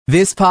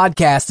This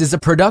podcast is a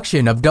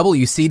production of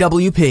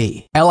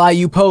WCWP,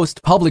 LIU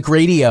Post Public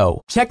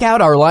Radio. Check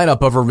out our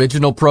lineup of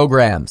original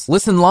programs,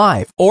 listen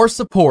live, or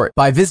support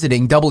by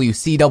visiting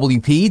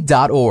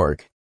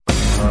WCWP.org.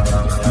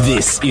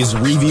 This is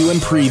Review and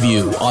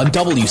Preview on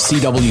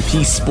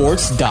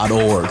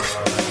WCWPSports.org.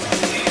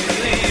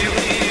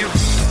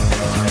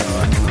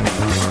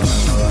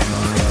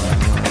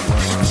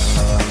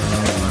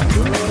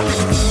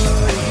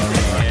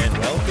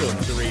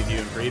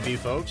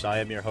 Folks, I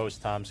am your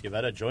host, Tom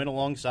Scavetta, joined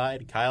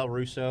alongside Kyle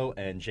Russo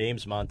and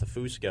James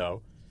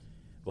Montefusco.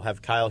 We'll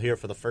have Kyle here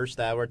for the first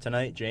hour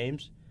tonight.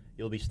 James,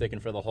 you'll be sticking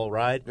for the whole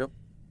ride. Yep.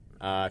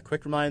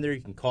 Quick reminder,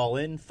 you can call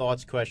in,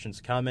 thoughts, questions,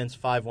 comments,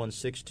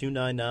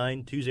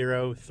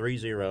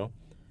 516-299-2030.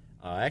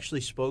 I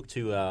actually spoke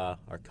to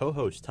our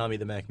co-host, Tommy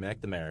the Mac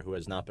McNamara, who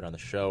has not been on the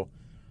show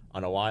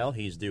in a while.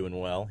 He's doing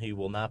well. He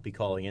will not be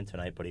calling in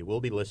tonight, but he will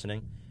be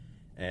listening,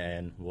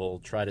 and we'll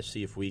try to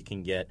see if we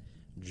can get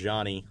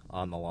Johnny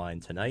on the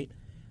line tonight.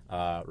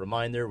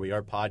 Reminder, we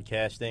are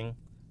podcasting,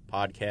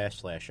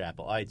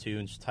 podcast/Apple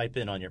iTunes. Type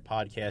in on your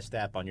podcast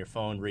app on your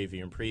phone,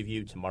 Review and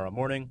Preview tomorrow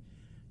morning.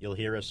 You'll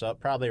hear us up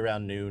probably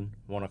around noon,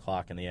 1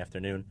 o'clock in the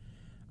afternoon.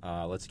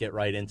 Let's get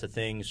right into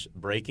things.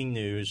 Breaking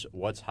news,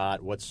 what's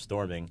hot, what's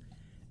storming.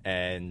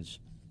 And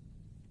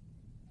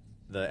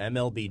the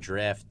MLB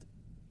draft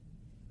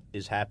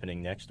is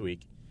happening next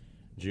week,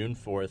 June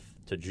 4th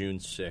to June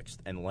 6th.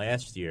 And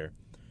last year,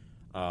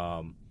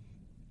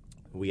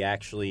 we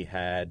actually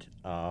had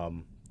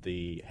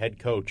the head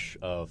coach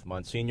of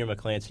Monsignor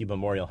McClancy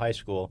Memorial High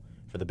School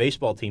for the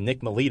baseball team,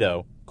 Nick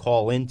Melito,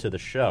 call into the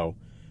show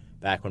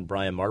back when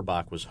Brian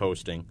Marbach was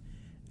hosting.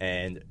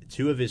 And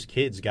two of his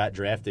kids got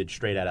drafted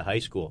straight out of high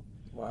school.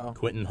 Wow.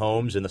 Quentin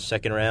Holmes in the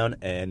second round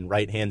and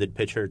right-handed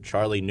pitcher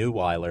Charlie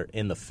Neuweiler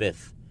in the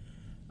fifth.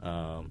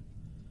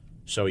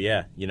 So,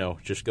 yeah,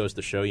 just goes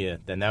to show you.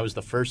 And that was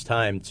the first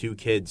time two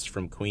kids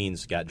from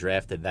Queens got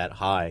drafted that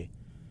high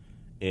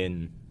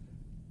in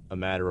a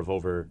matter of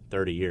over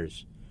 30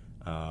 years.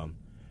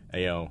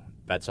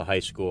 That's a high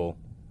school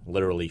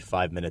literally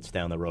 5 minutes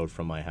down the road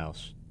from my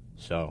house.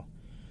 So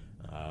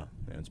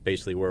it's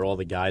basically where all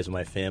the guys in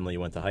my family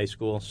went to high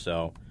school.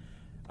 So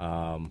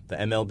the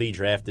MLB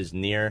draft is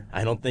near.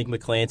 I don't think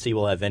McClancy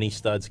will have any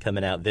studs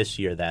coming out this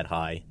year that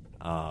high.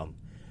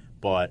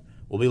 But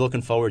we'll be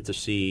looking forward to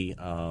see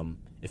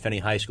if any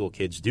high school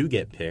kids do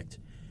get picked,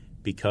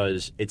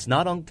 because it's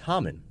not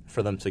uncommon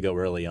for them to go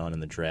early on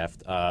in the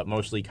draft.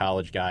 Mostly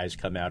college guys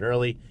come out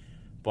early.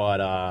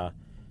 But,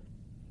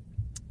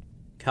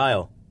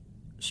 Kyle,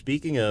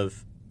 speaking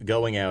of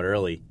going out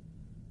early,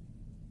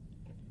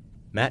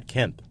 Matt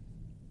Kemp,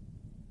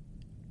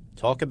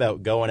 talk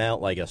about going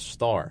out like a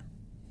star.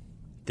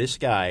 This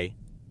guy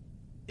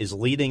is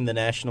leading the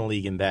National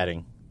League in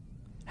batting,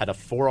 had a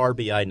 4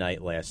 RBI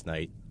night last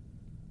night,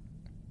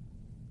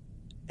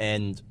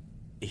 and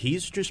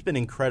he's just been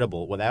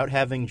incredible. Without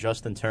having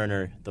Justin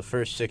Turner the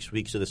first 6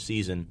 weeks of the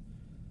season,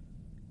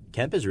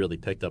 Kemp has really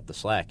picked up the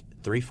slack.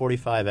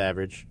 345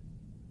 average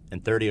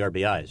and 30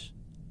 RBIs.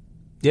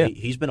 Yeah.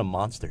 He's been a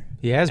monster.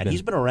 He has been. And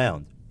he's been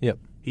around. Yep.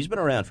 He's been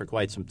around for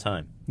quite some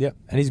time. Yep.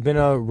 And he's been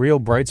a real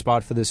bright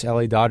spot for this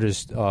LA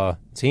Dodgers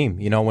team.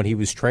 When he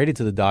was traded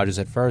to the Dodgers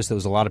at first, there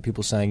was a lot of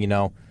people saying,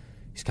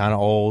 he's kind of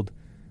old.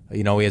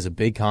 He has a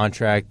big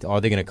contract. Are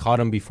they going to cut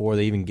him before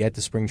they even get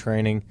to spring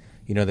training?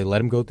 They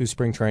let him go through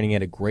spring training. He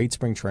had a great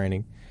spring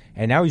training.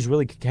 And now he's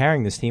really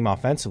carrying this team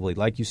offensively.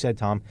 Like you said,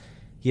 Tom,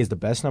 he has the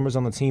best numbers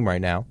on the team right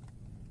now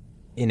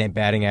in a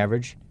batting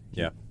average.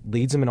 Yeah.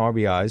 Leads him in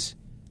RBIs.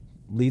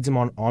 Leads him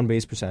on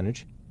base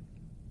percentage.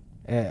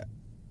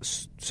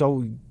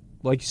 So,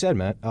 like you said,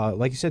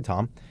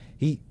 Tom,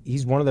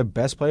 he's one of the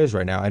best players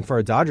right now. And for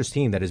a Dodgers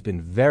team that has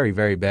been very,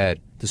 very bad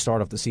to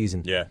start off the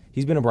season,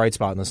 he's been a bright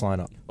spot in this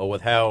lineup. Well,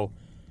 with how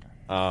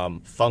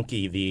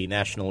funky the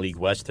National League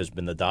West has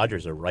been, the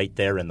Dodgers are right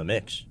there in the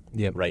mix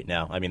right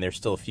now. I mean, they're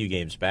still a few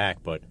games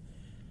back, but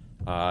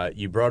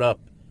you brought up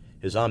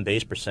his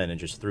on-base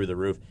percentage is through the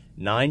roof.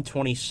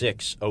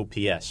 926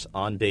 OPS,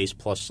 on-base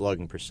plus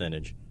slugging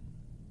percentage.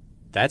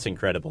 That's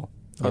incredible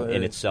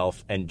in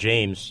itself. And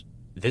James,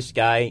 this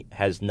guy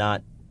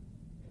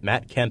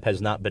Matt Kemp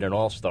has not been an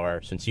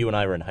all-star since you and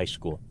I were in high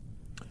school.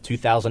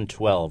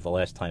 2012, the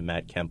last time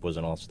Matt Kemp was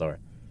an all-star.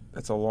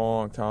 That's a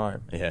long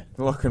time. Yeah.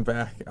 Looking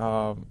back,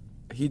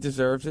 he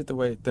deserves it the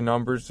way the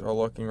numbers are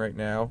looking right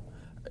now.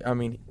 I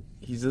mean,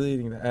 he's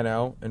leading the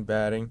NL in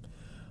batting.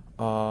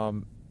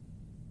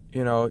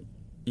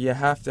 You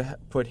have to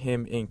put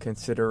him in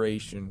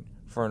consideration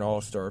for an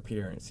all-star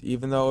appearance,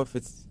 even though if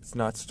it's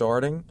not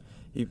starting,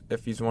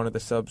 if he's one of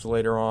the subs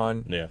later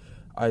on. Yeah.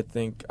 I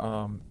think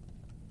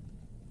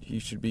he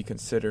should be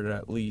considered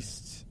at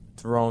least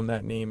throwing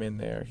that name in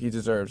there. He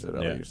deserves it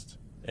at least.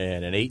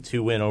 And an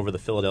 8-2 win over the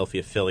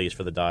Philadelphia Phillies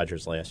for the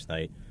Dodgers last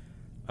night.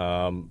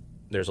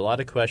 There's a lot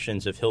of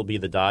questions if he'll be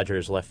the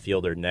Dodgers left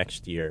fielder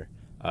next year,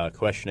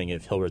 questioning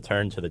if he'll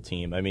return to the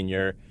team. I mean,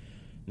 you're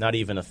not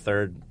even a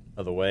third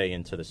of the way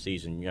into the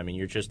season. I mean,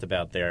 you're just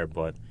about there,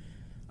 but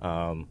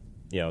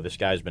this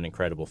guy's been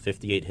incredible.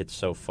 58 hits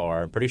so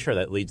far. I'm pretty sure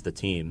that leads the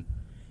team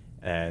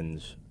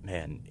And,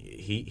 man,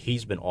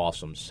 he's been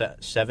awesome.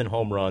 7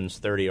 home runs,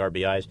 30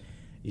 RBIs.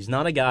 He's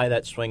not a guy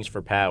that swings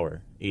for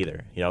power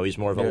either. He's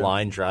more of a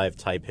line drive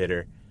type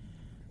hitter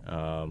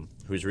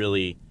who's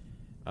really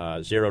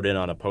zeroed in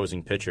on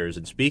opposing pitchers.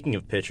 And speaking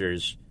of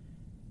pitchers,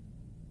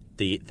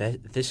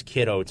 this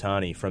kid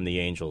Ohtani from the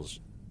Angels,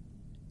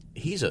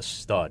 he's a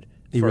stud.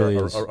 He really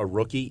is. A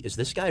rookie. Is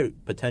this guy a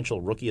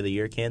potential Rookie of the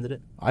Year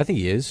candidate? I think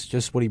he is.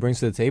 Just what he brings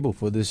to the table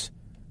for this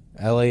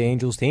L.A.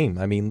 Angels team.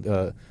 I mean,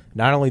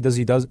 not only does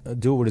he do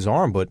it with his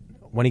arm, but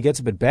when he gets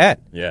up at bat,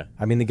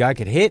 I mean, the guy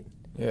could hit.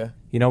 Yeah.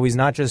 He's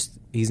not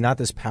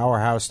this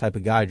powerhouse type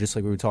of guy, just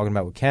like we were talking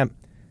about with Kemp,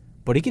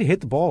 but he could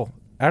hit the ball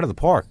out of the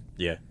park.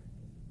 Yeah.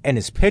 And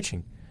his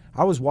pitching.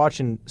 I was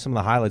watching some of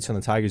the highlights from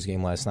the Tigers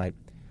game last night.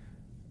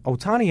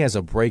 Ohtani has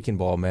a breaking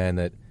ball, man,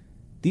 that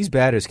these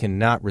batters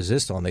cannot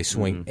resist on. They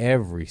swing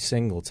every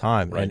single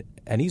time. Right.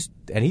 And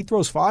he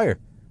throws fire.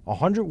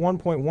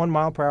 101.1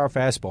 mile per hour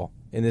fastball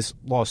in this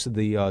loss to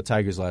the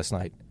Tigers last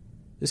night.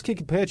 This kid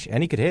could pitch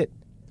and he could hit.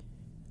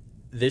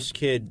 This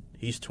kid,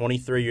 he's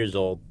 23 years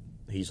old.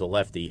 He's a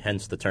lefty,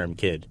 hence the term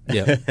kid.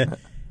 Yeah.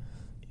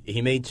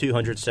 He made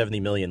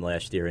 $270 million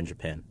last year in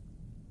Japan.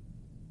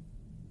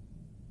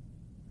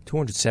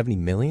 $270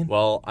 million?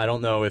 Well, I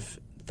don't know if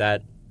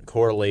that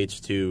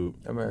correlates to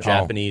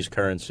Japanese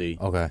currency.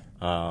 Okay.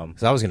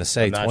 Because I was going to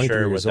say, I'm not 23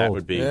 sure years what that old.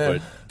 would be,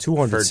 but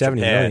 $270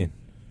 million.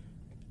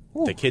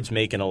 The kid's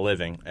making a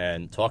living,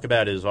 and talk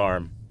about his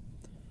arm.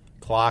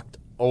 Clocked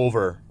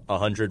over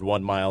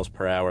 101 miles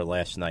per hour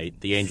last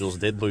night. The Angels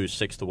did lose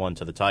 6-1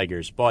 to the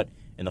Tigers, but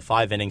in the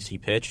 5 innings he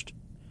pitched,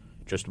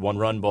 just 1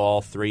 run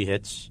ball, 3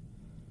 hits.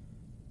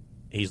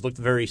 He's looked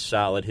very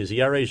solid. His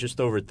ERA is just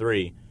over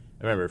 3.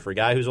 Remember, for a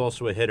guy who's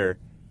also a hitter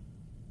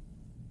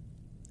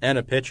and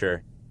a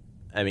pitcher,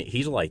 I mean,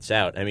 he's lights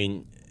out. I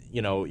mean,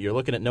 you're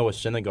looking at Noah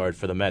Syndergaard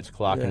for the Mets,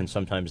 clocking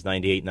sometimes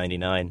 98,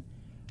 99.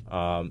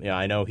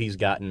 I know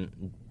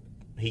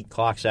he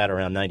clocks at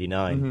around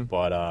 99,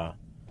 but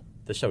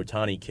this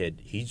Ohtani kid,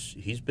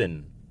 he's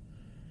been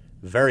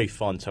very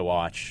fun to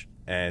watch,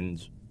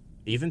 and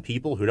even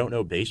people who don't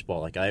know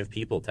baseball, like I have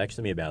people texting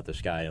me about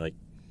this guy, like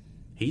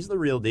he's the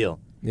real deal.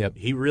 Yep.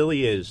 He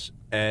really is,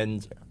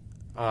 and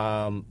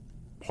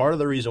part of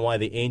the reason why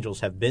the Angels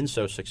have been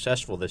so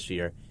successful this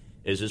year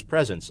is his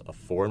presence. A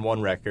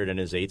 4-1 record in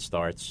his 8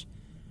 starts.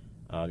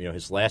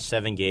 His last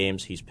 7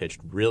 games, he's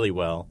pitched really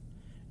well.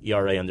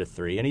 ERA under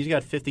 3, and he's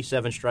got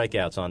 57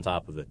 strikeouts on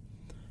top of it.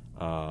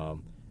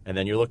 And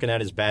then you're looking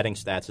at his batting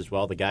stats as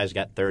well. The guy's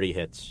got 30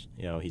 hits.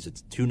 He's a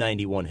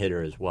 291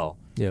 hitter as well.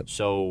 Yep.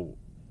 So,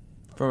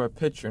 from a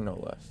pitcher, no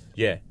less.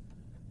 Yeah.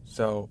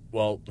 So,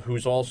 well,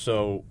 who's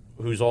also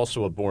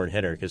a born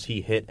hitter because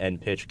he hit and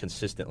pitched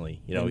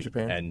consistently. In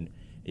Japan.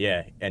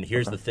 And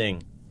here's the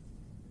thing: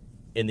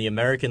 in the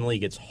American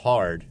League, it's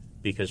hard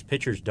because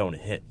pitchers don't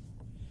hit.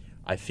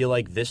 I feel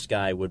like this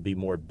guy would be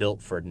more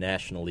built for a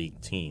National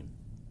League team.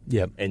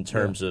 Yep. In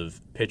terms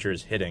of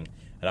pitchers hitting.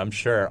 And I'm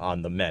sure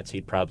on the Mets,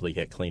 he'd probably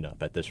hit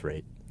cleanup at this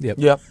rate.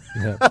 Yep.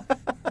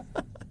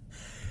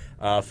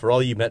 For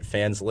all you Met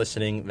fans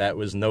listening, that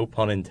was no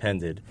pun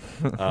intended.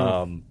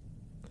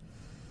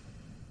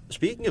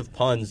 Speaking of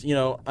puns,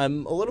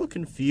 I'm a little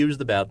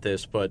confused about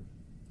this, but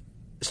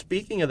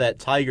speaking of that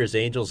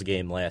Tigers-Angels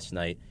game last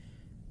night,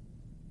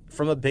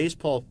 from a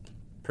baseball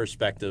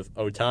perspective,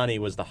 Ohtani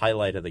was the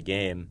highlight of the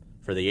game,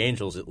 for the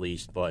Angels at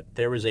least, but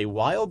there was a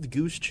wild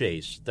goose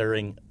chase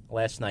during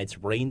last night's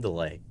rain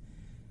delay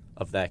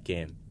of that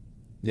game.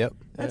 Yep.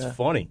 That's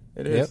funny.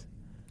 It is. Yep.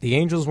 The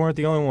Angels weren't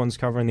the only ones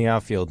covering the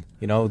outfield.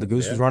 The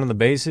Goose was running the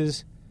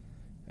bases,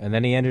 and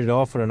then he ended it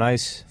off with a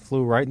nice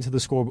flew right into the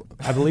score.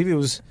 I believe it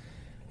was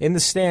in the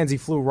stands. He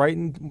flew right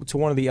into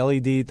one of the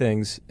LED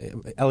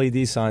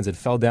signs that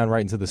fell down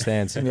right into the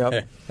stands.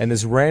 Yep. And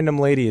this random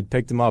lady had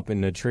picked him up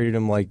and treated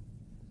him like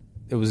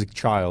it was a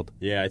child.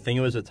 Yeah, I think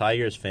it was a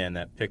Tigers fan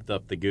that picked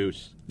up the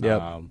goose.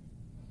 Yep.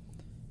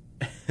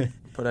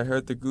 But I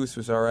heard the goose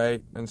was all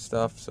right and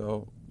stuff,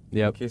 so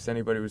Yep. in case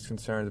anybody was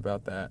concerned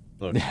about that.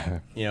 Look,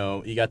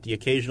 you got the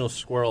occasional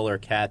squirrel or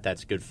cat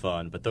that's good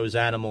fun, but those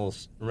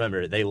animals,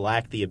 remember, they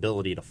lack the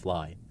ability to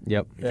fly.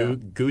 Yep. Yeah.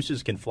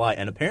 Gooses can fly,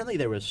 and apparently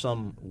there was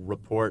some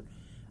report,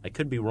 I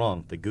could be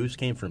wrong, the goose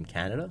came from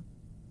Canada?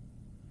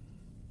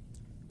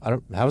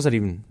 How is that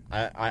even?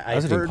 I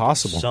is it heard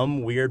possible?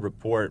 Some weird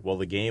report while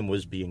the game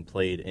was being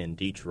played in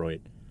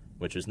Detroit,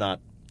 which is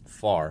not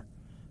far.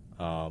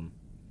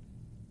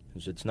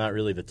 It's not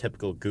really the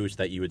typical goose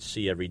that you would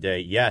see every day.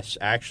 Yes,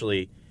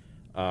 actually,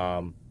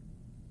 the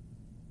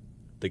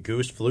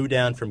goose flew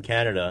down from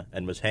Canada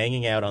and was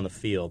hanging out on the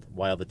field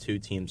while the two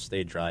teams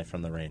stayed dry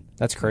from the rain.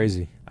 That's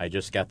crazy. I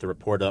just got the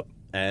report up,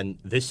 and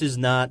this is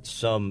not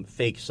some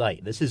fake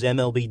site. This is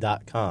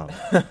MLB.com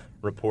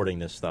reporting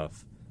this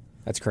stuff.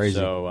 That's crazy.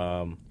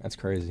 So, that's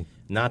crazy.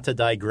 Not to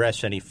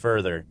digress any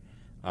further,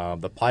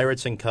 the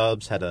Pirates and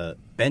Cubs had a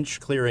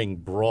bench-clearing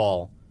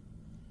brawl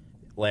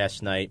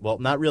last night. Well,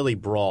 not really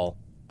brawl.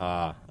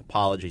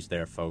 Apologies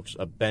there, folks.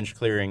 A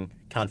bench-clearing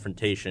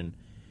confrontation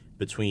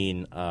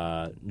between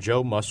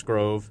Joe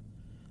Musgrove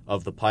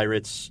of the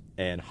Pirates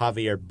and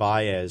Javier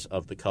Baez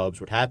of the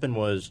Cubs. What happened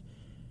was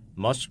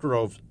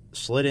Musgrove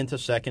slid into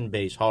second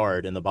base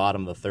hard in the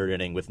bottom of the third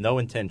inning with no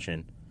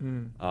intention.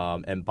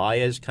 And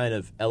Baez kind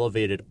of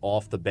elevated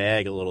off the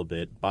bag a little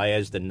bit.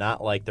 Baez did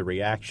not like the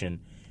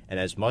reaction. And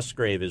as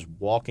Musgrave is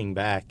walking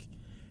back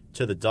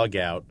to the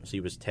dugout, as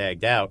he was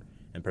tagged out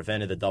and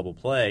prevented the double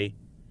play,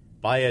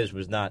 Baez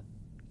was not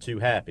too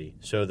happy.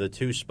 So the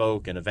two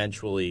spoke, and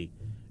eventually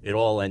it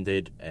all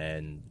ended.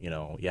 And,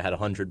 you had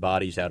 100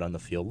 bodies out on the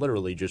field,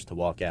 literally just to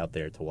walk out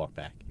there to walk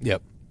back.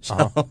 Yep.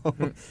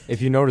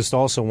 If you noticed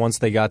also, once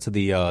they got to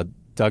the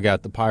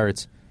dugout, the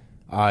Pirates,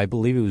 I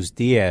believe it was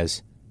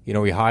Diaz, he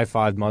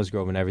high-fived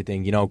Musgrove and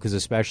everything, because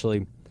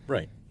especially,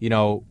 right.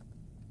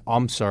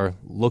 I'm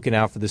looking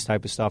out for this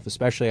type of stuff,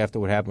 especially after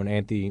what happened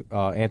with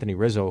Anthony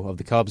Rizzo of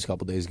the Cubs a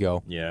couple days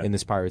ago in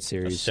this Pirates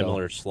series. A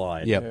similar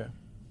slide. Yep. Yeah.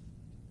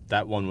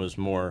 That one was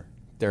more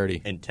dirty,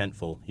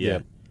 intentful. Yeah.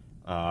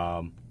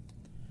 Yep.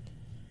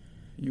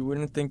 You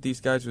wouldn't think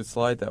these guys would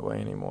slide that way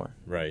anymore.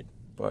 Right.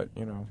 But,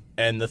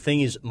 And the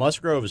thing is,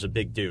 Musgrove is a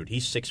big dude.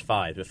 He's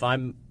 6'5". If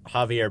I'm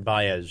Javier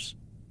Baez,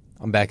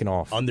 I'm backing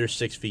off. Under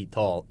 6 feet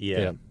tall.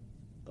 Yeah.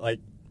 Like,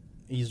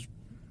 he's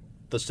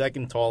the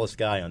second tallest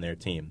guy on their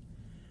team.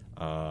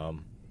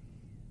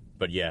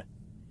 But yeah.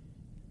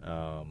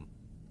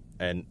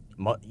 And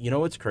you know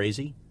what's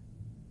crazy?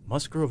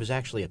 Musgrove is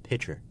actually a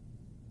pitcher.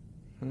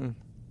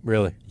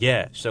 Really?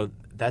 Yeah. So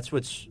that's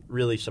what's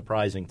really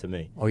surprising to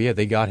me. Oh yeah,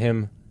 they got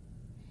him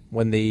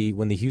when the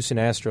Houston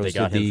Astros. They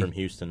got him from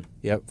Houston.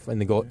 Yep, in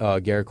the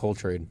Garrett Cole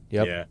trade.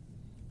 Yep. Yeah.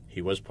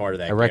 He was part of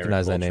that. I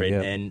recognize Garrett that Cole name.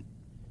 trade, Yep. and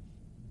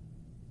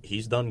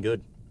he's done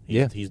good.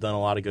 He's done a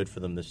lot of good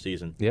for them this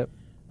season. Yep.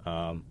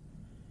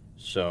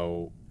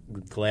 So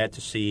glad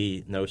to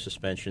see no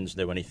suspensions,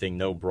 no anything,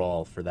 no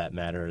brawl for that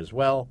matter as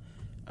well.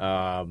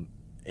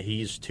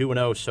 He's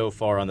 2-0 so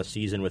far on the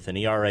season with an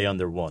ERA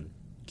under 1,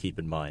 keep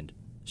in mind.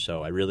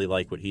 So I really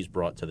like what he's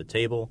brought to the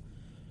table.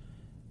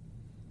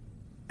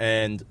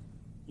 And,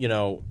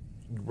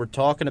 we're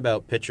talking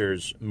about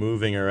pitchers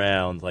moving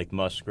around like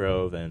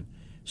Musgrove and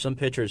some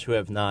pitchers who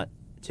have not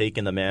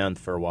taken the mound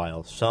for a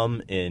while,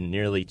 some in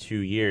nearly 2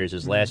 years.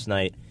 As last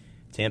night,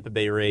 Tampa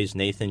Bay Rays'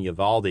 Nathan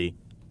Eovaldi,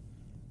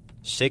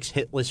 6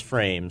 hitless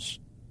frames,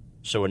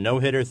 so a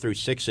no-hitter through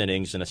 6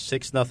 innings and a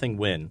 6-0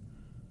 win.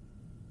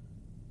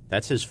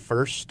 That's his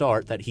first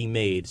start that he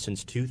made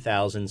since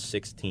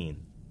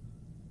 2016.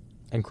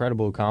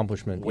 Incredible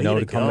accomplishment. Way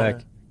to come go.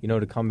 back.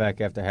 To come back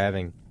after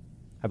having,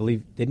 I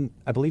believe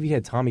he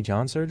had Tommy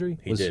John surgery.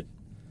 He did.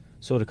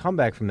 So to come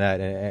back from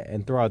that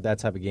and throw out that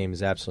type of game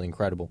is absolutely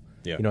incredible.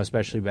 Yeah.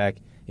 Especially back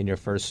in your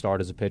first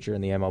start as a pitcher in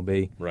the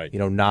MLB. Right.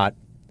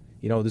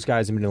 This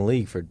guy's been in the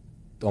league for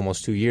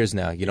almost 2 years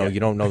now. You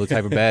don't know the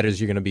type of batters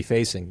you're going to be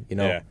facing.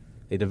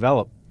 They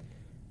develop.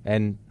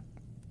 And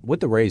with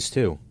the Rays,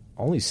 too,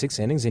 only 6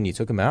 innings and you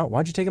took him out?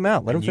 Why'd you take him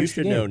out? Let him finish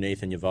the game. You should know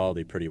Nathan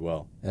Eovaldi pretty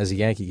well. As a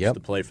Yankee, yep. Used to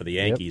play for the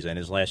Yankees, and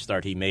his last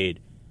start he made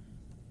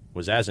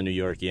was as a New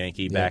York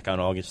Yankee back on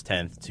August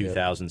 10th,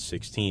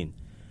 2016.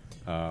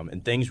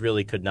 And things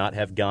really could not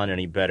have gone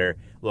any better.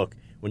 Look,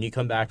 when you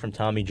come back from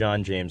Tommy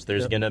John, James,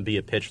 there's going to be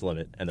a pitch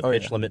limit, and the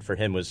pitch limit for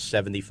him was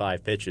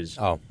 75 pitches.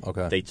 Oh,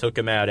 okay. They took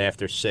him out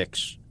after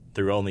 6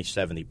 through only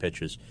 70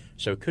 pitches.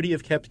 So could he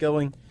have kept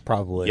going?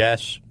 Probably.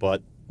 Yes,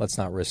 but let's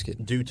not risk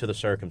it. Due to the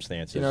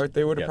circumstances.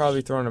 They would have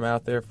probably thrown him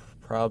out there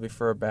probably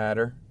for a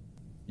batter,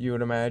 you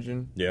would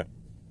imagine. Yeah.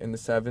 In the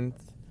 7th.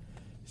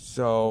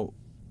 So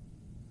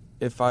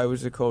if I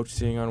was a coach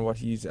seeing on what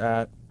he's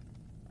at,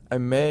 I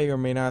may or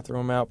may not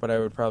throw him out, but I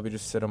would probably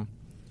just sit him.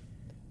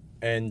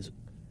 And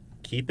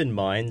keep in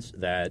mind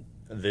that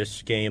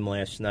this game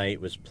last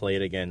night was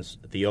played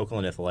against the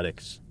Oakland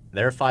Athletics.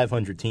 They're a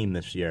 500 team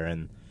this year,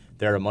 and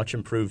they're a much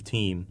improved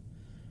team.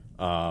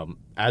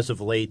 As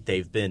of late,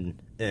 they've been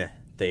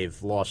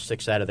they've lost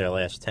 6 out of their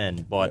last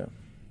 10, but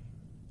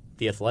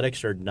the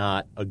Athletics are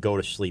not a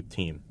go-to-sleep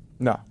team.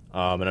 No.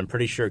 And I'm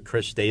pretty sure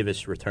Chris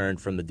Davis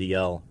returned from the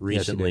DL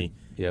recently,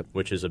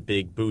 which is a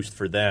big boost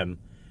for them.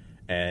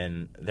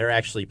 And they're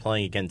actually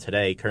playing again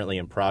today, currently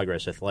in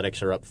progress.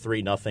 Athletics are up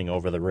 3-0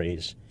 over the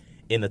Rays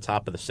in the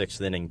top of the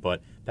 6th inning.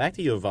 But back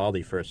to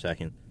Eovaldi for a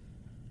second.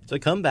 To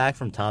come back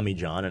from Tommy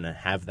John and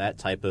have that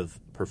type of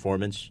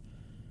performance,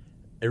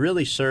 it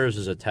really serves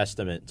as a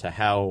testament to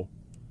how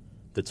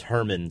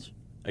determined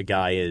a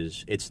guy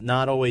is. It's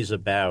not always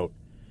about,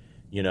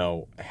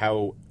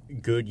 how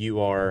good you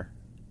are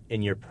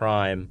in your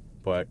prime,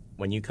 but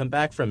when you come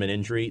back from an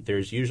injury,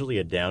 there's usually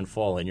a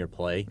downfall in your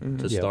play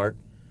to start.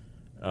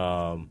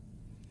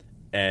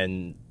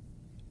 And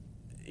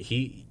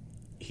he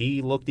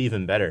looked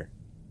even better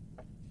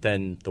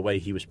than the way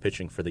he was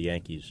pitching for the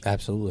Yankees.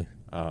 Absolutely.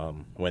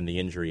 When the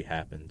injury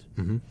happened.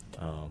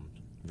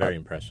 Very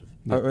impressive.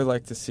 I would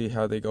like to see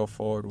how they go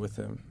forward with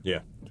him. Yeah.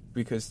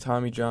 Because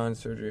Tommy John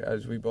surgery,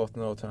 as we both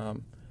know,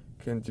 Tom,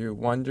 can do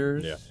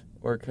wonders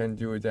or can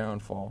do a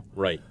downfall.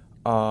 Right.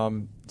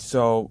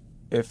 So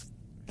if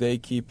they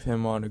keep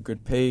him on a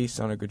good pace,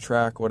 on a good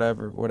track,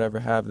 whatever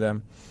have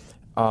them,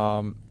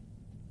 Yeah.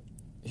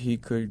 he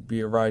could be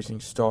a rising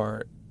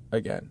star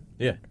again.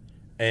 Yeah.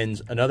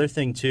 And another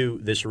thing, too,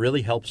 this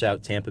really helps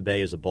out Tampa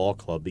Bay as a ball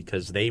club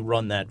because they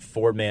run that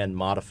 4-man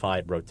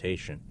modified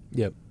rotation.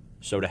 Yep.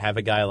 So to have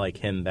a guy like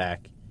him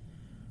back,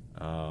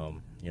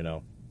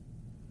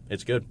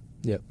 it's good.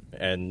 Yep.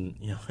 And,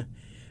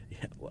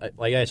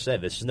 like I said,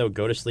 this is no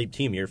go-to-sleep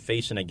team. You're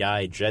facing a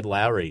guy, Jed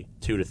Lowry,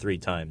 2 to 3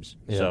 times.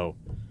 Yeah. So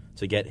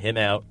to get him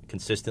out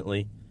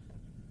consistently,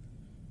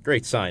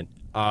 great sign.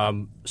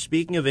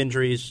 Speaking of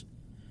injuries,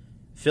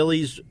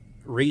 Phillies'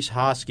 Rhys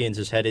Hoskins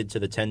is headed to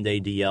the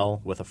 10-day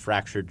DL with a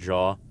fractured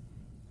jaw.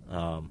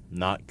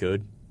 Not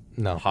good.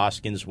 No.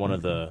 Hoskins, one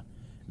of the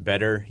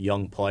better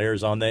young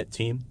players on that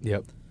team.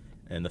 Yep.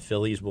 And the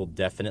Phillies will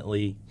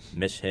definitely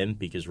miss him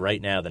because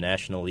right now the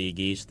National League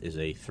East is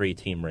a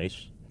 3-team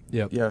race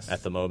Yep. Yes.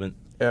 at the moment.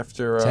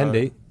 After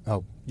 10-day.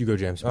 Oh, you go,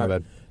 James. My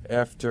bad.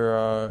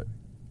 After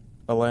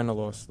Atlanta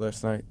lost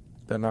last night,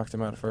 that knocked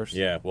him out at first.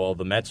 Yeah, well,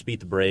 the Mets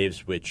beat the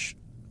Braves, which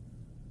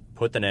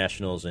put the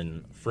Nationals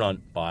in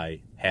front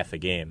by half a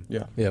game.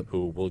 Yeah. Yep.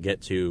 Who we'll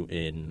get to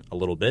in a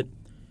little bit.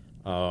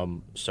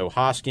 So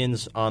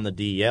Hoskins on the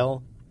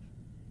DL,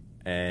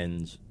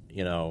 and,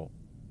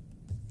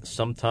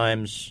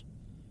 sometimes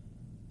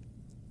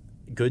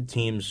good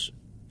teams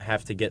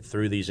have to get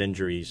through these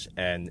injuries,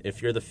 and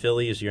if you're the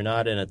Phillies, you're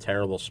not in a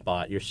terrible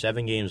spot. You're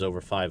 7 games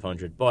over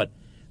 500, but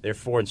they're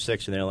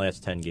 4-6 in their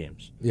last 10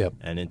 games. Yep.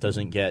 And it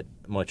doesn't get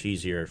much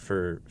easier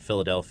for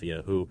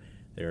Philadelphia, who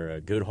they're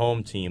a good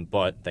home team,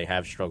 but they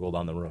have struggled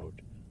on the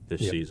road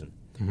this season.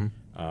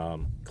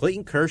 Mm-hmm.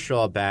 Clayton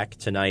Kershaw back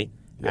tonight,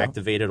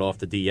 activated off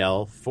the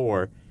DL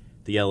for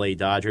the LA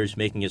Dodgers,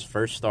 making his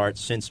first start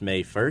since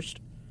May 1st.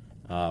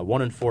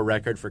 1-4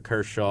 record for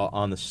Kershaw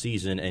on the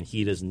season, and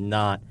he does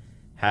not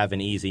have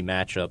an easy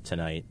matchup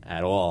tonight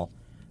at all.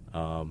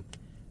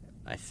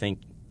 I think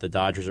the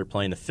Dodgers are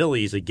playing the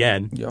Phillies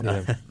again. Yep.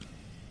 Yeah.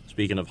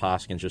 Speaking of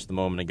Hoskins just a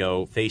moment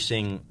ago,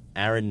 facing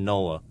Aaron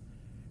Nola.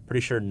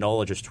 Pretty sure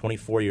Nola, just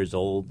 24 years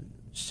old,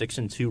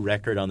 6-2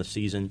 record on the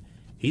season.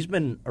 He's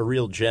been a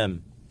real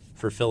gem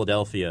for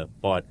Philadelphia,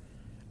 but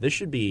this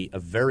should be a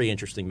very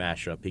interesting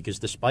matchup because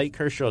despite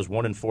Kershaw's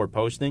 1-4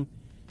 posting,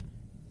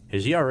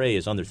 his ERA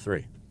is under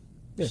 3.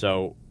 Yeah.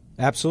 So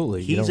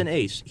Absolutely. he's an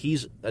ace.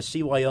 He's a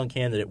CY Young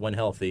candidate when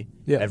healthy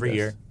every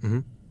year. Mm-hmm.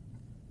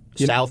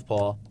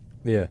 Southpaw.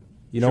 Yeah.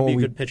 Should be a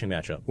good pitching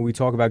matchup. When we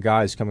talk about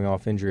guys coming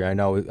off injury, I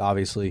know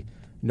obviously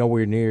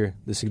nowhere near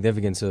the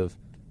significance of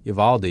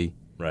Eovaldi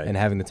and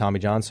having the Tommy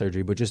John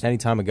surgery, but just any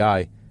time a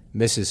guy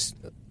misses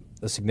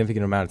a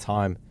significant amount of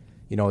time,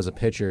 as a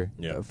pitcher,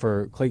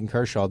 for Clayton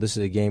Kershaw, this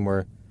is a game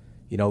where,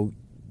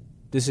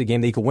 this is a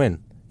game that he could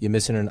win. You're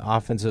missing an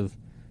offensive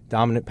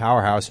dominant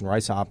powerhouse in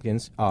Rhys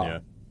Hoskins.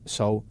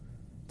 So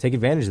take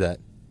advantage of that.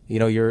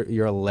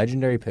 You're a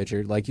legendary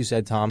pitcher. Like you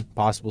said, Tom,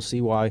 possible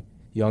CY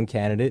Young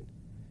candidate.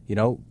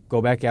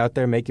 Go back out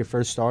there, make your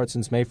first start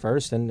since May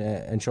 1st,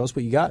 and show us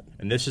what you got.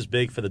 And this is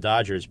big for the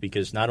Dodgers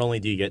because not only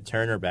do you get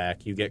Turner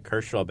back, you get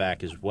Kershaw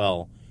back as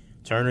well.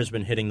 Turner's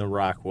been hitting the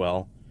rock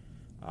well.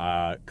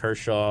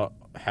 Kershaw,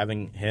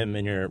 having him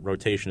in your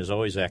rotation is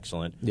always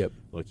excellent. Yep.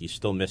 Look, you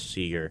still miss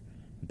Seager.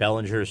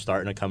 Bellinger is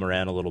starting to come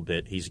around a little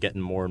bit. He's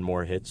getting more and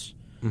more hits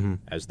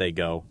as they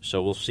go.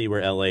 So we'll see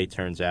where L.A.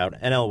 turns out.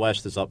 NL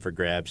West is up for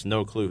grabs.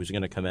 No clue who's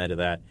going to come out of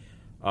that.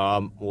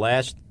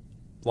 Last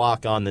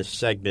block on this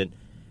segment,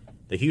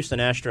 the Houston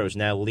Astros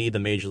now lead the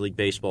Major League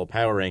Baseball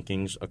power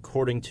rankings.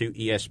 According to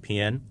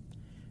ESPN,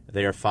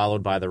 they are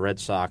followed by the Red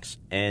Sox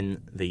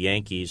and the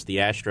Yankees. The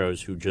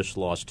Astros, who just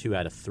lost 2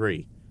 out of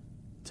 3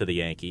 to the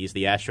Yankees.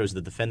 The Astros,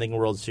 the defending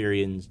World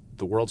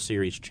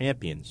Series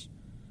champions,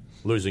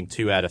 losing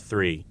 2 out of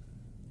 3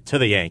 to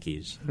the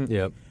Yankees.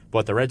 Yep.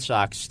 But the Red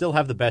Sox still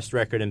have the best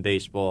record in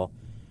baseball,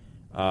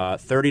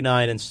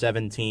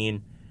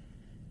 39-17.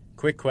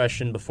 Quick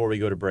question before we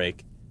go to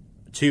break.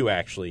 2,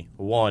 actually.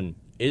 1,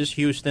 is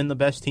Houston the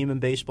best team in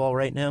baseball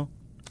right now?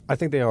 I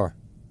think they are.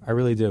 I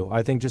really do.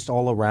 I think just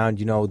all around,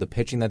 the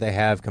pitching that they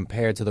have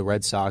compared to the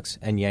Red Sox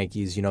and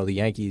Yankees, the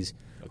Yankees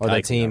are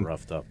that team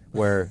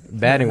where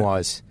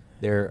batting-wise,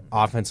 they're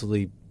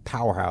offensively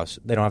powerhouse.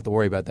 They don't have to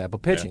worry about that.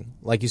 But pitching,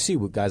 like you see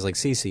with guys like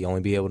CeCe,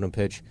 only be able to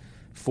pitch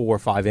 4 or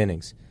 5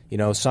 innings.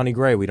 Sonny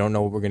Gray, we don't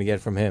know what we're going to get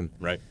from him.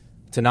 Right.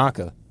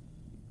 Tanaka,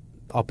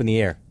 up in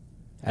the air.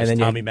 And then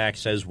Tommy Mack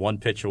says 1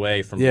 pitch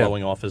away from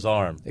blowing off his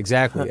arm.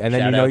 Exactly. And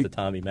then Shout out to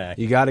Tommy Mack.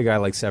 You got a guy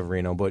like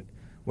Severino, but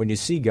when you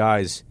see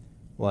guys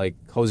like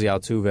Jose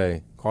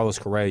Altuve, Carlos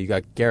Correa, you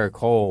got Garrett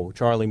Cole,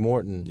 Charlie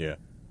Morton,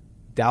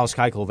 Dallas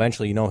Keuchel,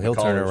 eventually, he'll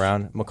turn it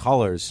around.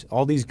 McCullers,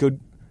 all these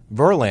good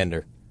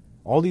Verlander,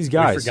 all these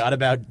guys. We forgot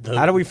about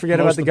How do we forget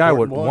about the guy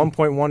with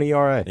 1.1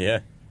 ERA?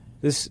 Yeah.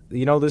 This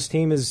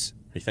team is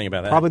what do you think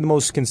about that? Probably the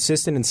most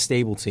consistent and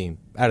stable team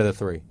out of the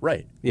 3.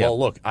 Right. Yeah. Well,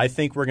 look, I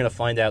think we're going to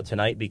find out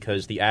tonight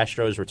because the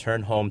Astros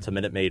return home to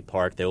Minute Maid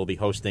Park. They will be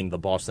hosting the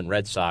Boston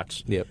Red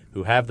Sox,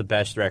 who have the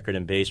best record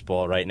in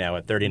baseball right now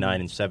at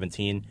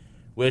 39-17,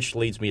 which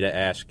leads me to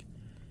ask,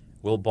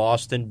 will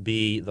Boston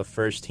be the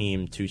first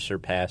team to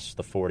surpass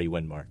the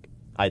 40-win mark?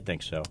 I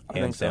think so,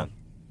 hands down.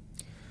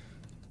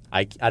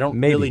 I don't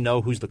really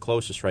know who's the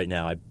closest right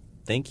now.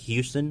 think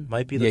Houston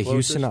might be the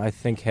closest. Houston, I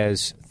think,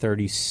 has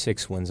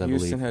 36 wins, I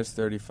Houston believe. has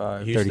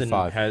 35. Houston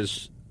 35.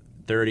 has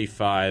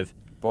 35.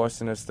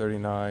 Boston has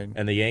 39.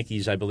 And the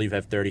Yankees, I believe,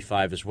 have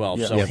 35 as well.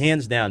 Yeah. So Yep.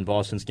 hands down,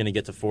 Boston's going to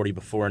get to 40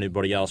 before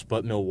anybody else.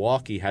 But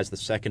Milwaukee has the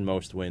second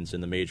most wins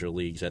in the major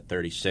leagues at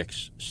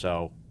 36.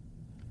 So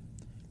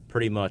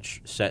pretty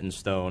much set in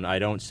stone. I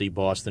don't see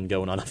Boston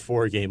going on a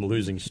 4-game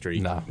losing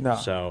streak. No. No.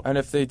 So And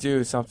if they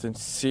do, something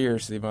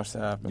seriously must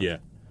happen. yeah.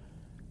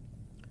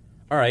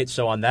 All right,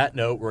 so on that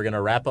note, we're going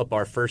to wrap up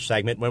our first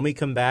segment. When we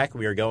come back,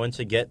 we are going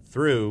to get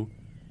through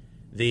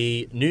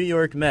the New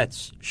York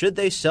Mets. Should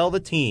they sell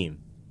the team?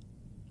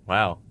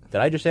 Wow.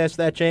 Did I just ask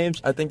that, James?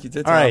 I think you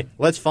did. All Tom. right,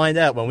 let's find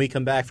out when we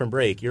come back from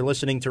break. You're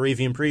listening to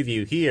Review and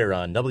Preview here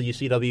on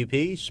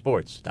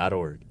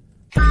WCWPSports.org.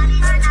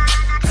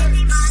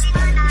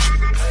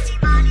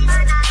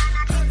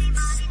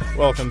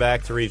 Welcome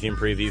back to Review and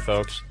Preview,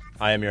 folks.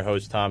 I am your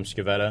host, Tom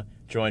Scavetta,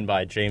 joined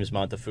by James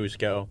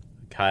Montefusco,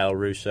 Kyle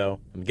Russo.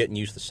 I'm getting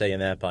used to saying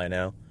that by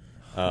now.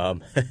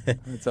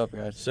 What's up,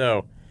 guys?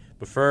 So,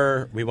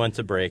 before we went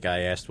to break, I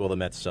asked, will the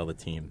Mets sell the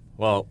team?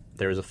 Well,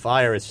 there was a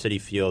fire at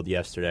Citi Field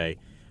yesterday.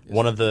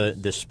 One of the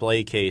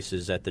display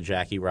cases at the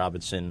Jackie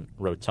Robinson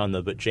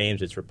Rotunda, but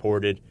James, it's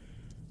reported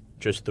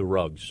just the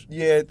rugs.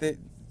 Yeah,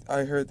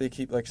 I heard they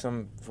keep like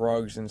some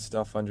rugs and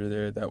stuff under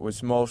there that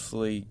was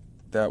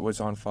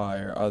on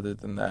fire. Other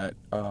than that,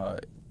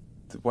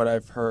 what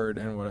I've heard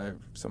and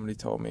somebody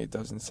told me, it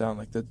doesn't sound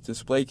like the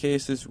display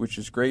cases, which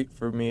is great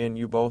for me and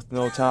you both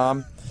know,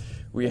 Tom.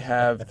 We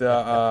have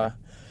the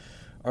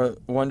our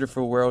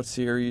wonderful World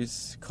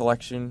Series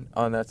collection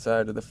on that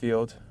side of the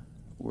field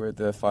where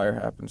the fire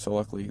happened. So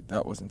luckily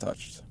that wasn't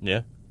touched.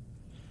 Yeah.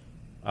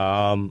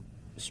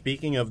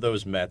 Speaking of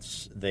those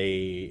Mets,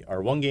 they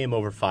are one game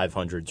over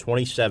 500,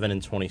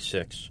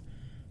 27-26.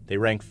 They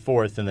rank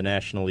 4th in the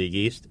National League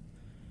East,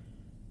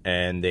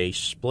 and they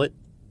split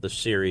the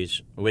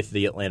series with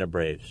the Atlanta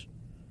Braves,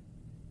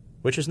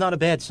 which is not a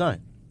bad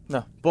sign.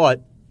 No.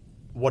 But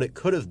what it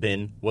could have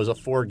been was a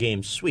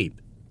 4-game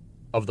sweep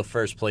of the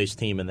first-place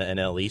team in the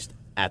NL East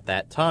at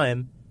that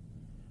time,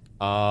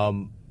 but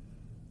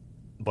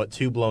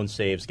 2 blown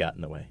saves got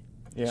in the way.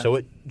 Yeah. So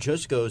it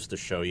just goes to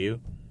show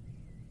you,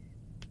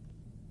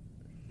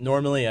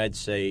 normally I'd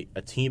say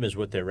a team is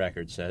what their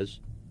record says.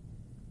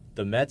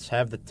 The Mets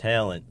have the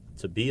talent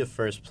to be a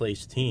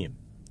first-place team,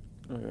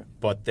 Okay.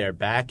 but their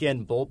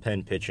back-end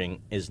bullpen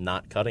pitching is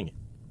not cutting it.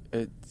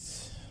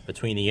 It's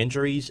Between the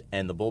injuries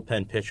and the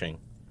bullpen pitching,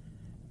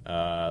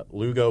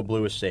 Lugo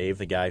blew a save,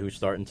 the guy who's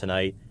starting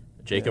tonight.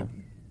 Jacob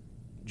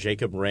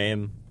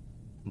Ram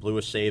blew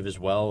a save as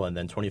well, and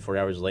then 24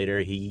 hours later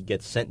he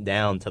gets sent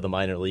down to the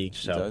minor leagues.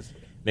 So does.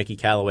 Mickey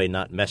Callaway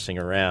not messing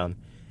around.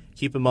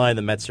 Keep in mind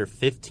the Mets are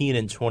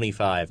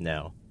 15-25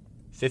 now.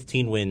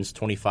 15 wins,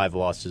 25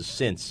 losses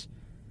since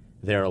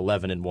their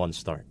 11-1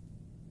 start.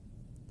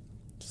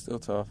 still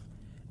tough.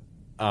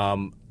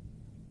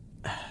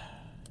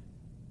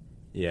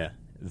 Yeah,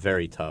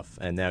 very tough.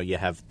 And now you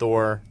have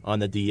Thor on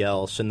the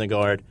DL.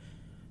 Syndergaard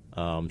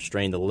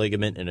strained a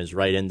ligament in his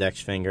right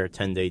index finger,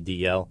 10-day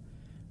DL.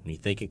 And you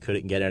think it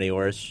couldn't get any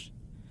worse?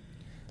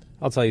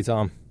 I'll tell you,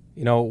 Tom.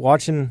 You know,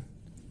 watching,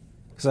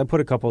 because I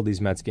put a couple of these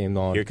Mets games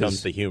on. Here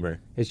comes the humor.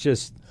 It's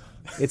just,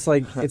 it's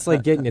like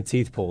getting your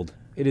teeth pulled.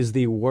 It is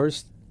the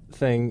worst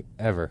thing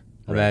ever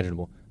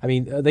imaginable. I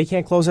mean, they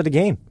can't close out a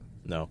game.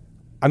 No.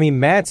 I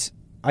mean,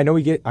 I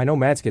know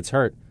Mats gets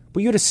hurt,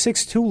 but you had a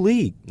 6-2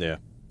 lead. Yeah.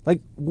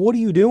 Like, what are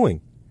you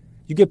doing?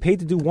 You get paid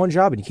to do one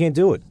job, and you can't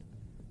do it.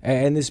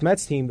 And this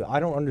Mets team, I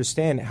don't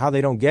understand how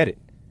they don't get it.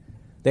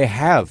 They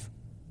have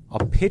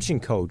a pitching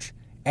coach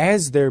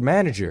as their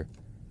manager.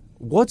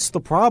 What's the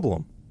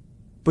problem?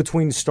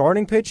 Between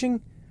starting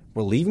pitching,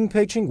 relieving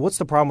pitching, what's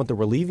the problem with the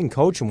relieving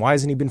coach, and why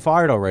hasn't he been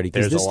fired already?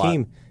 Because There's this a lot.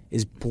 team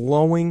is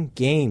blowing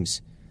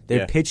games.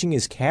 Their pitching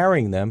is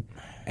carrying them,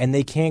 and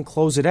they can't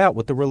close it out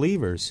with the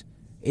relievers.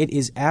 It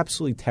is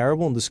absolutely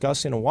terrible and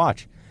disgusting to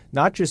watch,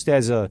 not just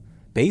as a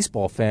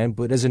baseball fan,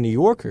 but as a New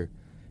Yorker.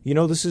 You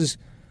know, this is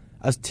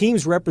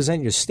teams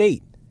represent your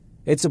state.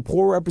 It's a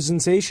poor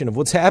representation of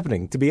what's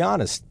happening, to be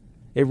honest.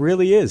 It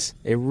really is.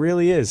 It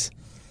really is.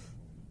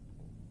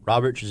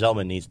 Robert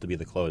Gsellman needs to be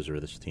the closer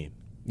of this team.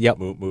 Yep.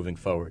 Moving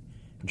forward.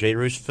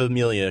 Jeurys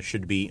Familia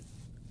should be,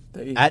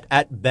 They-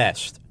 at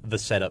best, the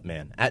setup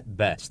man. At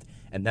best.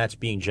 And that's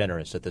being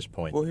generous at this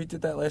point. Well, he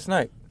did that last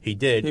night. He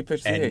did. He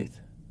pitched the and 8th.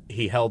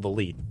 He held the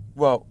lead.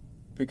 Well,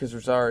 because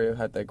Rosario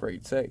had that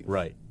great save.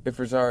 Right. If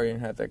Rosario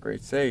had that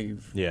great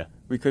save, Yeah.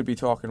 we could be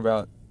talking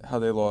about how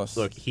they lost.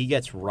 Look, he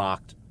gets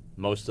rocked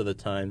most of the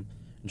time.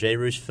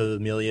 Jeurys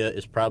Familia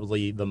is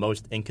probably the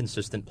most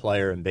inconsistent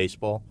player in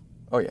baseball.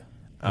 Oh,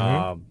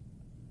 yeah.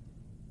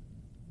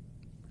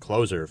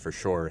 Closer, for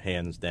sure,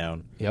 hands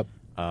down. Yep.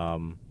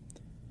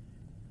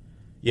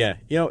 Yeah,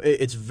 you know,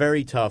 it's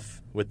very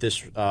tough with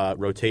this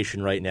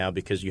rotation right now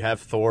because you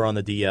have Thor on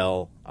the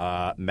DL.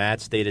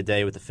 Matt's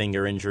day-to-day with a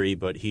finger injury,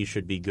 but he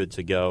should be good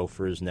to go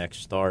for his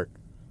next start.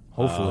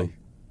 Hopefully.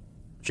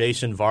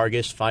 Jason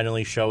Vargas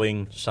finally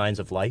showing signs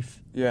of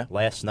life. Yeah.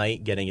 Last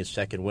night, getting his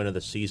second win of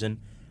the season.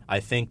 I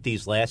think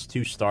these last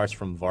 2 starts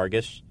from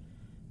Vargas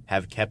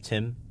have kept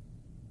him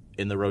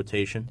in the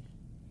rotation.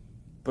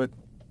 But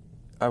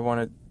I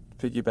want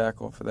to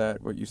piggyback off of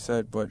that, what you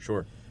said, but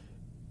Sure.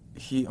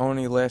 he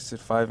only lasted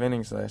 5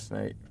 innings last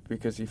night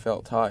because he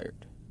felt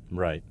tired.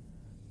 Right.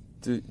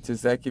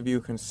 Does that give you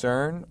a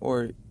concern,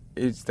 or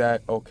is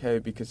that okay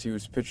because he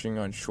was pitching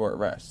on short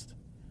rest?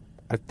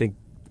 I think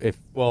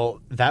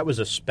Well, that was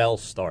a spell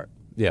start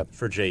yeah.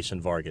 for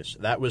Jason Vargas.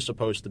 That was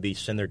supposed to be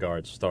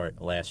Syndergaard's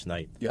start last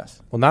night.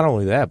 Yes. Well, not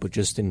only that, but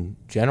just in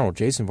general,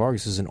 Jason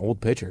Vargas is an old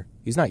pitcher.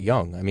 He's not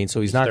young. I mean,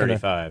 so he's not going to.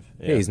 35.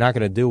 Yeah, he's not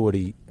going to do what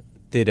he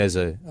did as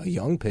a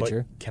young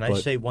pitcher. But can I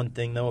say one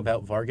thing though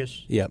about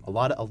Vargas? Yeah. A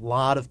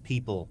lot of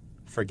people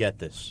forget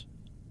this.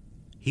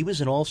 He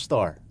was an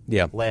all-star.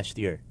 Yeah. Last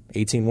year.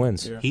 18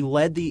 wins. Yeah.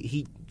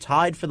 He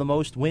tied for the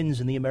most wins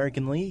in the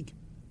American League.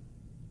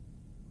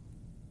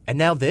 And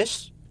now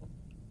this?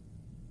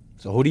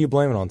 So who do you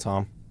blame it on,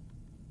 Tom?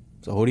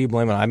 So who do you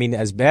blame it on? I mean,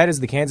 as bad as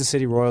the Kansas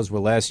City Royals were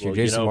last year, Well,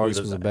 Jason Vargas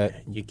was a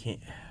bet. You can't.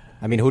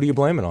 I mean, who do you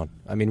blame it on?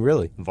 I mean,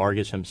 really?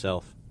 Vargas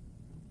himself.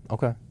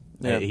 Okay.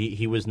 Yeah.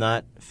 He was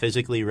not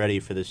physically ready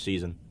for this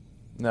season.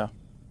 No.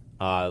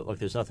 Look,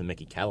 there's nothing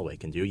Mickey Callaway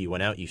can do. You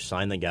went out, you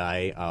signed the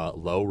guy,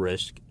 low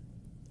risk,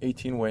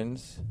 18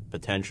 wins.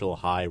 potential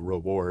high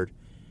reward.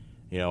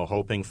 You know,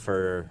 hoping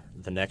for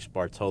the next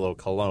Bartolo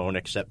Colon,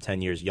 except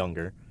 10 years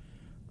younger.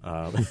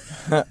 Look,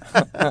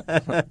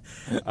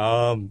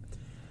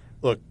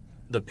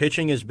 the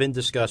pitching has been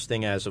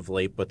disgusting as of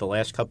late, but the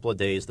last couple of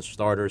days, the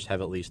starters have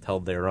at least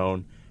held their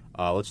own.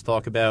 Let's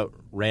talk about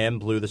Ram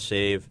blew the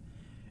save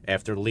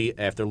after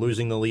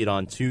losing the lead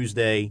on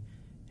Tuesday.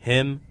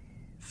 Him,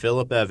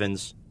 Phillip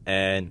Evans,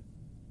 and,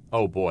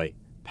 oh boy,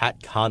 Pat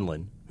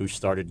Conlon, who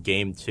started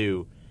Game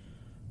 2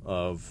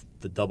 of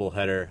the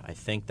doubleheader. I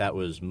think that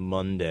was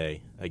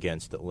Monday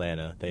against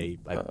Atlanta. I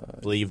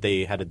believe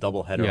they had a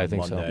doubleheader Yeah, I on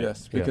think so. Monday.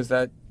 Yes, because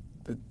that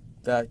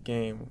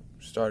game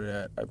started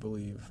at, I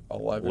believe,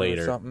 11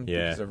 Later, or something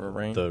yeah, because of a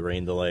rain. the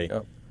rain delay.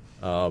 Yep.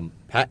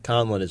 Pat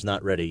Conlon is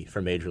not ready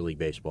for Major League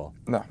Baseball.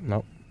 No.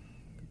 Nope.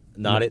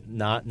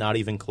 Not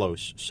even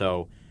close.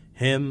 So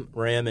him,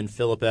 Ram, and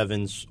Phillip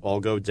Evans all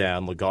go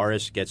down.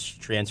 Lagares gets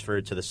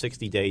transferred to the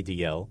 60-day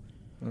DL.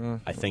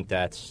 I think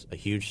that's a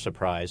huge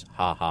surprise.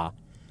 Ha ha.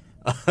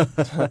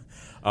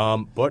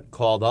 But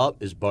called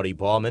up is Buddy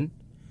Bauman,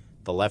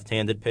 the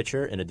left-handed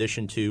pitcher, in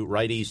addition to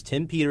righties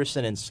Tim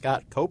Peterson and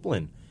Scott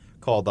Copeland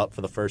called up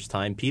for the first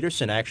time.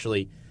 Peterson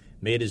actually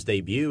made his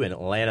debut in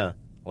Atlanta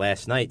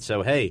last night.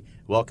 So, hey,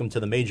 welcome to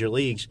the major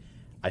leagues.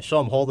 I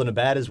saw him holding a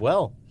bat as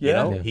well.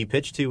 Yeah. You know, he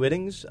pitched 2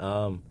 innings.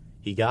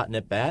 He got an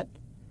at-bat.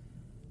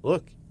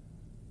 Look,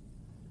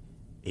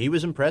 he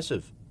was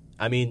impressive.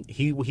 I mean,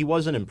 he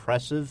wasn't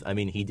impressive. I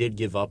mean, he did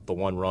give up the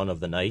 1 run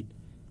of the night,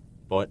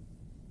 but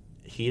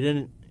he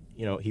didn't,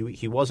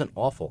 he wasn't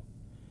awful.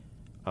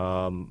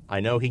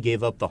 I know he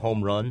gave up the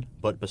home run,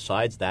 but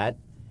besides that,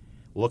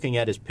 looking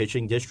at his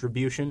pitching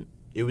distribution,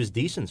 it was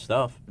decent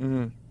stuff.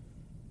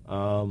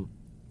 Mm-hmm.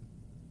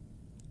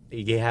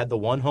 He had the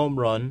 1 home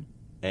run,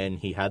 and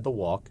he had the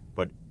walk,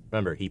 but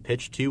remember, he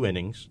pitched 2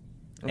 innings,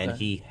 and Okay.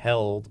 he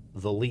held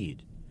the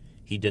lead.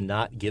 He did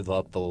not give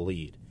up the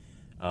lead.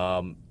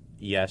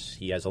 Yes,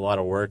 he has a lot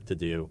of work to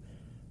do,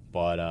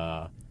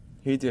 but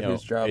He did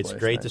his job. it's last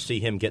great night. to see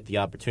him get the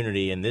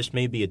opportunity, and this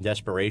may be a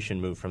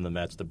desperation move from the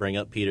Mets to bring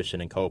up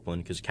Peterson and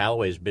Copeland because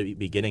Callaway is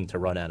beginning to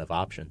run out of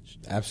options.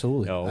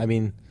 Absolutely. No. I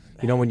mean,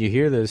 when you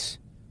hear this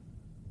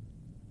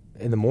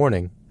in the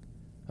morning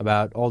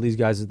about all these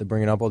guys that they're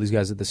bringing up, all these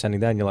guys that they're sending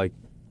down, you're like,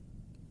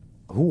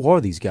 who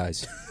are these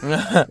guys?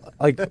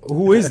 Like,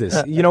 who is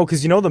this?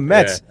 Because the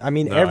Mets, Yeah. I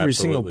mean, No, every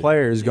single absolutely.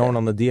 player is going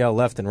on the DL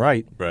left and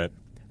right. Right.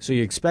 So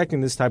you're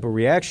expecting this type of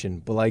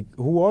reaction. But, like,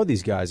 who are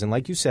these guys? And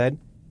like you said,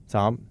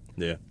 Tom,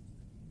 Yeah.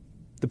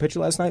 the pitcher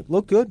last night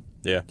looked good.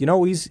 Yeah.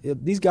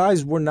 These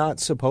guys were not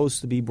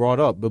supposed to be brought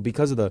up, but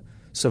because of the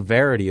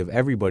severity of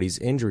everybody's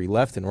injury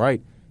left and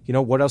right,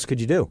 what else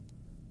could you do?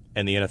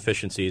 And the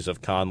inefficiencies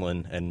of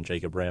Conlon and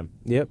Jacob Ram.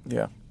 Yep.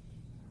 Yeah.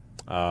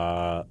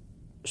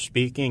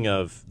 Speaking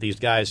of these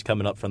guys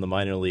coming up from the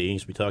minor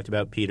leagues, we talked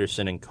about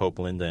Peterson and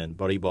Copeland and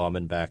Buddy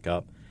Bauman back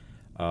up.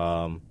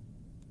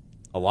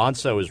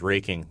 Alonso is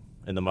raking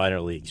in the minor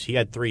leagues. He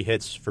had 3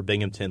 hits for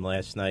Binghamton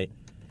last night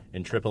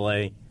in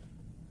AAA.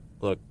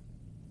 Look,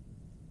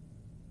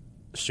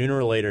 sooner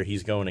or later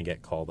he's going to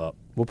get called up.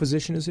 What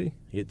position is he?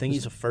 You think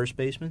he's a first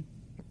baseman?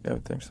 Yeah, I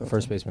would think so.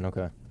 First baseman,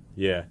 okay.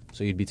 Yeah.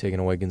 So you'd be taking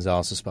away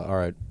Gonzalez's spot. All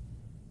right.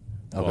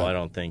 Okay. Well, I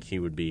don't think he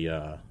would be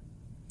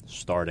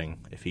starting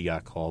if he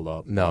got called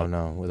up.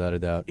 No, without a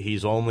doubt.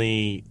 He's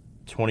only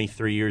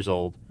 23 years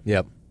old.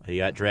 Yep. He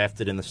got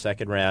drafted in the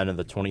 2nd round of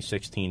the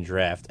 2016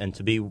 draft, and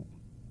to be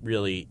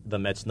really the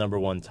Mets'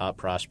 #1 top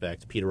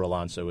prospect, Peter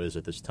Alonso is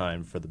at this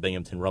time for the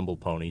Binghamton Rumble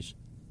Ponies.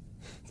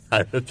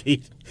 I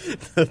repeat,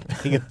 the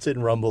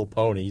Binghamton Rumble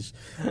Ponies.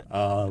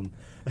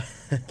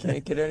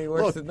 Can't get any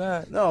worse Look, than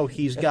that. No,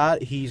 he's got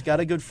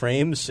a good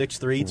frame,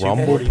 6'3",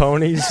 Rumble 240.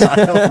 ponies?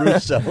 Kyle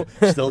Russo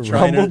still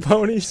trying Rumble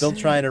ponies? still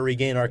trying to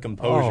regain our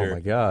composure. Oh, my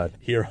God.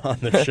 Here on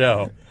the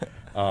show.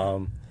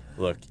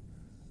 Look,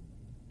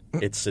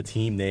 it's a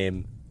team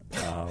name.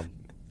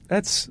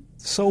 That's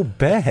so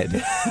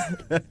bad.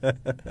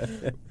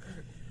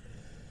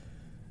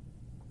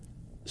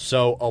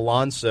 So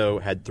Alonso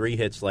had 3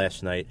 hits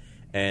last night,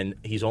 and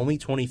he's only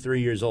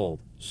 23 years old.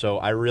 So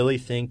I really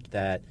think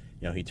that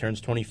he turns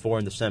 24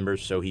 in December,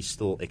 so he's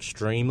still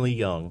extremely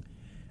young,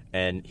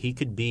 and he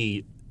could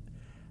be.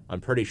 I'm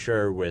pretty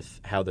sure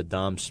with how the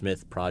Dom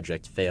Smith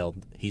project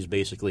failed, he's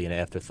basically an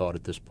afterthought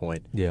at this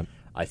point. Yeah.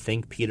 I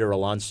think Peter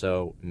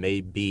Alonso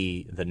may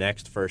be the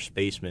next first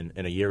baseman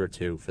in a year or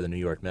two for the New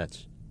York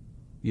Mets.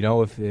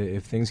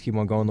 If things keep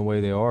on going the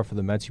way they are for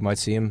the Mets, you might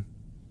see him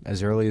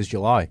as early as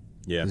July.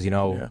 Yeah.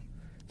 Because,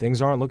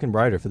 things aren't looking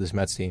brighter for this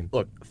Mets team.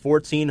 Look,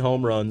 14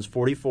 home runs,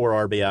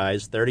 44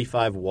 RBIs,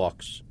 35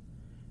 walks,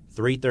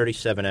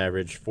 337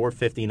 average,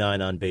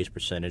 459 on base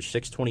percentage,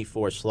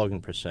 624 slugging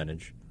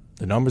percentage.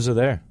 The numbers are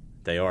there.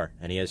 They are,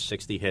 and he has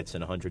 60 hits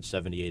and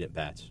 178 at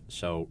bats.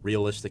 So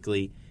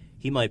realistically,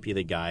 he might be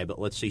the guy. But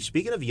let's see.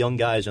 Speaking of young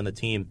guys on the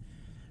team,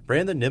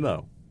 Brandon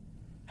Nimmo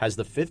has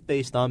the 5th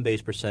base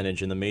on-base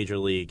percentage in the major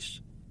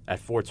leagues at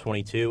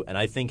 422, and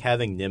I think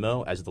having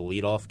Nimmo as the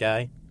leadoff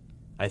guy,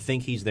 I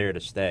think he's there to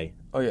stay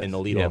in the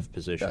leadoff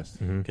position. Yes.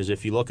 Because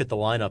if you look at the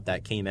lineup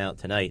that came out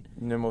tonight,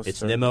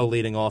 it's Nimmo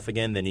leading off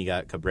again. Then you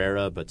got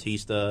Cabrera,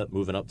 Batista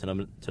moving up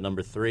to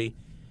number 3,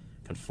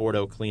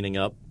 Conforto cleaning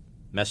up,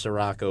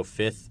 Mesoraco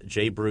 5th,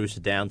 Jay Bruce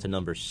down to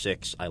number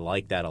 6. I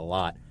like that a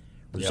lot.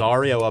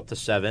 Rosario up to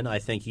 7. I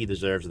think he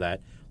deserves that.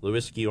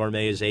 Luis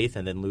Guillorme is 8th,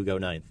 and then Lugo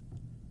 9th.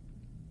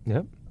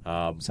 Yep.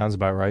 Sounds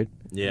about right.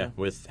 Yeah,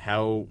 with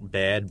how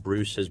bad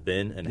Bruce has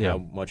been and how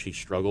much he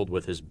struggled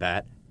with his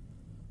bat,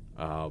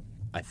 I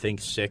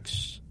think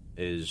 6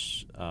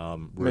 is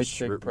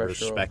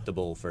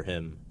respectable for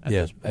him at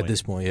this point. At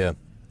this point, yeah.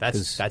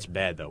 That's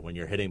bad, though, when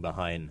you're hitting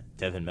behind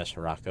Devin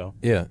Mesoraco.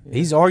 Yeah.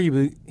 He's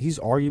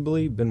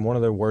arguably been one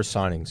of their worst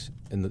signings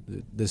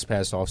in this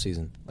past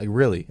offseason. Like,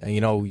 really.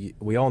 And,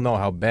 we all know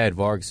how bad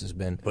Vargas has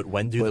been. But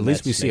when do at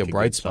least we see a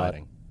bright spot.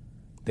 Signing?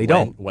 They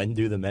don't. When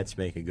do the Mets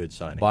make a good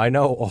signing? But I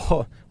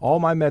know all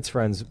my Mets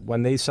friends,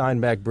 when they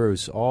signed back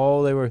Bruce,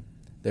 they were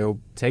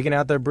taking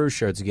out their Bruce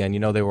shirts again.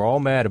 They were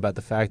all mad about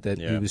the fact that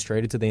he was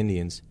traded to the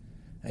Indians.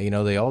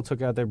 And, they all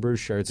took out their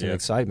Bruce shirts in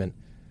excitement.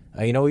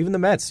 Even the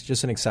Mets,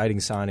 just an exciting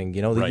signing.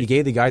 You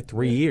gave the guy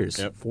 3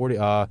 years, 40.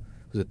 Was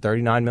it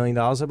 $39 million,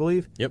 I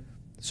believe? Yep.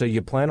 So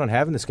you plan on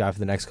having this guy for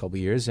the next couple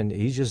of years, and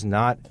he's just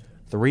not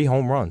 3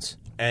 home runs.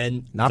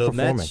 And not the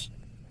performing. Mets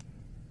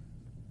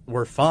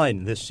were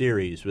fine this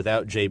series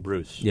without Jay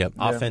Bruce,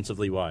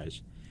 offensively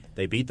wise.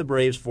 They beat the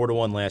Braves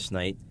 4-1 last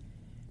night.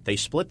 They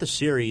split the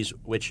series,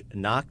 which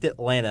knocked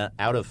Atlanta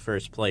out of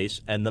first place,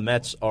 and the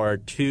Mets are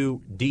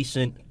 2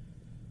 decent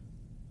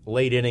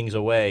late innings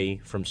away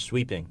from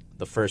sweeping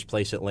the first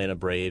place Atlanta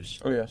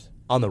Braves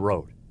on the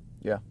road.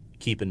 Yeah.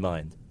 Keep in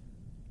mind.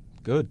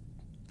 Good.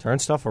 Turn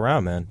stuff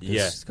around, man.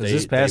 Yes, because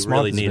this past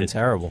month has been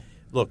terrible.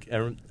 Look,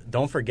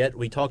 don't forget,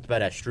 we talked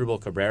about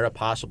Asdrubal Cabrera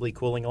possibly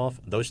cooling off.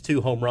 Those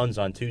 2 home runs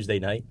on Tuesday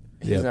night.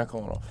 He's not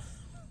cooling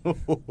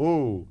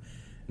off.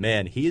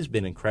 Man, he has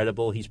been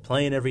incredible. He's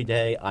playing every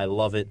day. I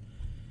love it.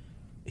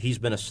 He's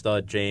been a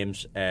stud,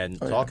 James. And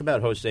talk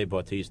about Jose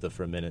Bautista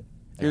for a minute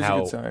and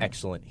how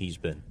excellent he's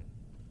been.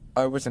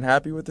 I wasn't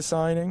happy with the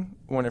signing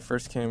when it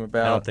first came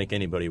about. I don't think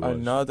anybody was.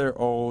 Another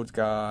old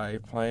guy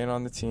playing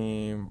on the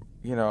team.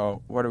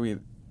 What are we?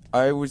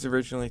 I was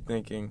originally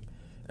thinking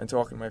and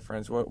talking to my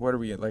friends, what are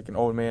we, like an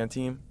old man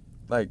team?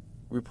 Like,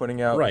 we're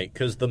putting out... Right,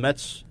 because the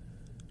Mets,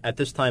 at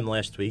this time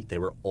last week, they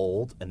were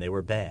old and they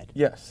were bad.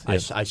 Yes.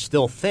 I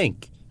still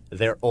think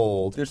they're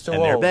old they're still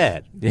and they're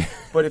bad. Yeah.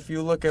 But if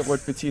you look at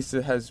what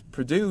Batista has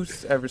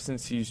produced ever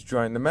since he's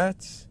joined the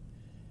Mets,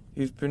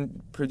 he's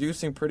been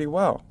producing pretty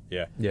well.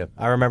 Yeah. Yeah.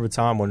 I remember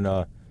Tom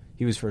when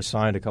he was first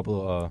signed a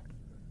couple of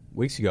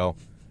weeks ago.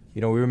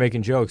 We were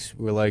making jokes.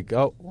 We were like,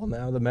 oh, well,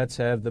 now the Mets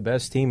have the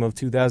best team of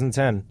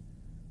 2010.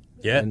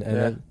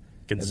 Yeah.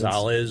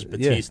 Gonzalez,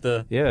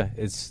 Batista. Yeah.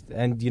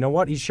 And you know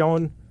what? He's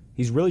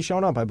really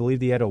shown up. I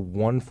believe he had a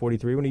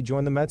 143 when he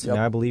joined the Mets, and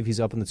now I believe he's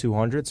up in the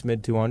 200s,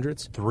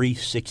 mid-200s.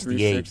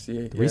 368.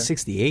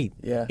 368.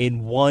 Yeah.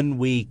 In 1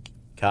 week,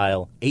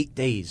 Kyle, 8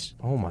 days.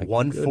 Oh, my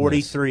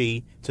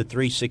 143 to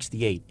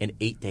 368 in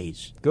 8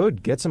 days.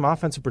 Good. Get some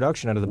offensive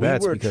production out of the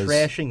bats. We were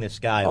trashing this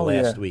guy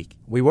last week.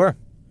 We were.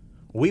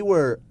 We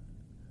were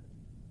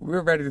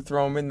ready to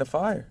throw him in the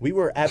fire. We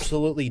were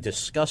absolutely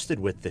disgusted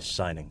with this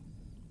signing.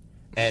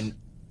 And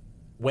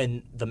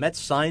when the Mets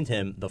signed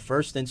him, the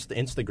first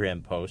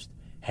Instagram post,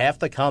 half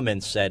the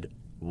comments said,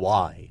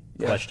 why?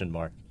 Yeah. Question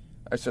mark.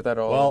 I said that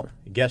all well, over.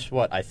 Guess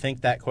what? I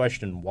think that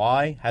question,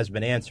 why, has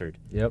been answered.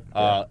 Yep.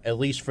 At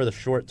least for the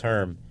short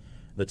term,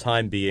 the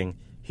time being.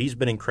 He's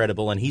been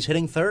incredible, and he's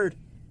hitting third.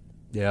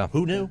 Yeah.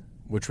 Who knew?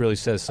 Which really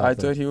says something.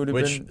 I thought he would have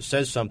been... Which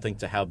says something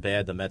to how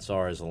bad the Mets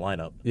are as a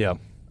lineup. Yeah.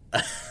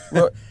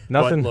 Look,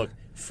 nothing. But look,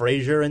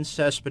 Frazier and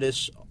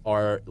Cespedes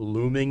are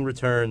looming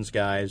returns,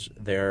 guys.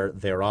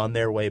 They're on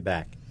their way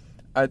back.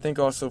 I think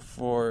also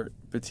for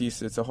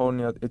Batista, it's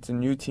a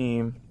new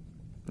team,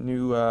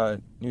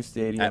 new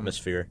stadium,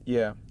 Atmosphere.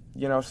 Yeah,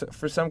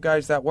 for some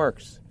guys that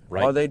works.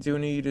 Right. All they do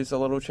need is a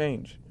little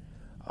change.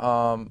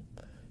 And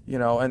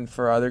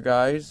for other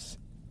guys,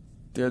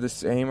 they're the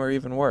same or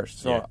even worse.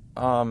 So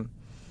I'm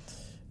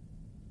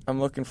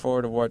looking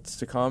forward to what's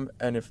to come.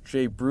 And if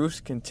Jay Bruce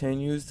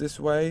continues this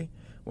way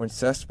when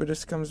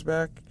Cespedes comes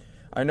back,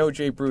 I know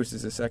Jay Bruce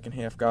is a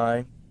second-half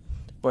guy,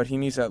 but he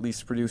needs to at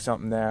least produce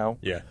something now.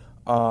 Yeah.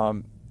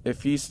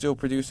 If he's still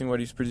producing what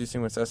he's producing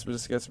when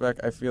Cespedes gets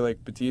back, I feel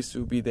like Batista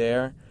will be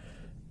there,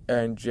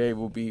 and Jay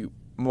will be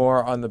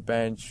more on the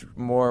bench,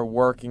 more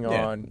working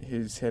on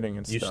his hitting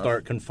and You stuff.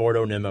 start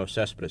Conforto, Nimmo,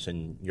 Cespedes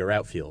in your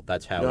outfield.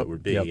 That's how it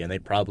would be, Yep. and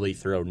they'd probably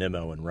throw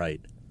Nimmo in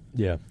right.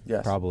 Yeah,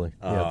 Yes. probably.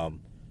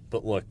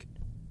 But look,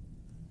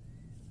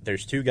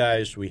 there's two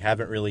guys we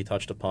haven't really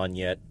touched upon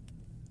yet,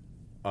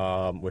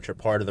 which are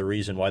part of the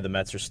reason why the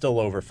Mets are still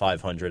over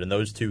 500, and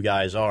those two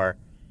guys are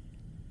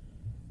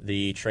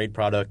the trade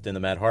product in the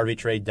Matt Harvey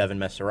trade, Devin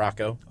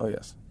Mesoraco, Oh,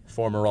 yes.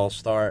 former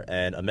All-Star,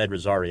 and Ahmed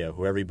Rosario,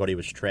 who everybody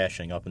was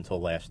trashing up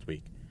until last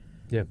week.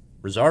 Yeah.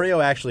 Rosario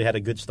actually had a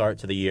good start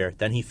to the year.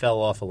 Then he fell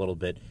off a little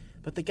bit.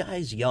 But the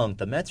guy's young.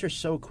 The Mets are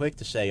so quick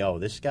to say, oh,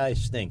 this guy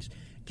stinks.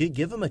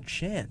 Give him a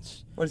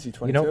chance. What is he,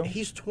 22?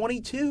 He's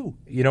 22.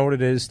 You know what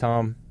it is,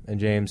 Tom and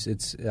James?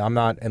 I'm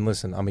not, and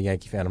listen, I'm a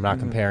Yankee fan. I'm not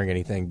comparing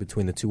anything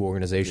between the two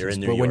organizations. You're in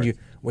New but York.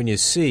 when you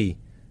see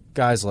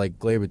guys like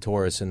Gleyber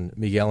Torres and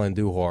Miguel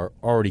Andujar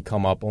already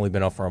come up, only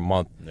been up for a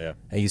month, Yeah.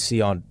 and you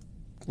see on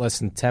less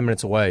than 10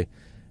 minutes away,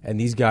 and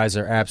these guys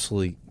are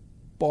absolutely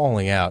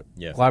balling out.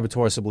 Yeah. Gleyber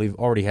Torres, I believe,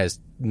 already has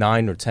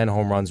 9 or 10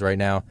 home runs right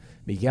now.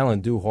 Miguel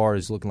Andujar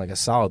is looking like a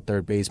solid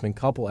third baseman.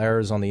 Couple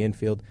errors on the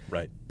infield,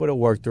 Right. but he'll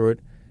work through it.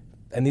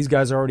 And these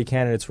guys are already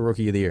candidates for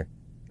Rookie of the Year.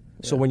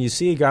 So when you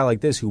see a guy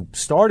like this who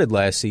started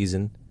last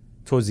season,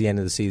 towards the end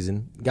of the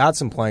season, got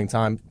some playing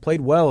time,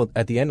 played well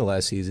at the end of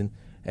last season,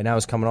 and now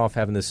is coming off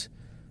having this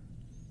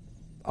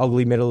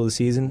ugly middle of the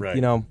season,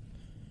 Right.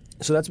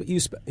 So that's what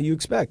you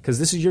expect, because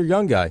this is your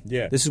young guy.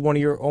 Yeah. This is one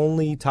of your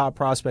only top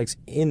prospects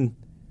in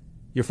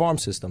your farm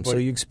system, so But-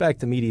 you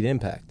expect immediate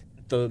impact.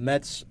 The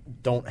Mets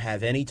don't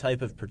have any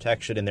type of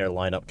protection in their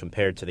lineup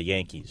compared to the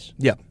Yankees.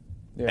 Yeah.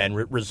 Yeah. And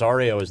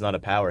Rosario is not a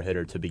power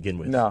hitter to begin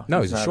with. No,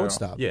 No, he's a not at all.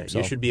 shortstop. Yeah, so.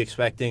 you should be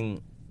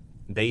expecting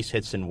base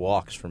hits and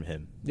walks from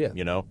him.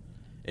 Yeah.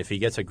 If he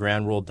gets a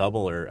ground rule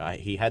double, or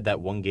he had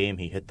that one game,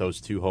 he hit those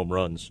 2 home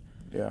runs.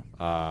 Yeah.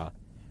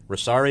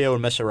 Rosario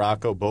and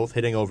Mesoraco both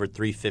hitting over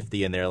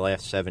 350 in their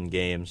last 7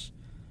 games.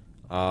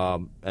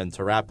 And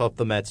to wrap up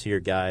the Mets here,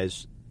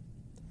 guys,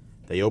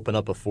 they open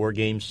up a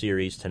 4-game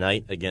series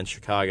tonight against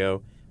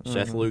Chicago.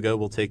 Seth Lugo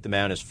will take the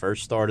mound his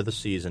first start of the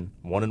season,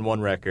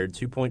 1-1 record,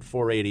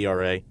 2.48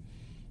 ERA.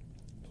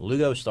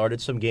 Lugo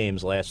started some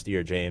games last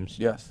year, James,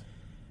 Yes.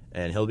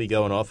 and he'll be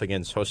going off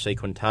against Jose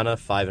Quintana,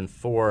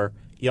 5-4,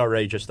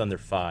 ERA just under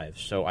 5.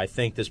 So I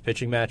think this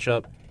pitching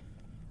matchup,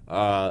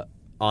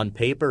 on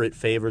paper, it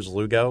favors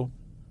Lugo,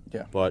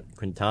 Yeah. but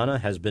Quintana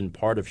has been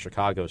part of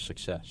Chicago's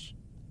success.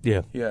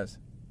 Yeah. He has.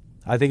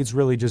 I think it's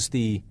really just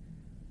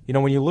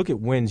when you look at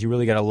wins, you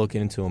really got to look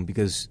into them,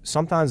 because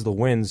sometimes the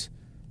wins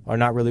are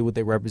not really what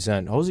they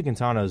represent. Jose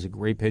Quintana is a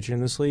great pitcher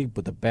in this league,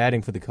 but the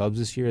batting for the Cubs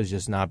this year has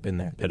just not been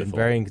there. They've been Pitiful.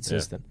 very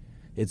inconsistent.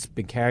 It's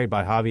been carried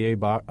by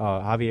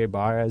Javier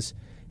Baez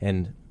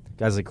and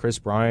guys like Chris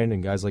Bryant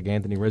and guys like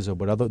Anthony Rizzo,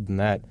 but other than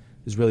that,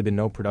 there's really been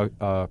no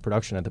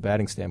production at the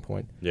batting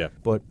standpoint. Yeah.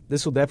 But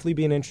this will definitely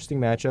be an interesting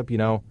matchup.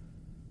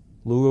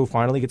 Lugo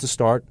finally gets a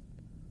start.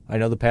 I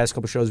know the past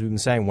couple shows we've been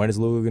saying, when is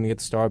Lugo going to get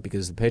the start,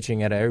 because the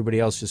pitching at everybody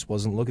else just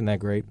wasn't looking that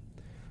great.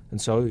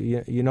 And so,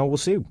 we'll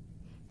see.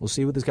 We'll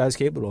see what this guy's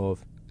capable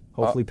of.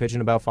 Hopefully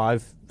pitching about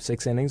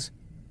 5-6 innings.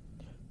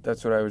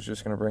 That's what I was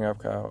just going to bring up,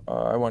 Kyle.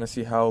 I want to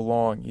see how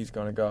long he's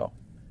going to go.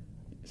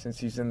 Since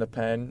he's in the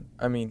pen,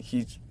 I mean,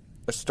 he's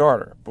a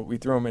starter, but we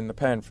threw him in the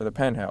pen for the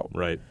pen help.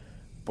 Right.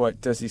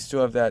 But does he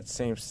still have that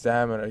same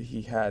stamina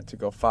he had to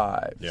go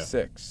 5, Yeah.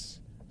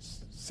 6,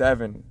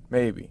 7,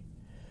 maybe?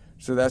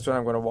 So that's what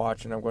I'm going to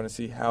watch, and I'm going to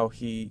see how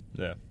he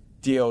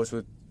deals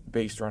with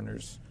base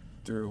runners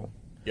through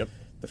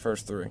the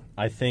first 3.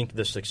 I think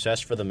the success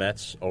for the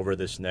Mets over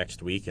this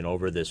next week and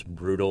over this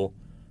brutal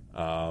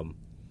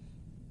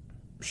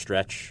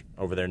stretch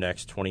over their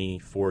next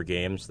 24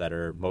 games that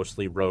are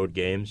mostly road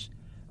games.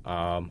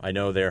 I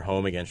know they're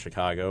home against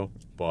Chicago,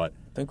 but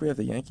I think we have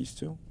the Yankees,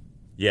 too.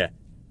 yeah,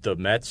 the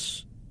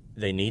Mets,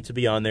 they need to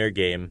be on their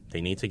game.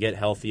 They need to get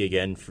healthy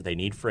again. They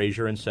need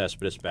Frazier and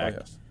Cespedes back. Oh,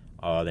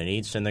 yes. They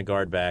need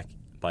Syndergaard back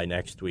by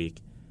next week.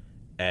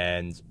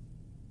 And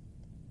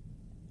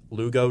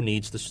Lugo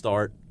needs to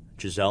start.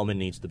 Giselman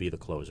needs to be the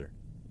closer.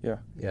 Yeah.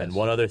 Yes. And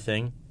one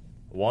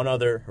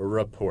other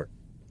report.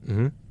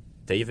 Mm-hmm.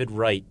 David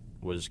Wright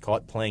was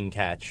caught playing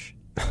catch,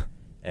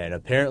 and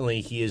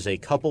apparently he is a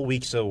couple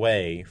weeks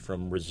away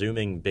from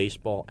resuming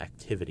baseball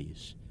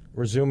activities.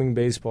 Resuming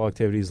baseball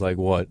activities like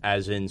what?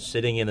 As in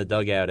sitting in the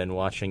dugout and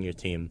watching your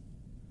team.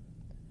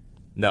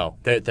 No,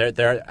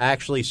 they're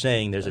actually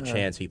saying there's a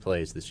chance he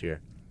plays this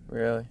year.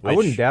 Really? I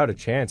wouldn't doubt a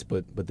chance,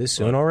 but this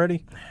soon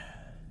already?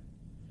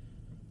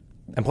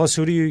 And plus,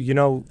 who do you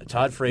know?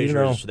 Todd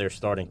Frazier is their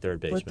starting third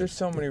baseman. But there's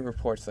so many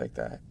reports like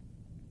that.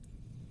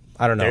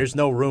 I don't know. There's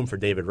no room for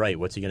David Wright.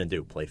 What's he going to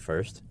do? Play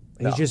first?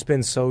 He's just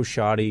been so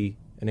shoddy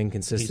and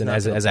inconsistent not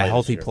as gonna a play this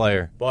healthy year.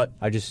 player. But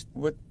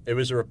It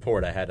was a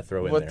report I had to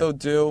throw in what there. they'll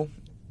do,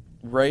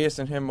 Reyes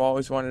and him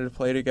always wanted to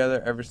play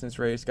together ever since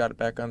Reyes got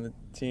back on the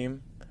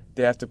team.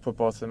 They have to put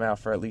both of them out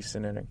for at least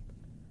an inning.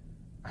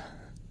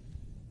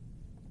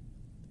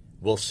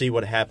 We'll see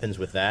what happens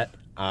with that.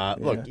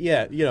 Look,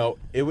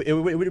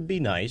 it would be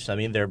nice. I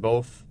mean, they're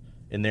both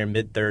in their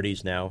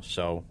mid-30s now,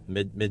 so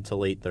mid to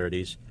late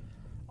 30s.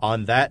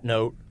 On that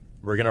note,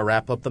 we're going to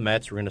wrap up the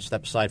Mets. We're going to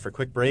step aside for a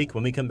quick break.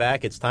 When we come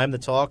back, it's time to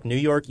talk New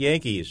York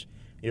Yankees.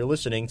 You're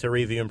listening to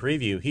Review and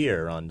Preview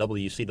here on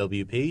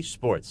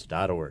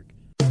WCWPSports.org.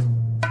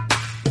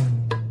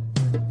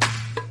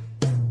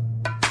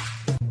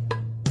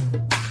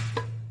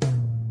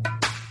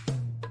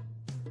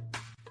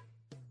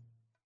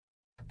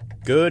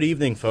 Good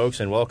evening, folks,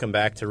 and welcome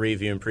back to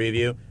Review and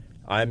Preview.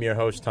 I'm your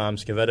host, Tom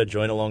Scavetta,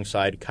 joined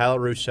alongside Kyle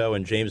Russo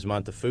and James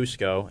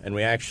Montefusco, and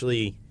we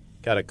actually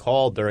got a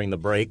call during the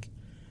break.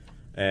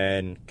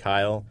 And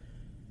Kyle,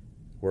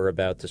 we're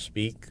about to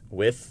speak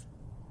with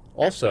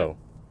also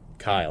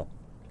Kyle.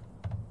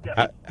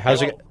 Yeah.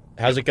 How's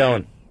it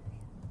going?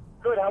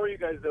 Good. How are you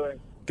guys doing?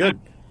 Good.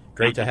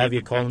 Great to have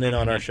you calling in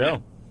on our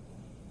show.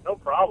 No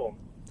problem.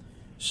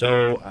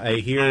 So I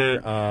hear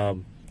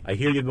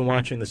you've been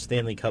watching the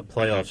Stanley Cup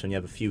playoffs, and you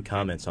have a few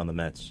comments on the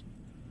Mets.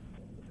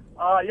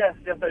 Yes,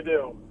 I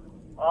do.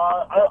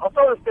 I'll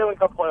start with the Stanley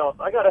Cup playoffs.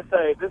 I gotta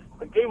say, this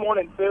game 1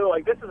 and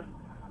 2, this is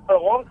for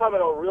a long time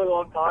and a really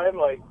long time.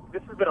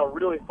 This has been a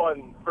really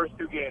fun first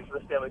two games for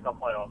the Stanley Cup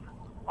playoffs.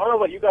 I don't know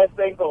what you guys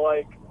think, but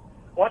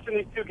watching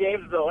these two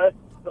games the last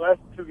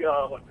two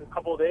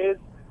couple of days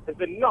has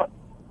been nuts.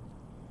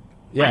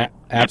 Yeah,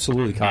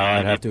 absolutely, Kyle.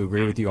 I'd have to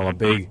agree with you. I'm a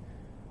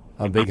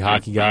big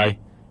hockey guy,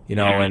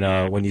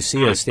 and when you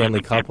see a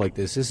Stanley Cup like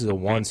this is a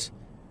once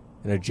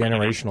in a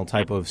generational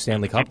type of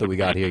Stanley Cup that we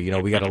got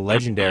here. We got a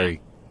legendary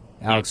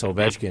Alex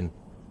Ovechkin,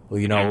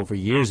 who, for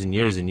years and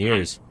years and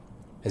years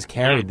has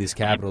carried this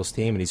Capitals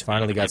team, and he's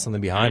finally got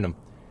something behind him.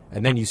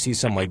 And then you see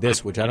something like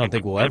this, which I don't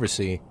think we'll ever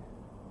see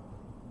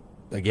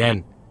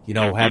again,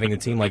 having a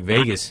team like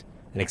Vegas,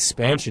 an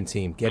expansion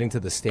team, getting to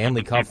the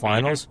Stanley Cup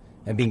Finals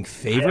and being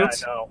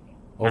favorites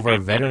over a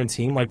veteran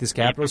team like this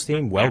Capitals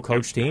team,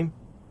 well-coached team.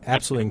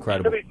 Absolutely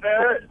incredible. To be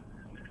fair,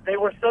 they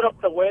were set up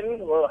to win.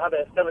 Well, how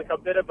the Stanley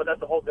Cup did it, but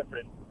that's a whole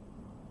different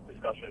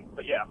discussion.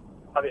 But yeah,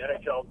 how the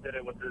NHL did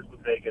it with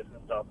Vegas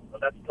and stuff.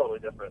 But that's totally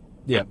different.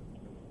 Yeah.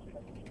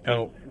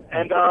 Oh.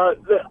 And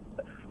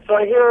so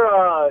I hear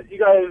you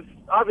guys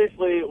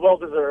obviously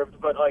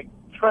well-deserved, but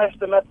trash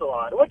the Mets a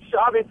lot, which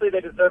obviously they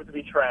deserve to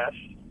be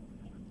trashed.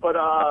 But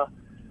I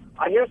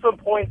hear some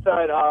points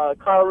that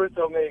Kyle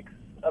Russo makes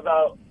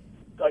about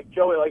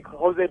Joey,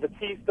 Jose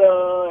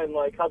Bautista, and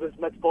how this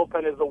Mets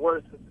bullpen is the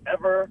worst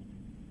ever.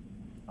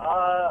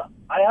 I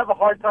have a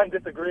hard time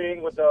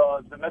disagreeing with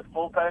the Mets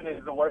bullpen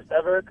is the worst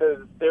ever,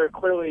 because they're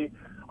clearly,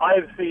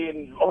 I've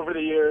seen over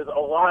the years a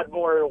lot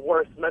more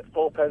worse Mets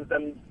bullpens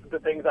than the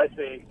things I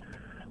see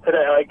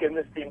today, in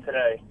this team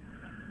today.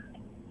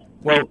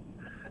 Well,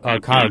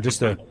 Kyle, just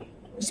to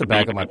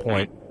back up my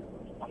point,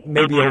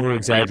 maybe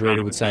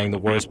over-exaggerated with saying the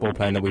worst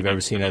bullpen that we've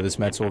ever seen out of this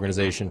Mets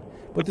organization,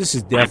 but this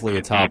is definitely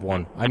a top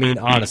one. I mean,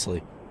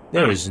 honestly,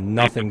 there is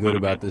nothing good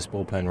about this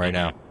bullpen right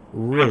now.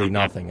 Really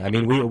nothing. I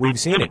mean, we've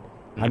seen it.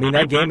 I mean,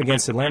 that game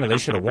against Atlanta, they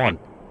should have won.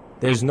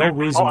 There's no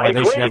reason why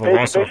they should have a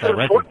loss off that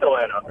record.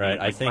 Right,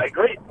 I think I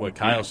agree. What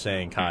Kyle's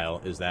saying, Kyle,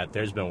 is that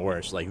there's been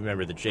worse.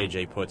 Remember the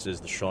J.J.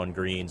 Putzes, the Sean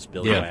Greens,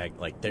 Billy Wag.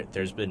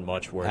 There's been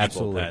much worse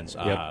bullpens.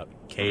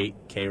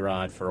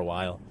 K-Rod for a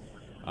while.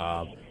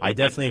 I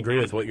definitely agree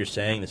with what you're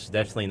saying. This is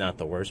definitely not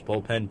the worst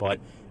bullpen,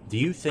 but do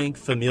you think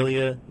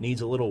Familia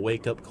needs a little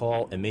wake-up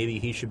call, and maybe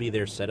he should be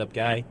their setup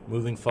guy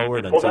moving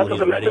forward until that's what he's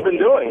the Mets ready? have been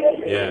doing.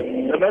 Yeah.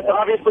 The Mets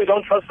obviously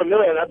don't trust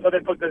Familia, and that's why they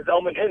put the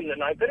Zellman in the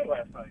ninth inning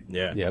last night.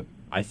 Yeah. Yep.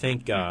 I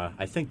think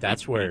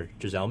that's where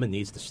Giselman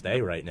needs to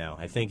stay right now.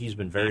 I think he's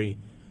been very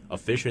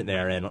efficient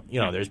there, and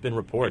there's been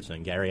reports,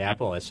 and Gary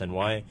Apple,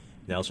 SNY,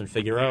 Nelson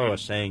Figueroa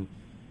saying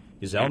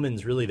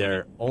Giselman's really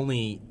their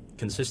only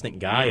consistent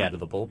guy out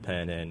of the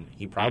bullpen, and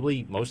he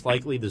probably most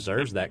likely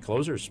deserves that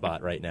closer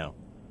spot right now.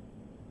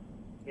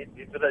 He's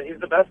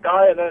the best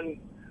guy, and then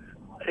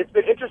it's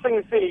been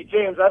interesting to see.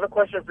 James, I have a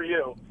question for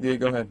you. Yeah,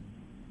 go ahead.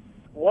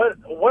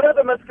 What are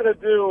the Mets going to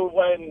do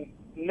when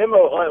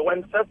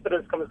when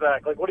Cespedes comes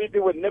back? What do you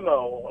do with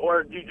Nimmo?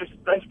 Or do you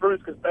just bench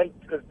Bruce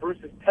because Bruce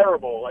is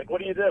terrible?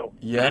 What do you do?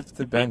 You have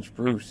to bench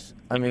Bruce.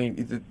 I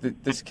mean,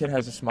 this kid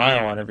has a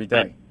smile on every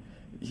day.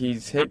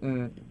 He's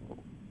hitting,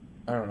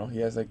 I don't know, he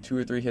has 2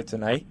 or 3 hits a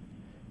night.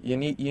 You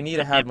need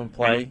to have him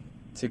play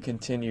to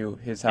continue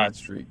his hot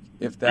streak.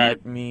 If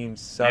that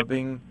means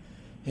subbing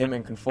him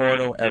and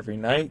Conforto every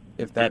night,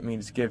 if that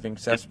means giving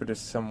Cespedes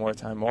some more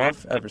time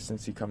off ever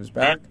since he comes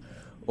back,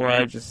 or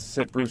I just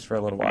sit Bruce for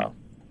a little while.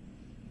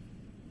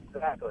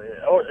 Exactly.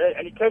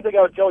 And you can't take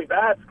out Joey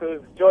Bats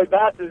because Joey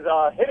Bats is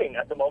hitting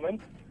at the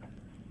moment.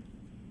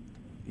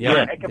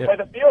 Yeah. And can play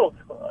the field.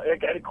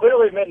 And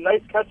clearly made a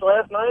nice catch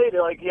last night.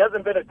 He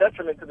hasn't been a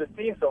detriment to this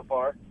team so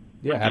far.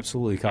 Yeah,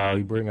 absolutely, Kyle.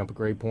 You bring up a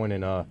great point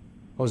in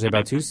Jose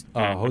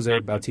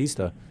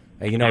Bautista.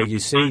 And, you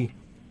see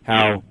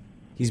how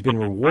he's been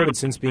rewarded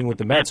since being with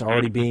the Mets,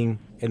 already being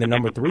in the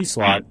number 3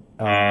 slot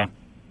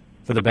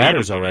for the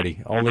batters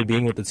already, only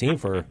being with the team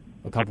for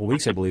a couple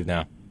weeks, I believe,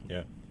 now.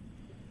 Yeah.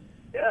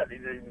 Yeah,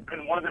 he's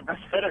been one of their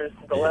best hitters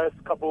the last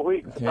couple of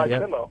weeks, besides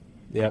Nimmo.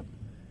 Yep.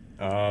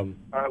 All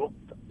right, well,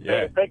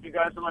 Yeah. thank you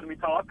guys for letting me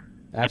talk.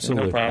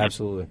 Absolutely, problem.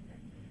 absolutely.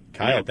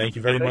 Kyle, thank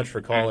you very much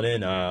for calling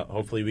in.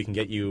 Hopefully we can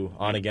get you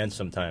on again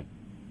sometime.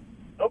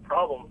 No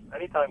problem.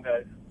 Anytime,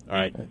 guys. All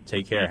right.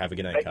 Take care. Have a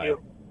good night, Thank Kyle.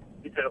 you.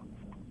 You too.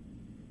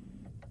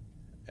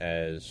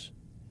 As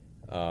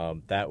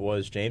that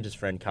was James's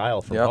friend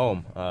Kyle from Yep.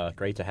 home.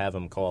 Great to have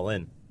him call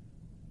in.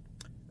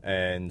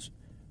 And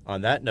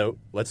on that note,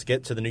 let's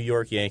get to the New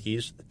York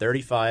Yankees,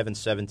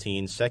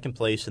 35-17, second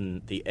place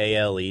in the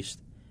AL East.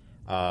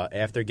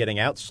 After getting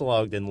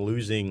outslugged and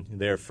losing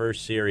their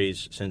first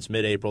series since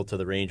mid-April to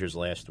the Rangers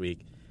last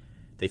week,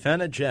 they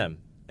found a gem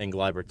in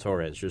Gleyber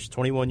Torres, just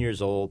 21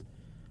 years old,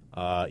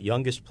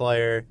 youngest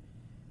player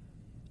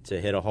to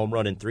hit a home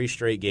run in 3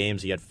 straight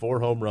games. He had 4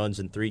 home runs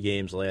in 3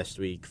 games last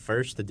week,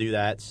 first to do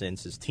that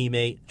since his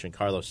teammate,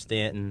 Giancarlo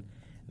Stanton,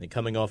 and then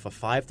coming off a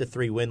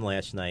 5-3 win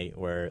last night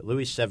where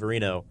Luis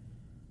Severino,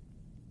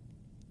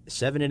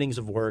 7 innings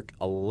of work,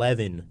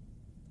 11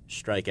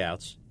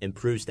 strikeouts,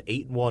 improves to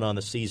 8-1 on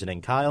the season.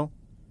 And Kyle,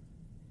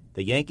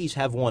 the Yankees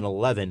have won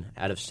 11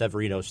 out of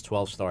Severino's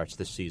 12 starts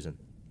this season.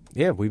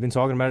 Yeah, we've been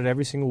talking about it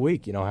every single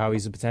week, how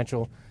he's a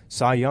potential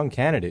Cy Young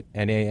candidate,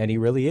 and he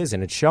really is,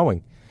 and it's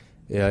showing.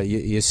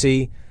 You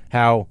see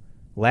how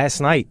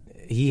last night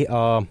he,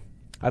 I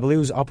believe it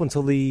was up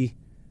until the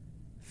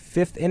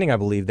 5th inning, I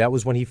believe, that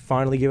was when he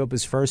finally gave up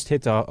his first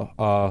hit to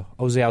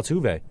Jose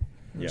Altuve.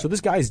 Yeah. So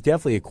this guy is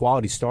definitely a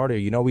quality starter.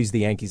 He's the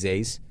Yankees'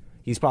 ace.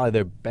 He's probably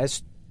their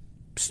best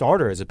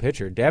starter as a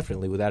pitcher,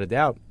 definitely, without a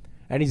doubt.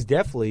 And he's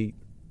definitely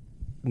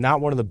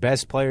not one of the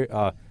best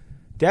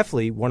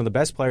definitely one of the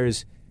best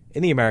players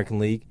in the American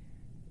League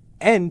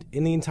and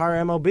in the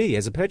entire MLB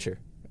as a pitcher.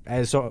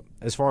 As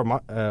far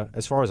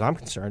as I'm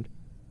concerned,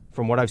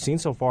 from what I've seen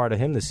so far out of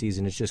him this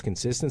season, it's just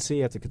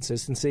consistency after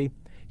consistency.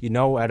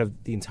 Out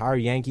of the entire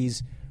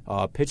Yankees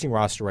pitching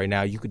roster right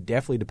now, you could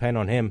definitely depend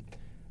on him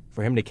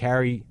for him to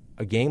carry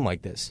a game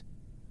like this.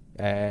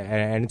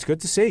 And it's good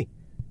to see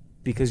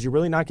because you're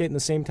really not getting the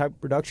same type of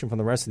production from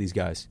the rest of these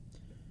guys.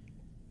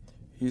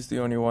 He's the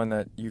only one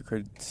that you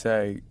could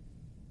say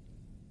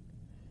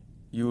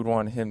you would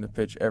want him to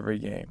pitch every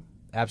game.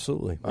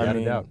 Absolutely, I without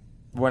mean, a doubt.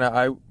 When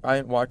I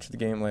didn't watch the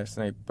game last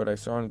night, but I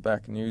saw him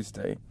back in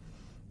Newsday,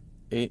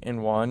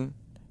 8-1.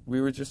 We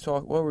were just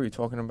what were we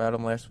talking about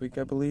him last week?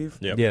 I believe.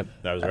 Yep.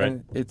 That was right.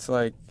 And it's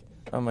like,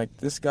 I'm like,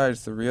 this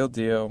guy's the real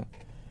deal.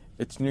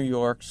 It's New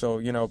York, so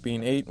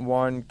being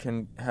 8-1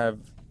 can have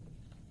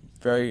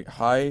very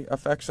high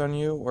effects on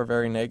you or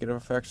very negative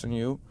effects on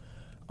you.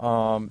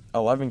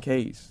 11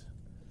 Ks.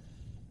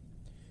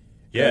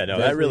 Yeah, no,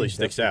 that really Definitely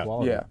sticks out.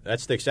 quality. Yeah.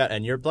 That sticks out.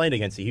 And you're playing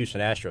against the Houston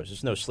Astros.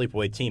 It's no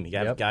sleepaway team. You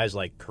got Yep. guys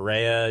like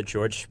Correa,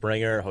 George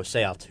Springer, Jose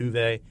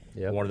Altuve,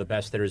 Yep. one of the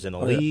best hitters in the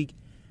Oh, yeah. league.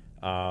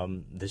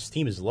 This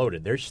team is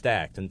loaded. They're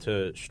stacked. And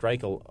to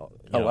strike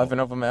 11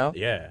 of them out?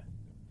 Yeah.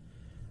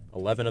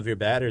 11 of your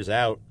batters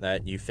out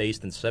that you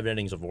faced in 7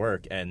 innings of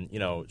work. And,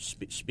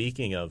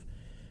 speaking of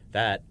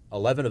that,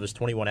 11 of his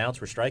 21 outs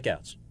were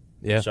strikeouts.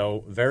 Yeah.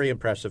 So very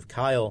impressive.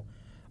 Kyle,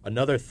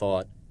 another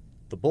thought.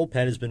 The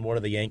bullpen has been one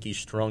of the Yankees'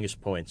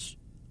 strongest points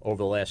over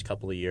the last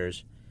couple of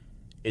years.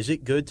 Is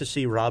it good to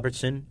see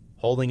Robertson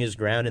holding his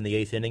ground in the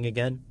 8th inning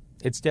again?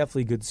 It's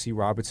definitely good to see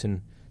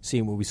Robertson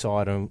seeing what we saw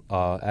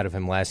out of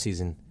him last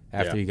season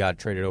after he got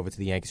traded over to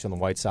the Yankees from the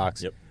White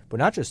Sox. Yep. But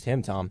not just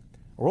him, Tom.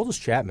 Aroldis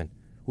Chapman,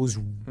 who was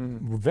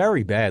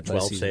very bad last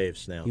 12 season.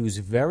 saves now. He was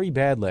very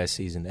bad last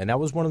season, and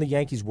that was one of the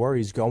Yankees'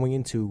 worries going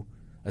into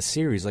a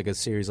series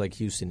like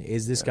Houston.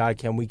 Is this guy,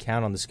 can we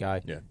count on this guy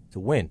to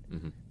win?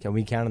 Mm-hmm. Can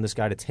we count on this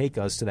guy to take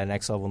us to that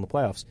next level in the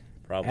playoffs?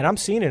 Probably. And I'm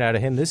seeing it out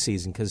of him this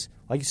season because,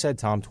 like you said,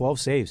 Tom, 12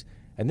 saves.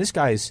 And this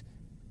guy's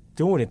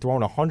doing it,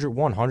 throwing 101,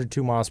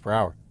 102 miles per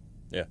hour.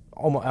 Yeah.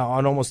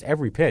 On almost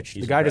every pitch.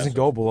 He's the guy doesn't impressive.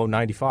 go below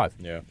 95.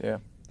 Yeah.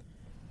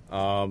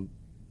 Yeah.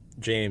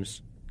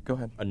 James, Go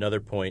ahead.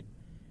 another point.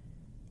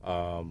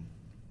 The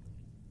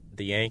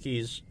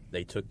Yankees,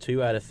 they took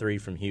 2 out of 3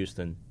 from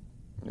Houston,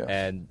 Yes.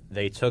 and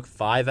they took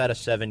 5 out of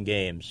 7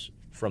 games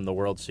from the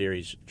World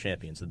Series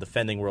champions, the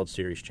defending World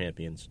Series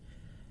champions.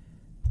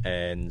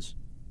 And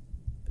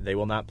they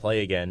will not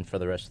play again for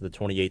the rest of the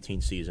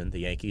 2018 season. The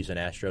Yankees and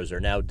Astros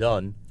are now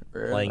done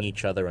playing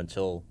each other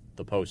until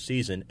the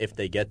postseason, if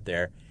they get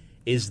there.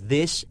 Is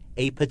this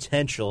a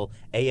potential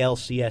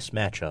ALCS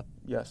matchup?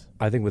 Yes.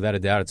 I think without a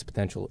doubt it's a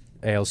potential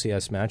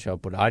ALCS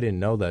matchup, but I didn't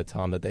know that,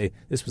 Tom, that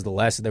this was the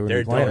last that they were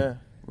going to be They're playing. done.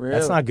 Yeah. Really?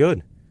 That's not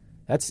good.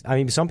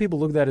 Some people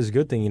look at that as a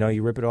good thing.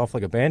 You rip it off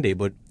like a Band-Aid,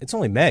 but it's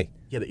only May.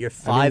 Yeah, but you're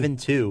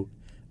 5-2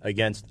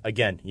 against,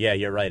 again, yeah,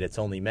 you're right, it's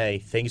only May.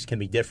 Things can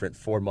be different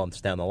 4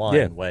 months down the line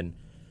Yeah. when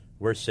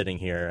we're sitting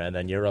here, and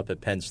then you're up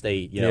at Penn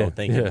State,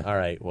 thinking, all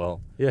right,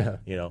 well,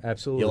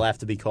 absolutely. You'll have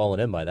to be calling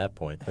in by that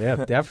point. Yeah,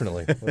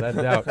 definitely, without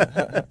a doubt.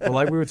 But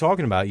like we were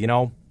talking about,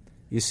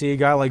 you see a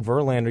guy like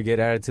Verlander get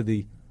added to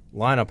the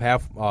lineup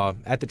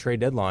at the trade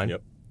deadline.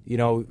 Yep.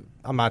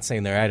 I'm not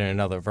saying they're adding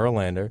another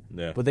Verlander,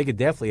 but they could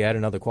definitely add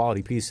another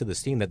quality piece to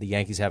this team that the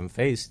Yankees haven't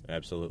faced.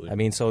 Absolutely. I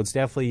mean, so it's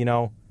definitely,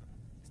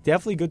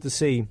 definitely good to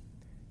see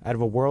out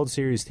of a World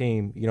Series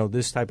team,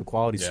 this type of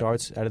quality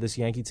starts out of this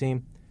Yankee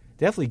team.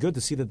 Definitely good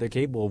to see that they're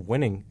capable of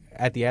winning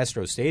at the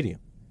Astros Stadium.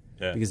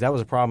 Yeah. Because that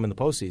was a problem in the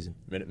postseason.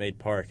 Minute Maid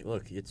Park.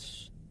 Look,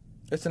 it's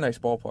a nice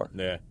ballpark.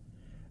 Yeah.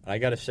 I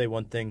got to say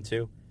one thing,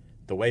 too.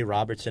 The way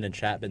Robertson and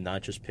Chapman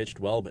not just pitched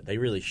well, but they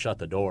really shut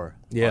the door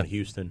on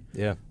Houston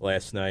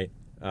last night.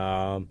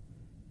 And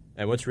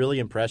what's really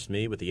impressed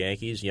me with the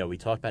Yankees, we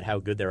talk about how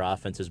good their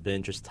offense has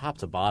been, just top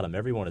to bottom.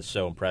 Everyone is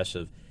so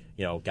impressive.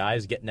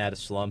 Guys getting out of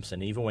slumps,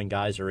 and even when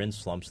guys are in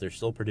slumps, they're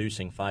still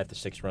producing 5 to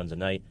 6 runs a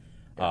night.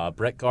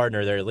 Brett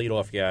Gardner, their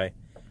leadoff guy,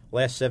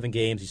 last 7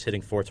 games, he's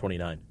hitting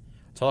 .429.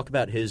 Talk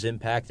about his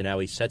impact and how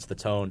he sets the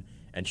tone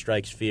and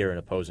strikes fear in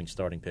opposing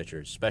starting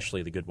pitchers,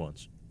 especially the good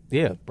ones.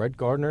 Yeah, Brett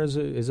Gardner is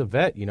a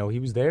vet. He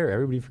was there.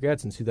 Everybody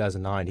forgets in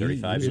 2009. He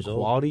was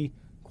a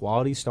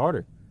quality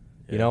starter.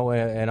 Yeah.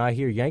 And I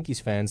hear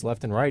Yankees fans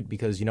left and right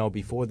because,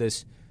 before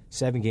this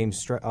 7-game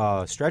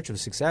stretch of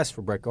success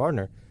for Brett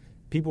Gardner,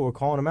 people were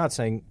calling him out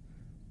saying,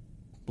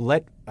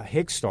 let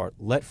Hicks start,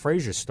 let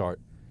Frazier start,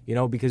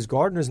 because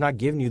Gardner's not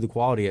giving you the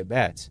quality at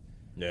bats.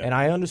 Yeah. And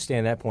I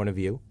understand that point of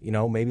view.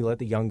 Maybe let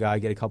the young guy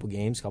get a couple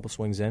games, couple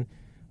swings in.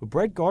 But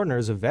Brett Gardner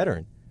is a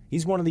veteran. He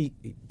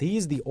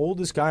is the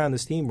oldest guy on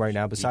this team right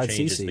now besides CeCe. He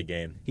changes the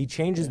game. He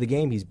changes the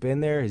game. He's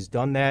been there. He's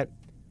done that.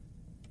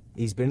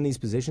 He's been in these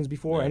positions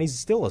before, and he's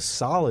still a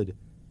solid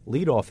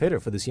leadoff hitter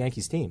for this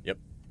Yankees team. Yep,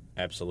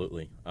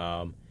 absolutely.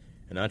 And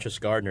not just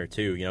Gardner,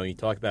 too. You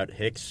talk about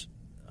Hicks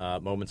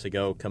moments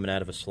ago coming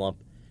out of a slump.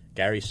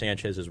 Gary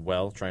Sanchez as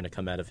well, trying to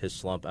come out of his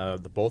slump.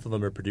 Both of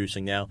them are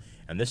producing now.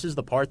 And this is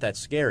the part that's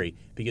scary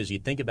because you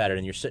think about it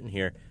and you're sitting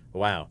here,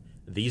 wow,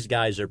 these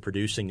guys are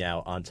producing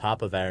now on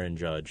top of Aaron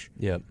Judge,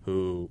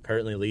 who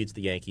currently leads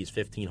the Yankees,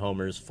 15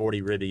 homers,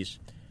 40 ribbies.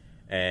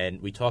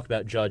 And we talk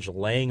about Judge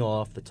laying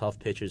off the tough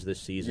pitches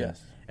this season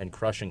and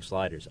crushing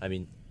sliders. I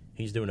mean,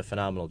 he's doing a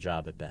phenomenal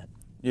job at bat.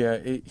 Yeah,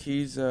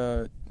 he's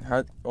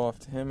hat off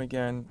to him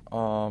again.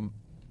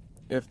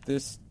 If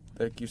this,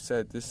 like you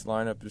said, this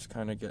lineup is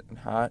kind of getting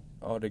hot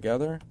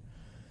altogether,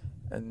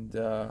 and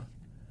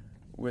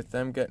with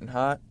them getting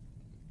hot,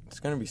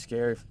 it's going to be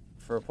scary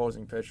for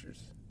opposing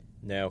pitchers.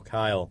 Now,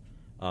 Kyle,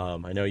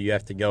 I know you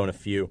have to go in a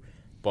few,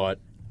 but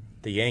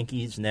the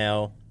Yankees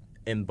now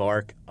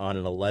embark on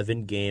an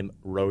 11-game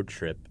road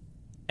trip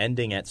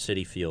ending at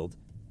Citi Field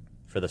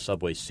for the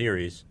Subway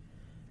Series,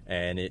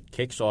 and it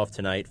kicks off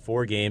tonight,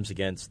 4 games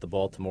against the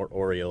Baltimore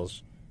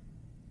Orioles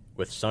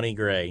with Sonny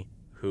Gray,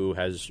 who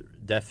has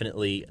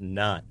definitely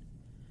not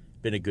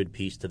been a good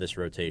piece to this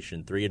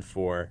rotation.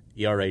 3-4,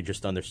 ERA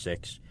just under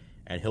 6,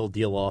 and he'll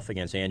deal off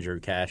against Andrew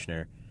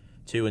Cashner,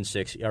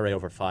 2-6, ERA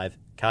over 5.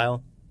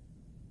 Kyle,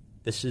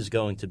 this is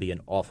going to be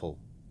an awful,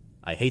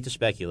 I hate to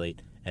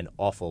speculate, an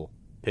awful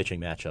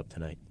pitching matchup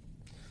tonight.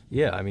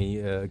 Yeah, I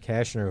mean,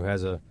 Cashner, who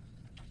has a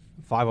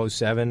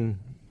 5.07,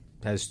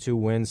 has 2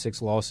 wins,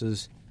 6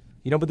 losses.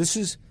 But this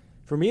is,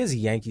 for me as a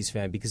Yankees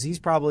fan, because he's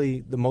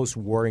probably the most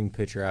worrying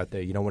pitcher out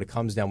there. When it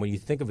comes down, when you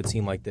think of a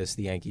team like this,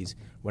 the Yankees,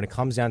 when it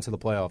comes down to the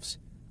playoffs,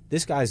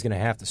 this guy's going to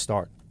have to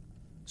start.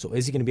 So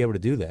is he going to be able to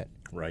do that?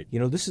 Right.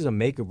 This is a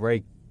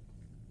make-or-break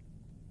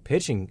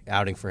pitching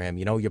outing for him.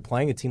 You're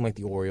playing a team like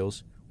the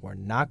Orioles, who are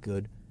not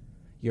good.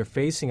 You're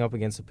facing up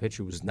against a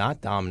pitcher who's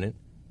not dominant,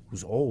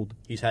 who's old.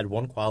 He's had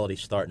 1 quality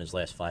start in his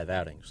last 5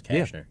 outings,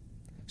 Cashner. Yeah.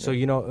 So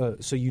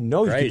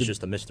Gray's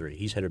just a mystery.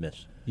 He's hit or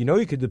miss.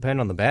 You could depend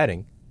on the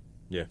batting.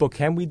 Yeah. But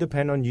can we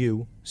depend on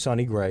you,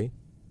 Sonny Gray,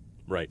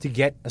 right, to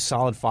get a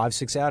solid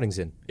 5-6 outings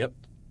in? Yep.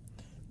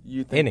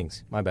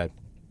 Innings, my bad.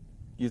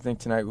 You think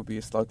tonight will be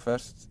a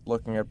slugfest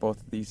looking at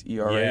both of these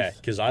ERAs? Yeah,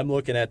 because I'm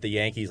looking at the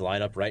Yankees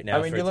lineup right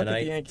now for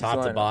tonight, top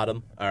lineup. To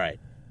bottom. All right.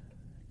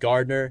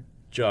 Gardner,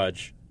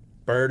 Judge.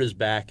 Bird is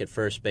back at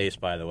first base,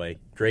 by the way.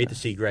 Great to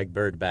see Greg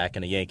Bird back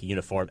in a Yankee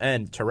uniform.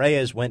 And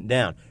Torreyes went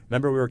down.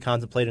 Remember we were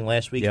contemplating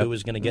last week who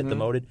was going to get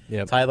demoted?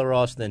 Yep. Tyler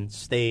Austin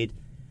stayed.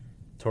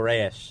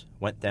 Torreyes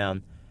went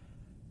down.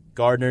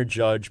 Gardner,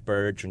 Judge,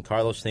 Bird,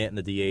 Giancarlo Stanton,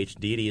 the DH.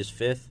 Didi is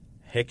 5th.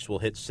 Hicks will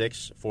hit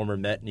 6th. Former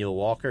Met Neil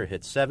Walker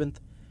hits 7th.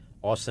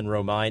 Austin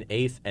Romine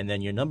 8th. And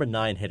then your number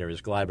 9 hitter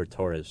is Gleyber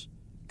Torres.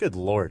 Good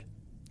Lord.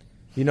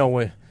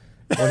 When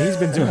he's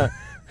been doing...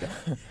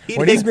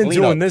 when he's been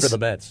doing this for the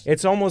Mets,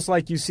 it's almost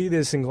like you see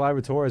this in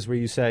Gleyber Torres where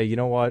you say, you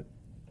know what,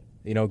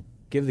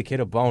 give the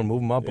kid a bone,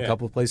 move him up a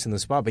couple of places in the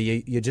spot, but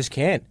you just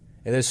can't.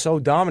 And they're so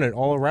dominant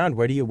all around.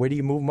 Where do you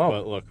move them up?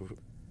 But look,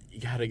 you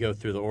got to go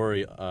through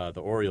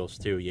the Orioles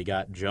too. You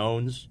got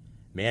Jones,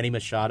 Manny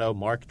Machado,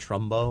 Mark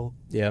Trumbo.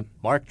 Yeah,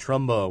 Mark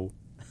Trumbo.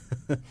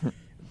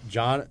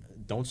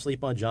 Don't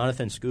sleep on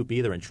Jonathan Scoop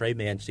either, and Trey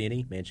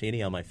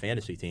Mancini on my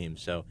fantasy team.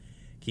 So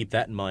keep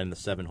that in mind. The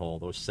 7 hole,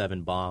 those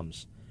 7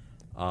 bombs.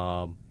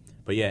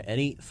 But yeah,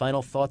 any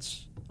final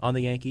thoughts on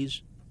the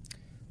Yankees?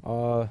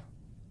 Well,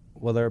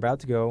 they're about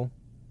to go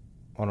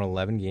on an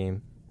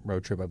 11-game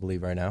road trip, I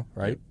believe, right now,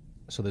 right? Yep.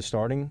 So they're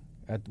starting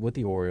with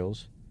the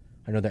Orioles.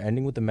 I know they're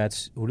ending with the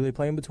Mets. Who do they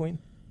play in between?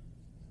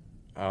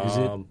 Is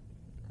it?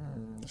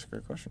 That's a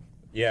great question.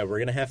 Yeah, we're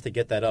gonna have to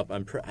get that up.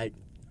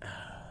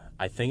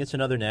 I think it's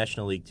another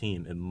National League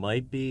team. It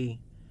might be.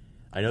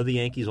 I know the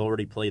Yankees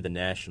already played the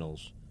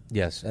Nationals.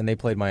 Yes, and they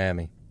played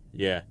Miami.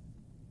 Yeah.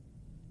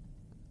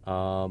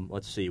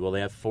 Let's see. Well,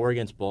 they have 4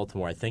 against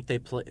Baltimore. I think they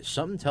play.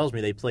 Something tells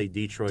me they play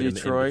Detroit. in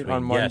Detroit between.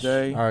 on Yes.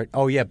 Monday. All right.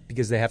 Oh, yeah,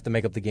 because they have to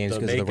make up the games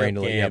because of the rain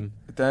makeup delay. game.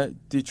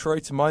 That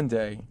Detroit's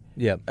Monday,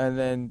 Yep. and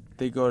then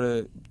they go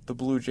to the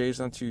Blue Jays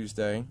on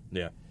Tuesday.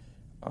 Yeah.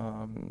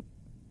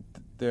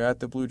 They're at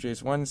the Blue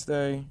Jays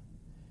Wednesday.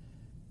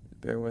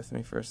 Bear with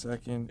me for a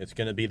second. It's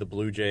going to be the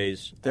Blue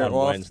Jays They're on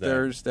off Wednesday.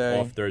 Thursday.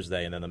 Off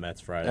Thursday, and then the Mets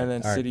Friday. And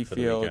then All right, City for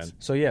the Field. weekend.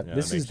 So, yeah, Yeah,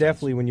 this that is makes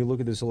definitely, when you look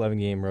at this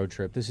 11-game road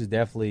trip, this is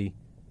definitely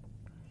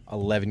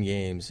 11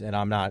 games. And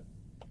I'm not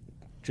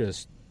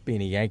just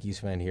being a Yankees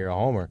fan here, a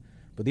homer.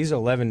 But these are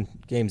 11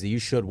 games that you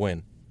should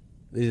win.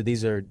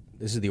 This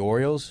is the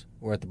Orioles.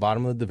 We're at the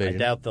bottom of the I division.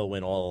 doubt they'll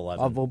win all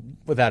 11. Well,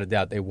 without a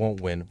doubt, they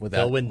won't win.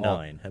 They'll win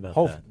 9. How about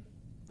that?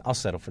 I'll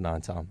settle for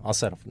 9, Tom. I'll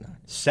settle for 9.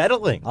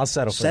 Settling. I'll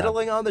settle for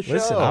Settling 9. on the show.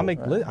 Listen,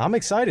 I'm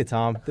excited,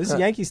 Tom. This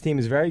Yankees team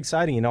is very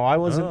exciting. You know, I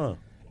wasn't.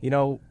 You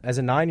know, as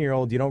a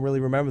 9-year-old, you don't really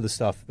remember the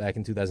stuff back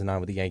in 2009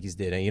 what the Yankees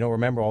did, and you don't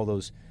remember all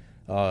those.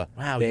 Wow,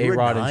 the you were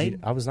A-Rod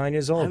 9? I was 9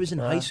 years old. I was in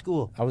high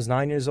school. I was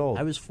 9 years old.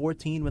 I was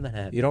 14 when that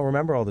happened. You don't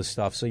remember all this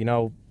stuff, so you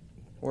know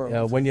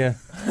We're when you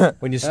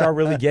start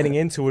really getting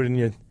into it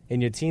in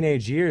your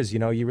teenage years, you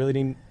know, you really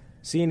didn't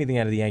see anything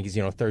out of the Yankees.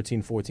 You know,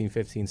 13, 14,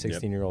 15,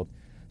 16-year-old.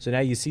 So now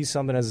you see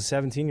something as a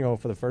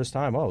 17-year-old for the first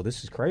time. Oh,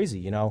 this is crazy.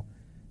 You know,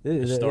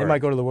 they might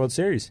go to the World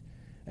Series.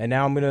 And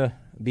now I'm going to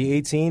be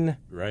 18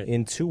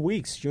 in 2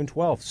 weeks, June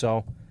 12th.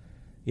 So,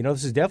 you know,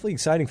 this is definitely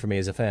exciting for me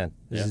as a fan.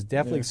 This is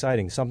definitely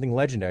exciting. Something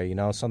legendary, you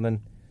know,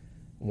 something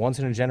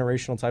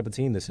once-in-a-generational type of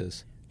team this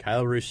is.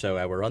 Kyle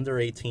Russo, we're under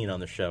 18 on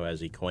the show, as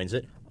he coins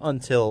it,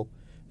 until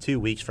 2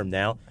 weeks from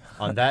now.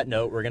 On that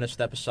note, we're going to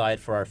step aside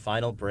for our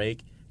final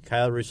break.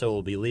 Kyle Russo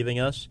will be leaving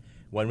us.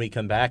 When we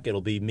come back, it'll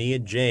be me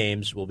and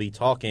James. We'll be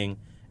talking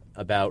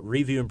about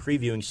review and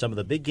previewing some of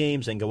the big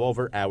games and go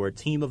over our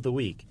team of the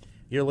week.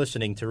 You're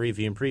listening to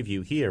Review and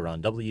Preview here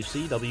on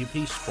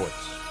WCWP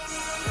Sports.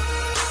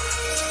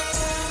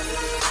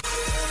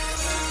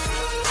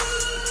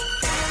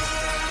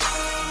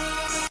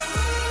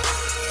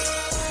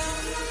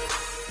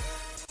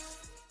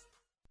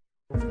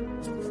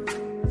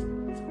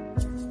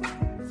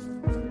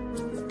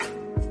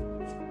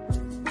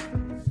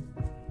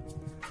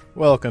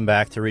 Welcome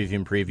back to Review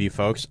and Preview,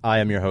 folks. I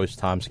am your host,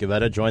 Tom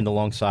Scavetta, joined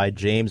alongside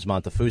James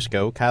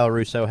Montefusco. Kyle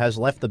Russo has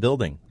left the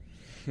building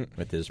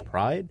with his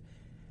pride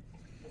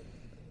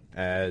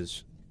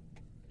as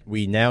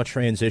we now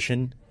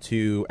transition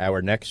to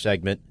our next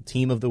segment,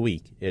 Team of the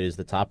Week. It is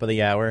the top of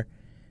the hour,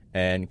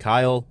 and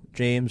Kyle,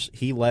 James,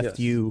 he left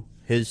you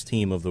his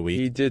Team of the Week.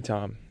 He did,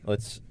 Tom.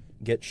 Let's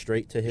get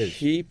straight to his.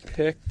 He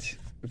picked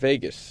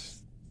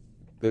Vegas,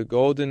 the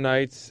Golden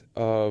Knights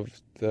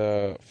of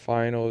the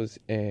finals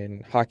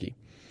in hockey.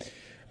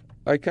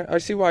 I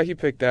see why he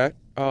picked that.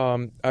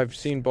 I've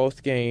seen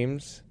both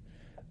games.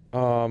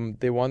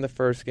 They won the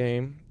first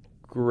game.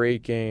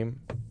 Great game.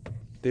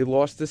 They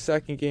lost the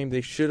second game.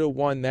 They should have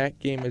won that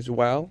game as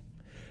well.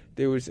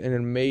 There was an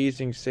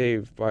amazing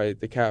save by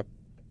the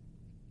Capitals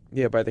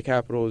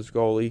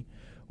goalie,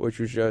 which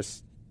was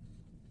just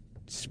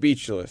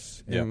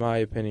speechless in my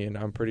opinion.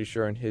 I'm pretty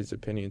sure in his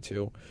opinion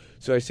too.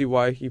 So I see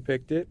why he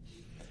picked it.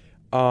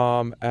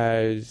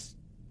 As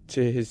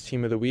to his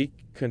team of the week,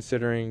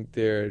 considering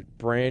their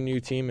brand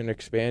new team, an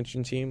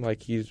expansion team,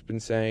 like he's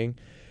been saying,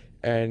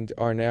 and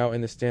are now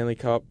in the Stanley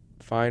Cup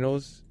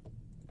Finals,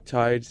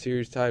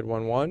 series tied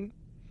 1-1.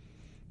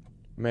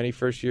 Many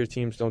first-year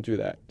teams don't do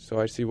that, so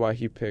I see why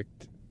he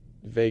picked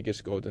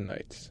Vegas Golden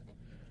Knights.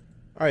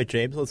 All right,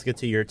 James, let's get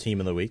to your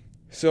team of the week.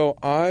 So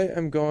I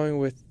am going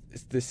with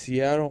the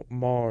Seattle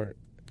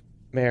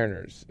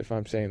Mariners, if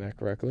I'm saying that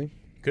correctly.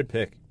 Good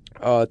pick.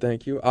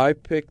 Thank you. I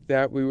picked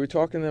that. We were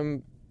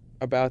talking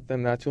about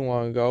them not too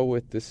long ago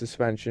with the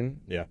suspension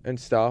and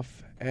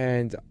stuff.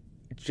 And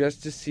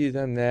just to see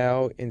them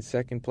now in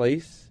second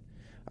place,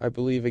 I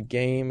believe a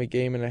game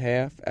and a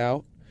half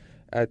out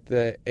at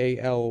the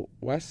AL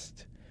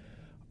West,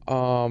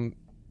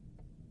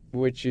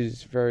 which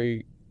is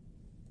very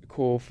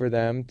cool for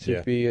them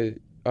to be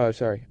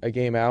a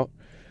game out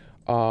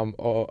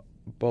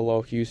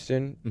below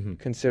Houston,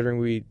 considering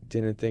we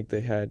didn't think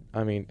they had,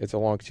 I mean, it's a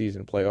long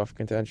season, playoff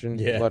contention,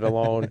 let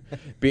alone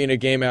being a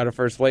game out of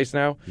first place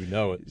now. You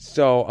know it.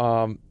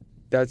 So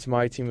that's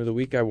my team of the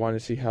week. I want to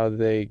see how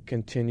they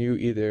continue,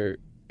 either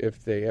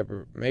if they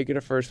ever make it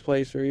a first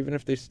place or even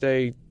if they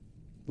stay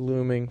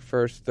looming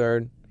first,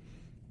 third.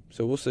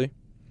 So we'll see.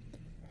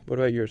 What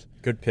about yours?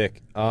 Good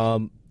pick.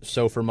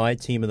 So for my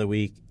team of the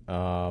week,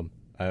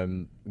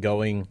 I'm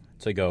going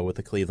to go with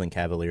the Cleveland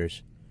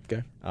Cavaliers.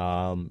 Okay.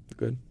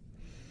 Good.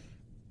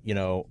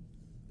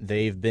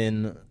 they've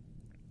been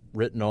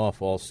written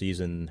off all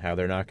season, how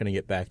they're not going to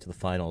get back to the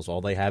finals.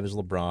 All they have is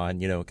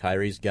LeBron.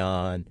 Kyrie's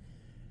gone.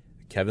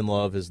 Kevin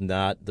Love is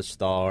not the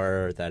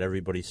star that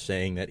everybody's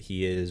saying that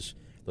he is.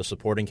 The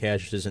supporting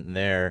cast isn't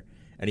there.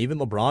 And even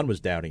LeBron was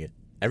doubting it.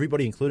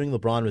 Everybody, including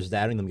LeBron, was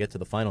doubting them get to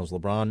the finals.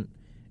 LeBron,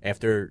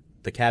 after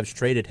the Cavs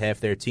traded half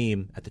their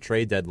team at the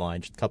trade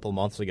deadline just a couple of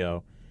months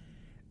ago,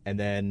 and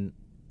then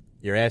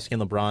you're asking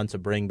LeBron to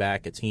bring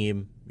back a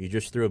team. You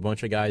just threw a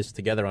bunch of guys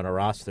together on a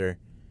roster.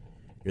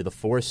 You're the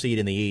 4 seed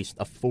in the East.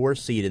 A 4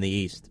 seed in the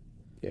East.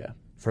 Yeah.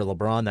 For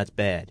LeBron, that's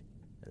bad.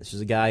 This is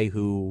a guy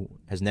who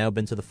has now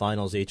been to the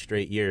finals 8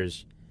 straight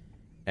years.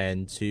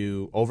 And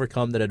to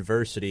overcome that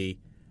adversity,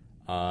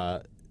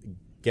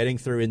 getting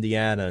through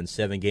Indiana in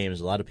 7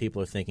 games, a lot of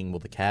people are thinking, will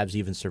the Cavs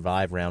even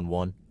survive round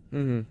 1?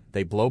 Mm-hmm.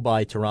 They blow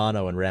by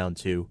Toronto in round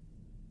 2.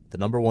 The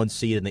number 1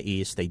 seed in the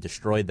East, they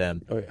destroyed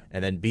them. Oh, yeah.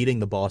 And then beating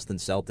the Boston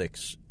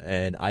Celtics,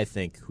 and I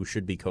think who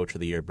should be Coach of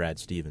the Year, Brad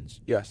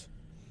Stevens. Yes.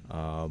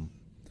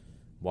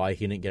 Why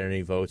he didn't get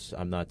any votes,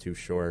 I'm not too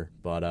sure.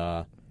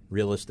 But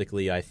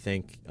realistically, I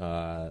think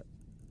the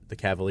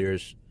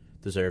Cavaliers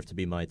deserve to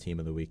be my team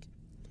of the week.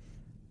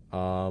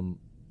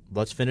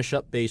 Let's finish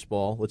up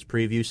baseball. Let's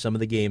preview some of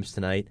the games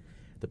tonight.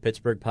 The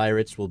Pittsburgh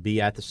Pirates will be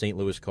at the St.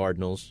 Louis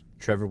Cardinals.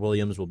 Trevor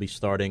Williams will be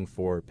starting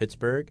for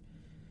Pittsburgh.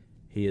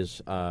 He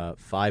is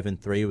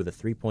 5-3 with a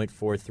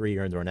 3.43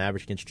 earned run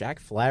average against Jack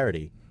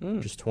Flaherty,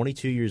 just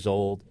 22 years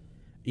old.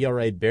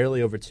 ERA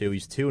barely over 2.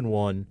 He's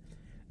 2-1.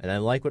 And I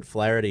like what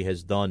Flaherty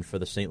has done for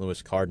the St.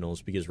 Louis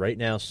Cardinals because right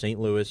now St.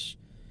 Louis,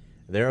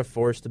 they're a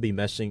force to be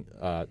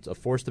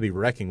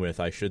reckoning with,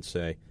 I should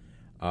say.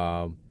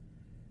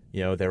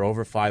 They're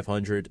over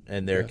 500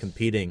 and they're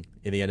competing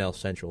in the NL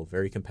Central,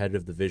 very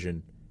competitive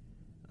division.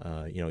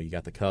 You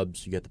got the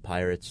Cubs, you got the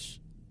Pirates,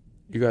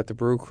 You got the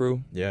Brew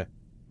Crew. Yeah.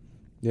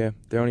 Yeah,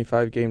 they're only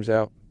 5 games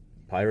out.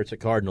 Pirates at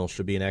Cardinals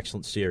should be an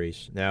excellent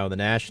series. Now the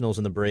Nationals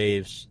and the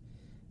Braves,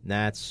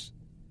 Nats.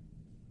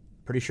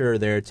 Pretty sure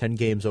they're 10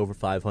 games over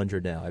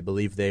 500 now. I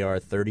believe they are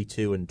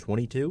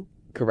 32-22.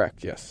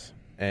 Correct, yes.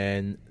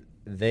 And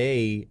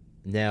they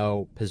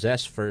now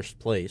possess first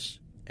place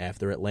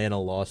after Atlanta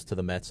lost to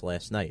the Mets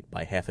last night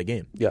by half a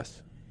game.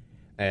 Yes.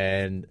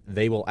 And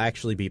they will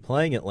actually be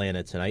playing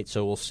Atlanta tonight,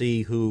 so we'll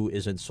see who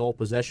is in sole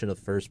possession of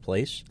first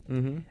place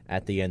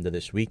at the end of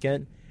this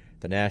weekend.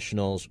 The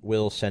Nationals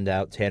will send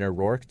out Tanner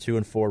Roark,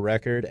 2-4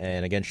 record,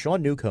 and again,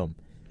 Sean Newcomb.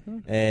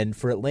 And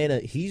for Atlanta,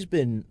 he's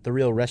been the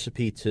real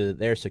recipe to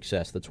their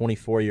success. The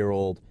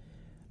 24-year-old,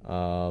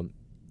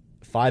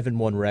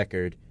 5-1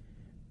 record.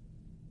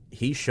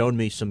 He's shown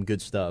me some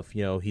good stuff.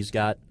 He's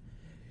got.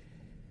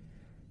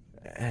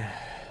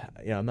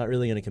 I'm not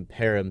really going to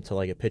compare him to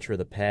like a pitcher of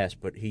the past,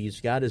 but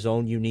he's got his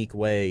own unique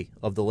way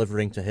of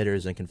delivering to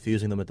hitters and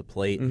confusing them at the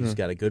plate. He's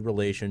got a good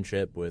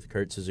relationship with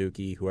Kurt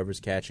Suzuki, whoever's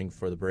catching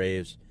for the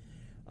Braves.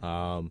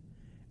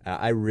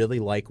 I really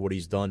like what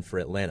he's done for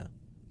Atlanta.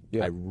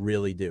 Yeah. I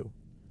really do.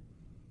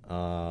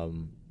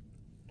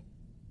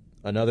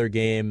 Another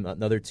game,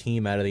 another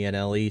team out of the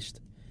NL East.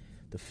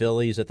 The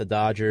Phillies at the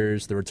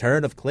Dodgers. The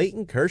return of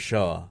Clayton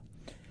Kershaw.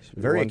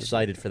 Very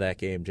excited for that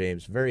game,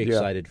 James. Very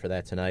excited for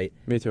that tonight.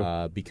 Me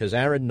too. Because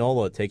Aaron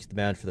Nola takes the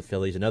mound for the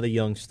Phillies. Another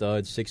young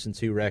stud,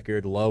 6-2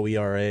 record, low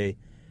ERA.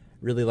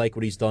 Really like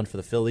what he's done for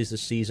the Phillies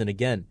this season.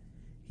 Again,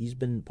 he's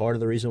been part of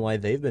the reason why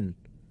they've been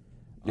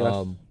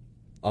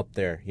up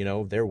there.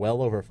 They're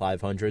well over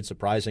 500,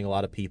 surprising a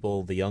lot of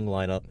people. The young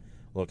lineup.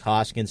 Look,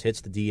 Hoskins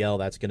hits the DL.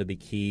 That's going to be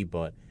key.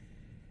 But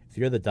if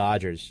you're the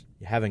Dodgers,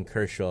 you're having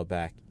Kershaw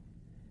back.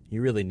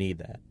 You really need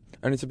that.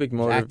 And it's a big He's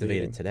motivating.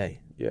 activated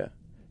today. Yeah.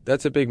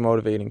 That's a big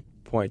motivating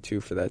point, too,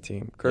 for that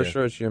team.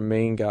 Kershaw's your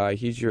main guy.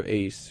 He's your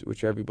ace,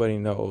 which everybody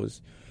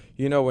knows.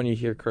 When you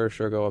hear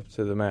Kershaw go up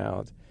to the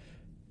mound,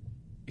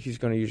 he's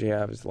going to usually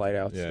have his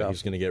light-out stuff. Yeah,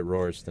 he's going to get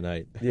roars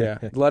tonight. Yeah,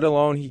 let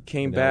alone he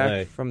came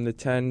back from the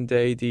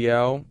 10-day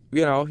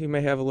DL. He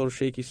may have a little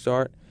shaky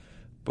start,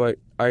 but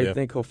I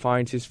think he'll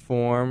find his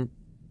form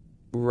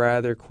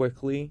rather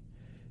quickly.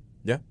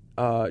 Yeah.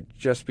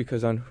 Just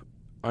because on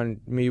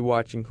me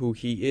watching who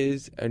he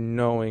is and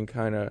knowing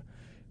kind of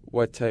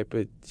what type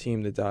of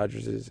team the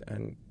Dodgers is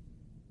and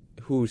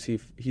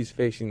he's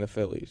facing the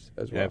Phillies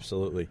as well. Yeah,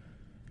 absolutely.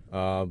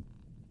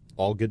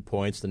 All good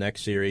points. The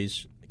next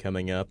series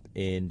coming up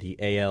in the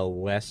AL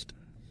West.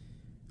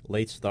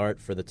 Late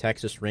start for the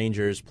Texas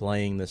Rangers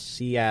playing the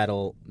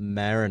Seattle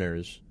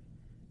Mariners.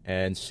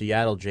 And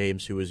Seattle,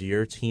 James, who is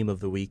your team of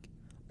the week,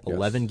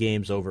 11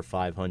 games over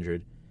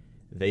 500.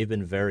 They've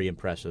been very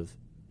impressive.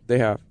 They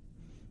have.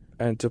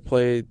 And to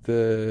play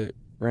the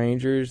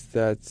Rangers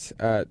that's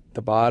at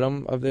the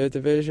bottom of their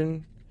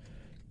division,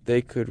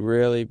 they could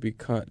really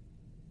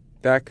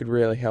that could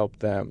really help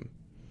them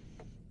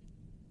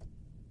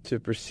to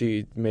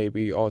proceed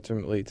maybe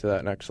ultimately to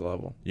that next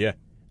level. Yeah.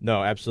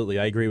 No, absolutely.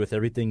 I agree with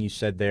everything you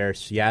said there.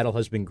 Seattle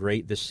has been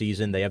great this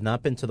season. They have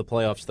not been to the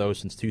playoffs, though,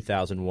 since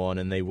 2001,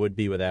 and they would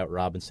be without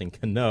Robinson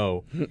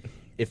Cano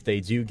if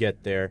they do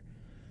get there.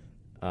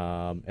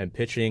 And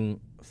pitching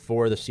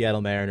for the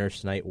Seattle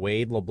Mariners tonight,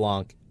 Wade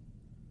LeBlanc.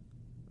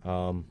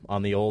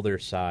 On the older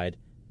side,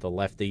 the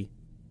lefty,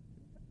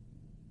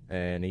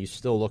 and he's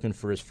still looking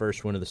for his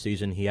first win of the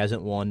season. He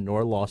hasn't won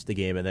nor lost a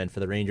game. And then for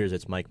the Rangers,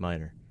 it's Mike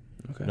Minor.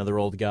 Okay. Another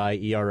old guy,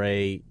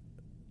 ERA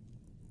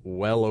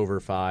well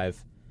over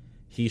 5.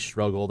 He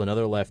struggled.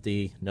 Another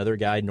lefty, another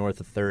guy north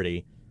of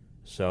 30.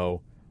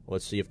 So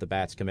let's see if the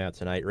bats come out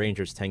tonight.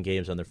 Rangers 10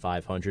 games under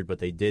 500, but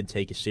they did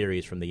take a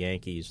series from the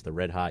Yankees, the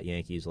red-hot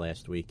Yankees,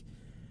 last week.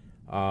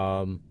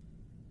 And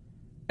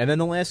then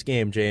the last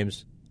game,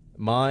 James,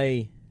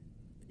 my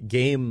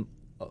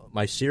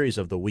series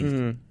of the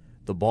week,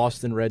 the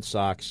Boston Red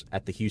Sox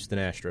at the Houston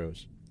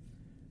Astros.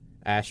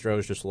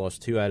 Astros just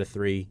lost 2 out of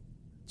 3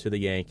 to the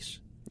Yanks.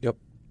 Yep.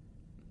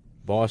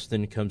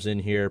 Boston comes in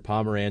here.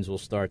 Pomeranz will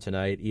start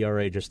tonight.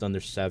 ERA just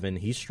under 7.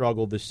 He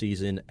struggled this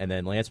season. And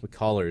then Lance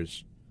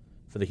McCullers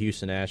for the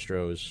Houston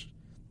Astros,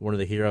 one of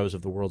the heroes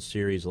of the World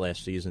Series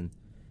last season.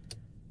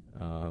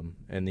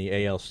 And the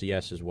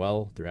ALCS as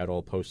well throughout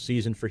all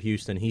postseason for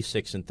Houston. He's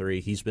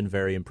 6-3. He's been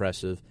very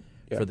impressive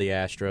for the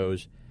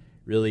Astros.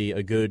 Really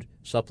a good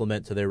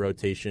supplement to their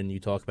rotation. You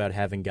talk about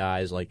having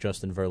guys like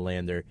Justin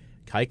Verlander.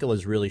 Keuchel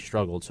has really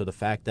struggled. So the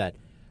fact that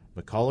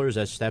McCullers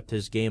has stepped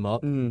his game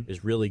up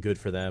is really good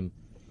for them.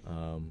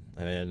 And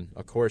then,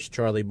 of course,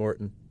 Charlie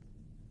Morton.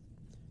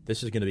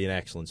 This is going to be an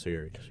excellent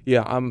series.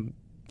 Yeah,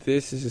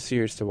 this is a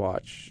series to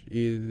watch,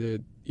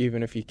 even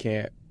if you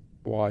can't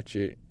watch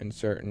it in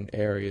certain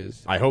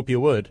areas. I hope you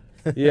would.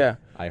 Yeah.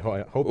 I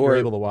hope you're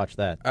able to watch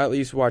that. At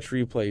least watch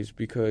replays,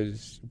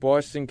 because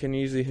Boston can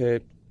easily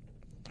hit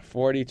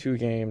 42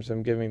 games.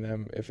 I'm giving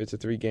them, if it's a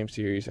 3-game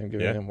series, I'm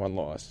giving them 1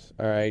 loss.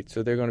 All right,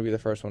 so they're going to be the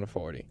first one to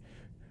 40.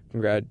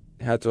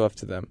 Hats off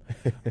to them.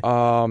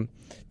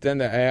 Then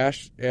the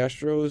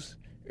Astros,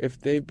 if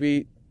they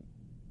beat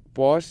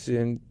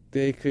Boston,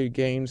 they could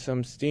gain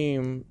some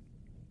steam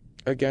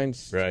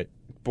against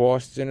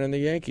Boston and the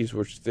Yankees,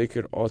 which they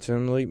could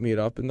ultimately meet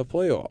up in the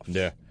playoffs.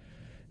 Yeah.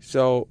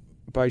 So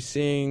by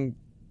seeing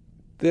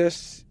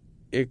this,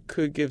 it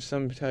could give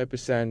some type of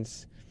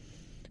sense.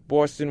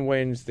 Boston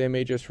wins, they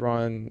may just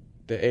run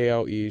the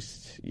AL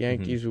East.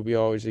 Yankees will be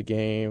always a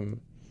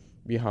game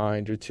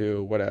behind or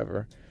 2,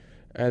 whatever.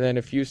 And then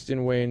if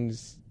Houston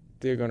wins,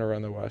 they're going to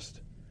run the West.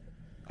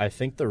 I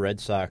think the Red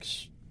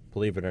Sox,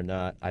 believe it or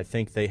not, I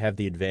think they have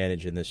the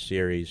advantage in this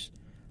series,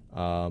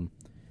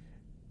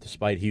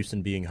 despite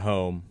Houston being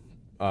home.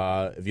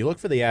 If you look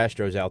for the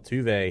Astros,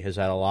 Altuve has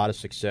had a lot of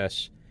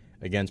success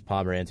against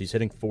Pomeranz. He's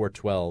hitting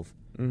 .412,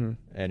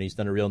 and he's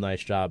done a real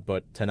nice job.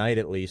 But tonight,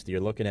 at least, you're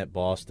looking at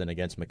Boston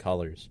against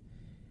McCullers.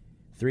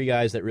 3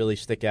 guys that really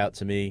stick out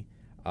to me.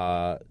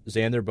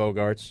 Xander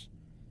Bogaerts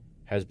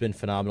has been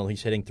phenomenal.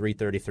 He's hitting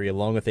 .333,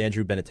 along with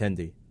Andrew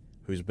Benintendi,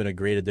 who's been a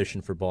great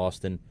addition for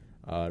Boston,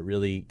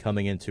 really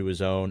coming into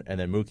his own. And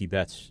then Mookie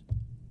Betts,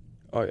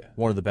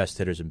 one of the best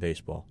hitters in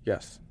baseball.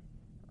 Yes.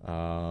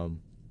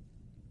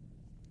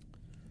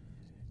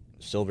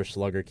 Silver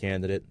Slugger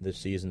candidate this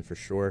season for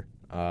sure.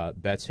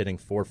 Betts hitting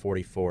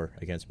 .444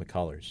 against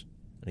McCullers.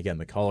 And again,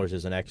 McCullers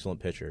is an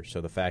excellent pitcher,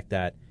 so the fact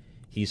that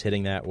he's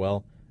hitting that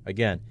well,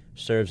 again,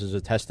 serves as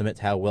a testament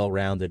to how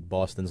well-rounded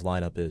Boston's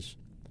lineup is.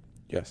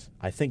 Yes.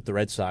 I think the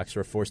Red Sox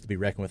are a force to be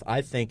reckoned with.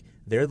 I think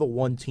they're the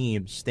one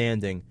team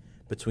standing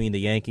between the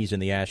Yankees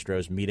and the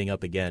Astros meeting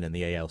up again in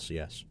the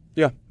ALCS.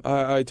 Yeah,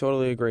 I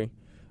totally agree.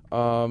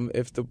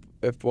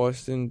 If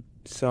Boston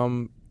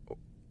some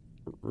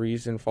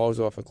reason falls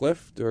off a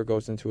cliff or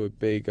goes into a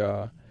big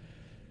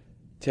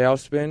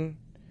tailspin,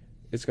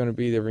 it's going to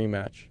be the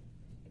rematch.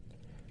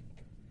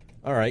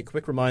 All right,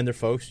 quick reminder,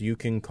 folks, you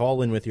can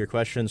call in with your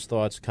questions,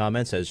 thoughts,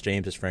 comments, as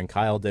James's friend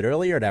Kyle did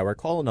earlier at our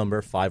call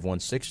number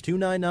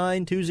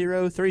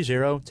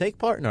 516-299-2030. Take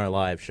part in our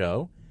live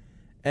show,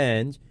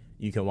 and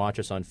you can watch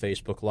us on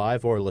Facebook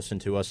Live or listen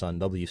to us on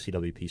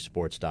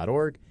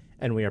WCWPsports.org,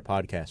 and we are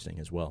podcasting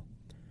as well.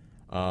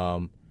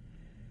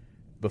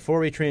 Before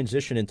we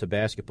transition into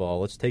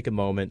basketball, let's take a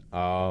moment.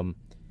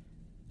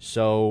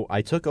 So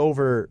I took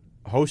over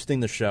hosting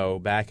the show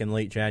back in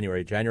late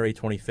January. January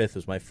 25th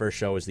was my first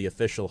show as the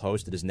official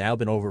host. It has now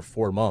been over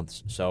 4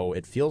 months, so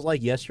it feels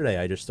like yesterday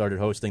I just started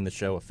hosting the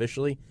show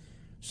officially.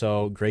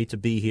 So great to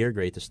be here,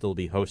 great to still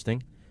be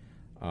hosting.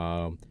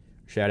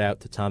 Shout out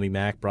to Tommy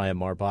Mack, Brian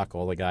Marbach,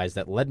 all the guys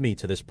that led me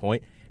to this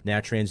point.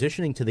 Now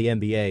transitioning to the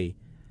NBA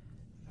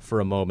for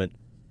a moment,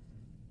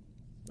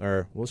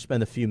 or we'll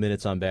spend a few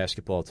minutes on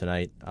basketball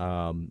tonight.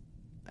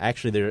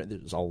 Actually,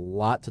 there's a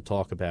lot to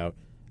talk about.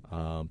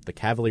 The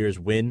Cavaliers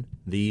win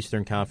the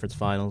Eastern Conference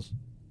Finals.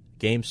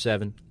 Game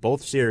 7.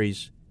 Both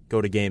series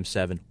go to Game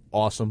 7.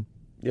 Awesome.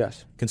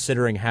 Yes.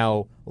 Considering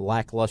how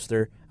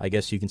lackluster, I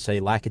guess you can say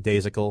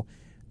lackadaisical,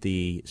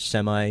 the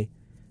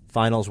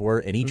semi-finals were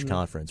in each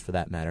conference, for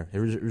that matter.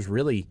 There was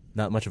really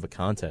not much of a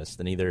contest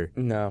in either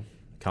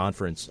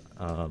conference.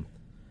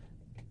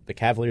 The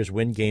Cavaliers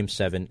win Game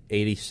 7,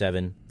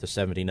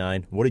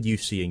 87-79. What did you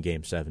see in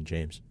Game 7,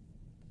 James?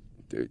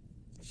 Dude,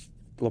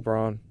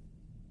 LeBron.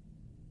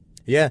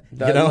 Yeah,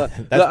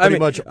 that's pretty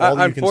much all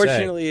you can say.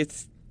 Unfortunately,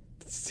 it's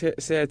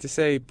sad to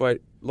say, but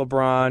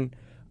LeBron,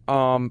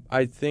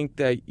 I think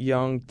that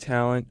young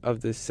talent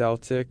of the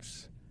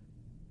Celtics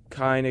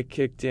kind of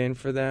kicked in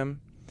for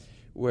them,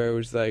 where it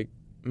was like,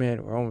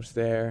 man, we're almost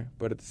there,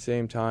 but at the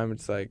same time,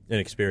 it's like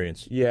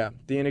Inexperience. Yeah,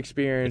 the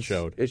inexperience.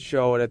 It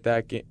showed. At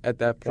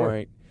that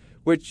point,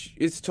 which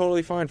is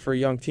totally fine for a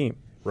young team.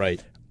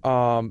 Right.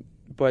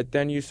 But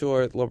then you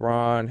saw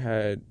LeBron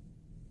had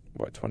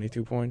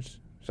 22 points,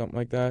 something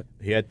like that.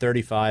 He had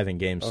 35 in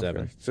Game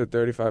 7. So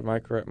 35.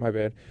 My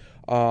bad.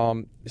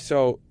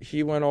 So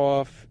he went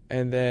off,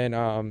 and then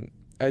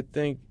I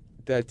think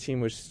that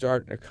team was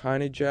starting to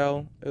kind of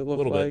gel. It looked A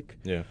little like.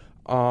 bit.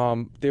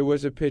 Yeah. There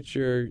was a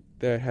picture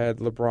that had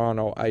LeBron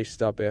all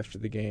iced up after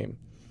the game,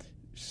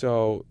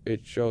 so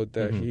it showed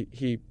that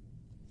he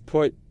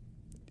put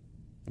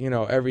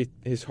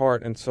his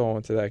heart and soul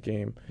into that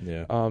game.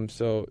 Yeah.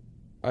 So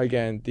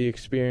again, the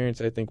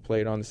experience I think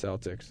played on the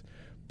Celtics,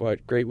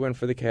 but great win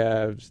for the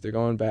Cavs. They're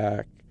going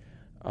back.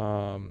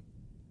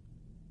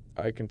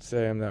 I can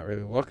say I'm not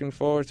really looking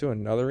forward to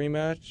another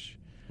rematch.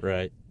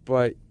 Right.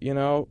 But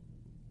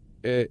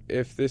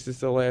if this is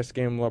the last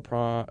game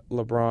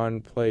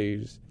LeBron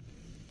plays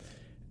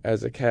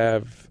as a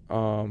Cav,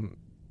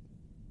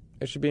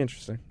 it should be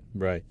interesting.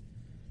 Right.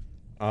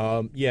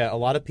 Yeah, a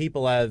lot of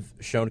people have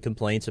shown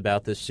complaints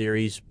about this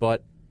series,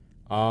 but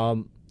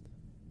one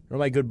of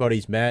my good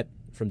buddies, Matt,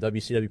 from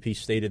WCWP,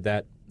 stated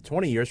that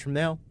 20 years from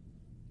now,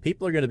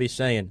 people are going to be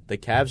saying the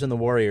Cavs and the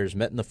Warriors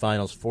met in the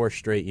finals 4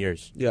 straight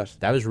years. Yes.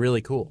 That was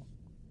really cool.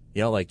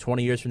 Like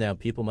 20 years from now,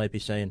 people might be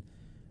saying,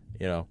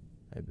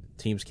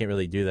 teams can't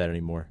really do that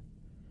anymore.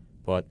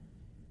 But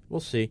we'll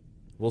see.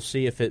 We'll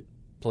see if it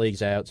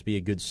plays out to be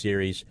a good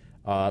series.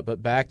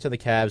 But back to the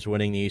Cavs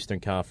winning the Eastern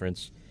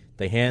Conference.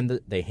 They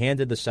handed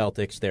the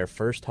Celtics their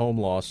first home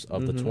loss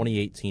of the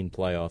 2018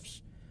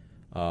 playoffs.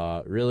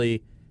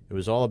 Really, it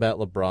was all about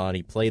LeBron.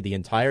 He played the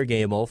entire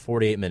game, all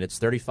 48 minutes,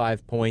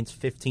 35 points,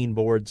 15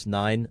 boards,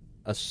 9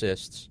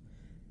 assists.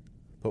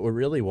 But what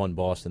really won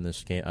Cleveland,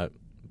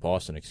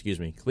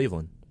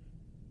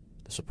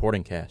 the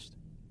supporting cast.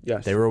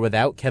 Yes. They were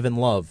without Kevin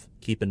Love,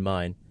 keep in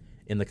mind,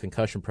 in the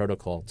concussion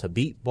protocol. To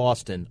beat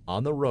Boston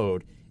on the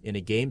road in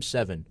a Game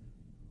 7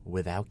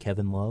 without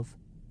Kevin Love?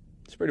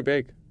 It's pretty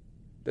big.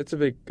 That's a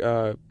big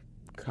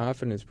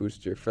confidence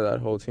booster for that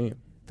whole team.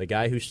 The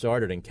guy who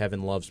started in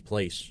Kevin Love's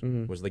place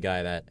was the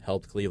guy that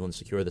helped Cleveland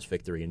secure this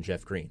victory in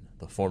Jeff Green,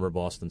 the former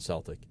Boston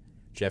Celtic.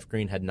 Jeff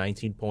Green had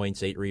 19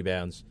 points, 8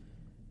 rebounds.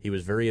 He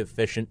was very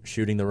efficient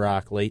shooting the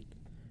rock late,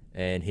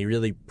 and he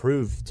really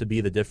proved to be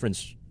the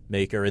difference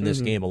maker in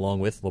this game along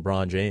with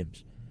LeBron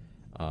James.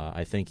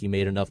 I think he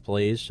made enough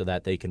plays so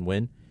that they can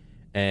win.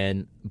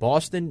 And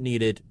Boston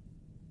needed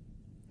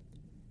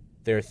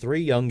their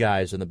 3 young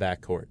guys in the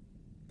backcourt,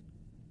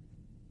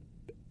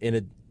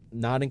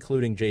 not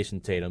including Jason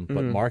Tatum,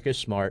 but Marcus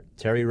Smart,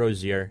 Terry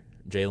Rozier,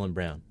 Jaylen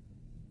Brown.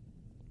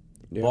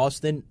 Yeah.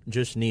 Boston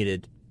just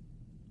needed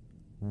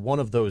one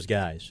of those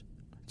guys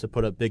to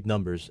put up big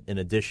numbers in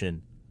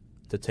addition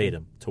to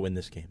Tatum to win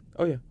this game.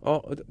 Oh, yeah.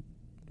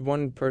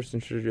 One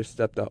person should have just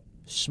stepped up.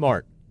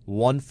 Smart,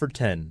 1 for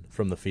 10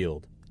 from the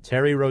field.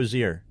 Terry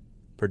Rozier,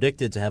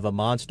 predicted to have a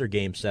monster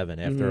Game 7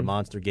 after a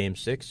monster Game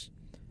 6,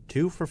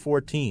 2 for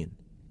 14.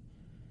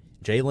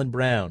 Jaylen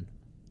Brown,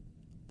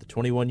 the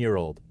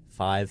 21-year-old,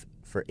 5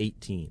 for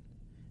 18.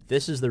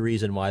 This is the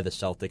reason why the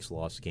Celtics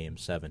lost Game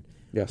 7.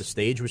 Yes. The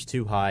stage was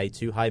too high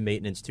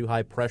maintenance, too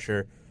high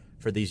pressure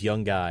for these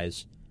young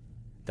guys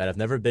that have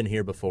never been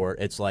here before.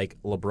 It's like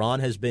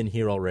LeBron has been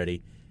here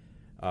already.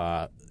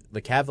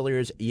 The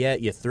Cavaliers,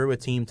 you threw a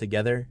team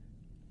together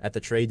at the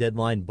trade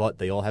deadline, but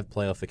they all have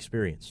playoff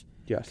experience.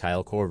 Yes.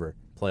 Kyle Korver,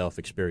 playoff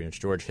experience.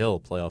 George Hill,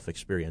 playoff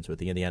experience with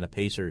the Indiana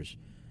Pacers.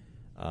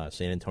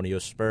 San Antonio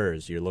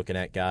Spurs. You're looking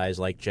at guys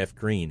like Jeff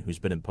Green, who's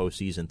been in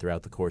postseason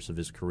throughout the course of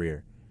his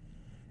career.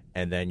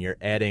 And then you're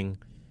adding,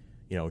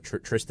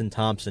 Tristan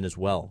Thompson as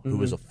well, who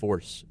was a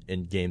force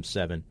in Game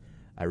 7.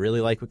 I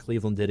really like what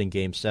Cleveland did in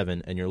Game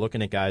 7, and you're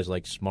looking at guys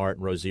like Smart,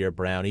 Rozier,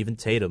 Brown, even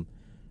Tatum.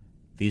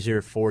 These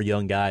are 4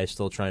 young guys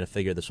still trying to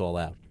figure this all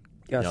out.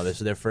 Yes. This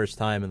is their first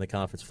time in the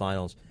conference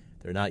finals.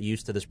 They're not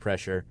used to this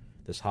pressure,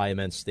 this high,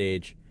 immense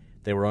stage.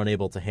 They were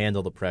unable to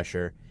handle the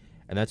pressure,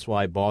 and that's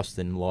why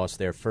Boston lost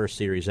their first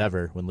series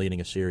ever when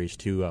leading a series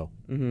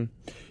 2-0.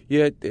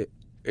 Yeah,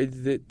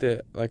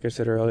 like I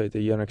said earlier, the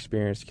young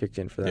experience kicked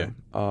in for them.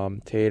 Yeah.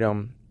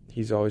 Tatum,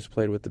 he's always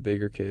played with the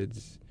bigger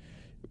kids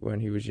when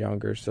he was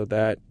younger, so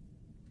that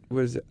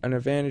was an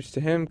advantage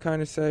to him,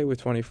 kind of say, with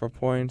 24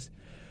 points.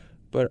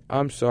 But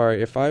I'm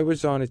sorry, if I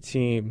was on a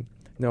team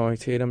knowing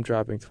Tatum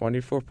dropping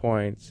 24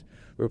 points,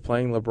 we're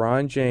playing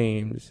LeBron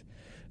James,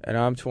 and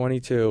I'm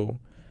 22,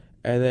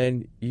 and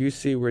then you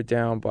see we're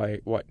down by,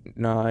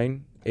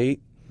 9,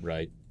 8?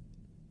 Right.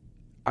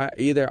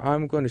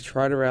 I'm going to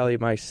try to rally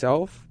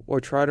myself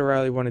or try to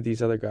rally one of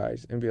these other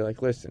guys and be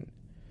like, listen,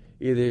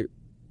 either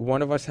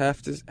one of us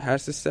has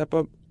to step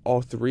up,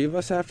 all 3 of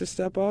us have to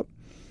step up,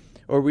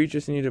 or we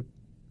just need to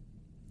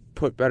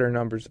put better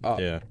numbers up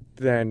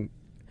than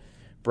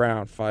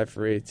Brown, 5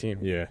 for 18.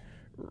 Yeah.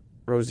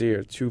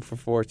 Rozier, 2 for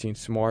 14.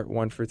 Smart,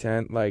 1 for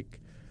 10.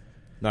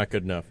 Not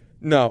good enough.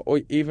 No, or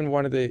even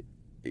one of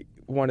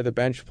the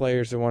bench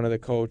players or one of the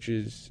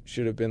coaches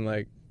should have been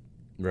like,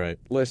 Right.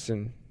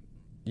 listen,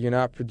 you're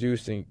not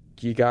producing.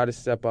 You got to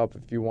step up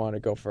if you want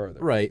to go further.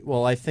 Right.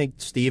 Well, I think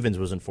Stevens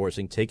was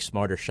enforcing take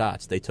smarter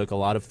shots. They took a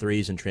lot of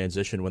threes in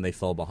transition when they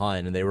fell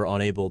behind, and they were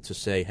unable to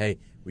say, hey,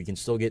 we can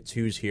still get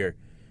twos here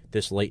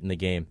this late in the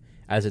game.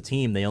 As a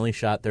team, they only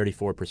shot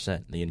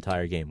 34% the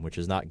entire game, which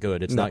is not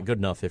good. It's not good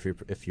enough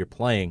if you're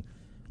playing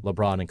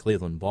LeBron and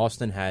Cleveland.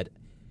 Boston had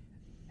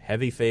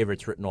heavy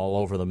favorites written all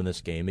over them in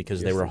this game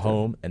because they were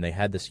home and they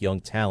had this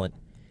young talent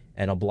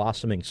and a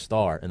blossoming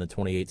star in the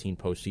 2018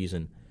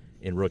 postseason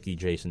in rookie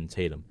Jason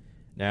Tatum.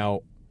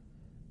 Now,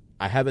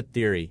 I have a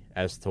theory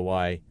as to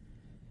why,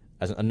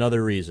 as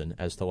another reason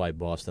as to why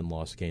Boston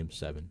lost Game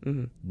 7.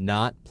 Mm-hmm.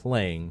 Not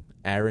playing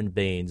Aaron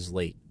Baines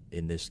late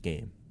in this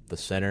game, the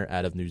center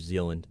out of New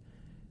Zealand.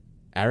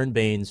 Aaron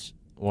Baines,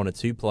 one of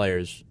two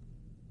players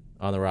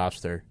on the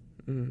roster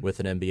with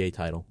an NBA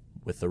title,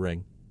 with the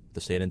ring,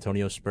 the San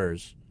Antonio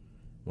Spurs,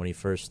 when he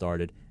first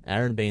started.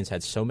 Aaron Baines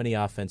had so many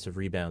offensive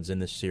rebounds in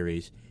this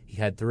series. He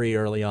had 3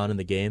 early on in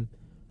the game,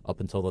 up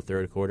until the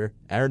third quarter.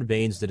 Aaron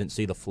Baines didn't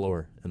see the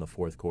floor in the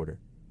fourth quarter.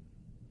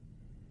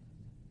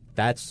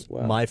 That's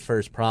my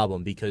first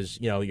problem because,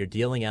 you're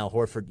dealing Al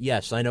Horford.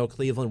 Yes, I know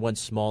Cleveland went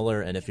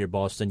smaller, and if you're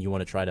Boston, you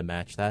want to try to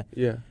match that.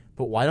 Yeah.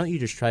 But why don't you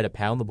just try to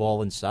pound the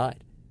ball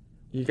inside?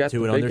 You got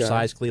to an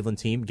undersized Cleveland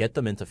team, get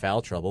them into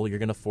foul trouble. You're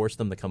going to force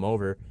them to come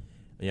over.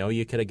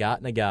 You could have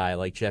gotten a guy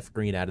like Jeff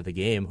Green out of the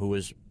game who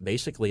was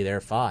basically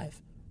their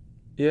 5.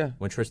 Yeah.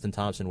 When Tristan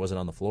Thompson wasn't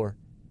on the floor.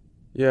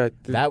 Yeah.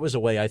 That was a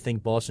way I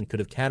think Boston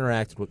could have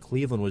counteracted what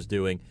Cleveland was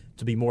doing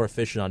to be more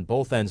efficient on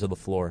both ends of the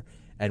floor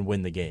and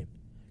win the game.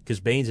 Because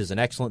Baines is an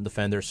excellent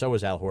defender, so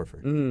is Al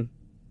Horford. Mm-hmm.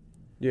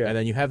 Yeah. And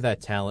then you have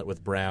that talent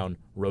with Brown,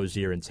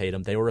 Rozier, and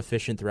Tatum. They were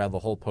efficient throughout the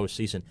whole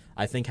postseason.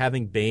 I think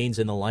having Baines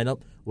in the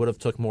lineup would have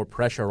took more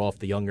pressure off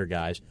the younger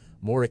guys,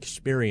 more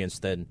experience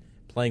than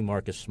playing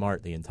Marcus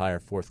Smart the entire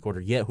fourth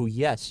quarter. Yeah, who,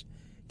 yes,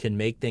 can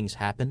make things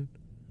happen,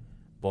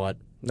 but...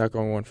 Not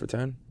going 1 for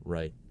 10?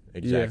 Right,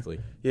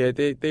 exactly. Yeah,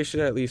 they should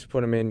at least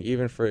put him in,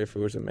 even for if it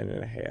was a minute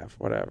and a half,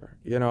 whatever.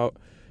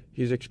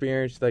 He's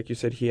experienced, like you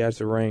said, he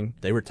has a ring.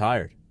 They were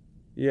tired.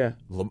 Yeah.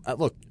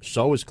 Look,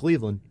 so was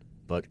Cleveland,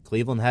 but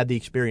Cleveland had the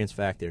experience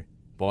factor.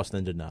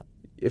 Boston did not.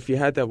 If you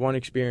had that one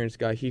experienced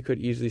guy, he could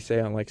easily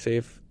say on, say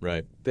if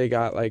they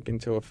got,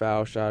 into a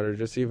foul shot or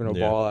just even a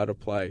ball out of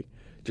play,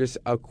 just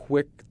a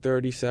quick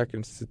 30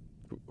 seconds, to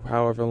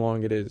however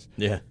long it is,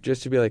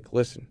 just to be like,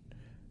 listen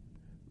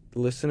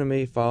to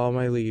me, follow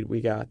my lead,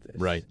 we got this.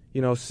 Right.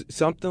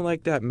 Something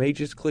like that may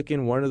just click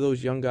in one of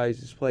those young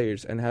guys'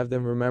 players and have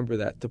them remember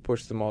that to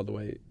push them all the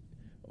way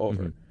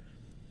over. Mm-hmm.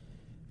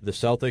 The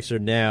Celtics are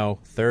now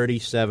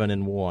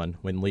 37-1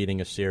 when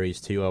leading a series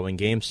 2-0. In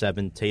Game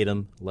 7,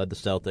 Tatum led the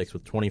Celtics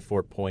with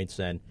 24 points,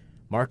 and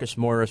Marcus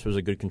Morris was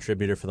a good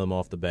contributor for them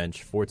off the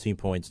bench. 14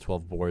 points,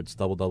 12 boards,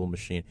 double-double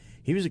machine.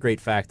 He was a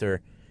great factor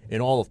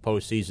in all of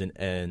postseason,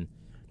 and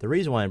the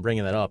reason why I'm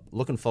bringing that up,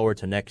 looking forward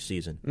to next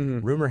season.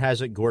 Mm-hmm. Rumor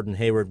has it Gordon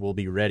Hayward will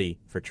be ready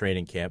for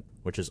training camp,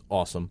 which is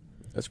awesome.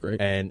 That's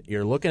great. And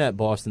you're looking at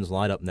Boston's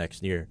lineup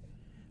next year.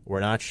 We're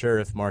not sure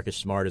if Marcus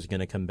Smart is going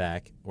to come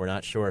back. We're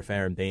not sure if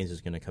Aaron Baines is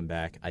going to come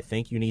back. I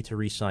think you need to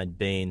re-sign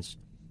Baines.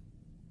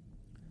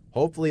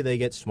 Hopefully they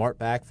get Smart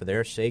back for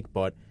their sake,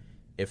 but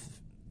if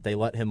they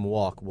let him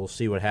walk, we'll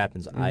see what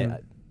happens. Mm-hmm.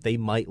 They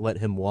might let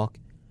him walk.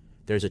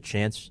 There's a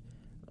chance.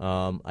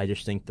 I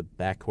just think the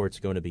backcourt's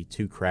going to be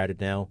too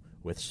crowded now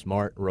with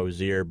Smart,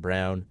 Rozier,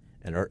 Brown,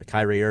 and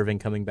Kyrie Irving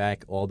coming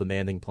back, all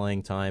demanding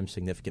playing time,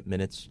 significant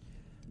minutes.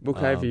 Well,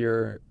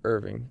 Kyrie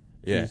Irving.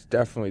 Yeah. He's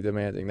definitely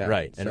demanding that.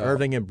 Right, and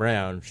Irving and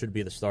Brown should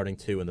be the starting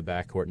 2 in the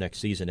backcourt next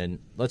season. And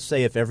let's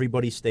say if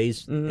everybody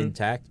stays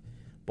intact,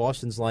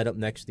 Boston's lineup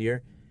next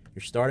year,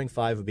 your starting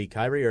 5 would be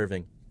Kyrie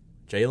Irving,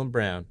 Jaylen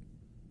Brown,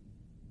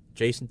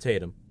 Jason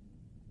Tatum,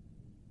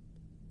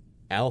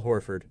 Al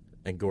Horford,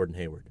 and Gordon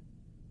Hayward.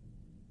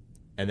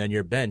 And then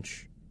your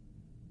bench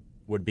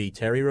would be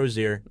Terry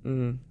Rozier,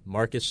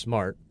 Marcus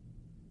Smart,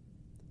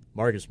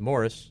 Marcus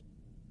Morris,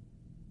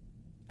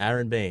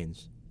 Aaron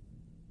Baines.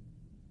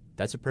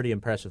 That's a pretty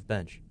impressive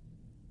bench.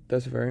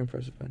 That's a very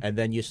impressive bench. And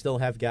then you still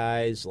have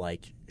guys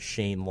like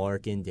Shane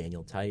Larkin,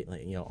 Daniel Tait, a lot of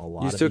these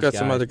guys. You still got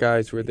some other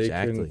guys where they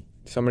can,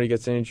 somebody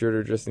gets injured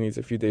or just needs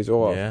a few days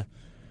off. Yeah.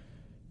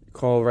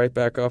 Call right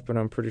back up, and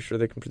I'm pretty sure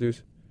they can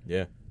produce.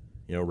 Yeah.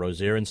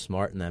 Rozier and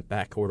Smart in that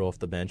backcourt off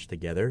the bench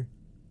together,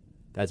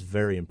 that's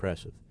very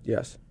impressive.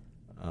 Yes.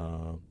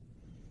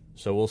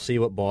 So we'll see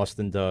what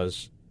Boston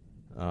does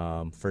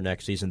for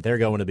next season. They're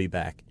going to be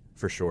back,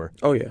 for sure.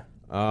 Oh, yeah.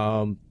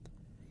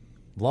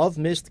 Love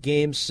missed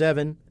Game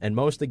 7 and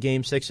most of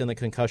Game 6 in the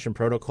concussion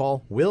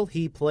protocol. Will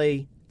he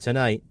play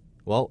tonight?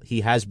 Well,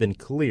 he has been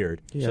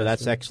cleared, so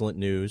that's excellent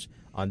news.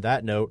 On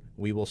that note,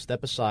 we will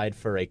step aside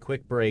for a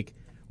quick break.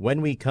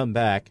 When we come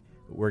back,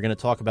 we're going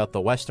to talk about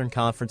the Western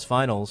Conference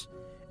Finals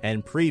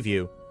and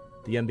preview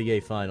the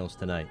NBA Finals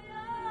tonight.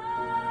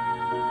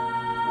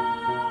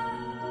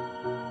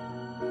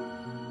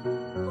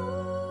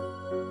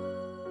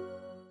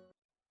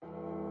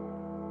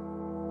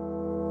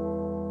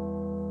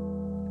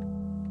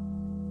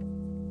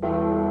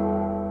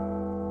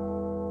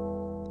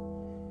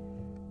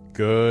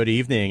 Good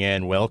evening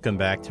and welcome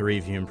back to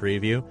Review and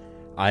Preview.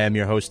 I am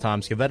your host,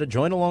 Tom Scavetta,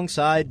 joined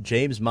alongside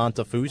James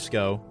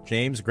Montefusco.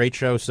 James, great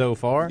show so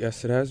far.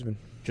 Yes, it has been.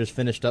 Just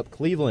finished up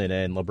Cleveland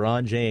and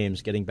LeBron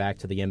James getting back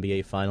to the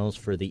NBA Finals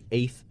for the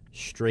 8th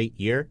straight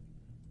year.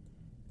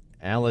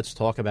 Now let's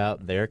talk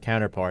about their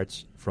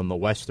counterparts from the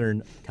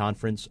Western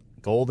Conference.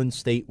 Golden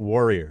State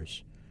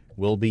Warriors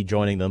will be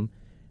joining them.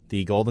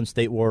 The Golden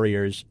State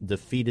Warriors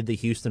defeated the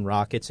Houston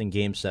Rockets in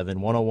Game 7,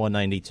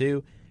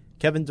 101-92.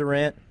 Kevin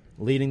Durant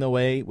leading the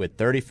way with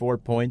 34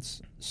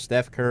 points.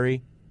 Steph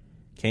Curry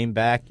came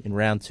back in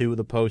round 2 of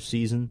the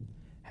postseason,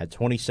 had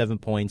 27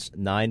 points,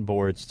 9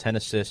 boards, 10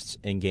 assists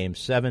in Game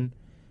 7.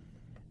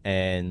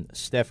 And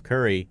Steph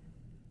Curry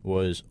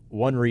was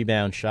 1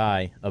 rebound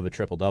shy of a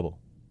triple-double.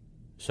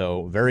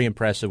 So very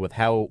impressive with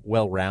how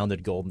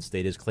well-rounded Golden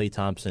State is. Klay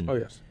Thompson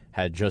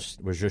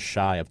was just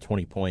shy of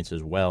 20 points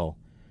as well.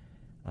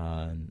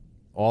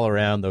 All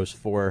around, those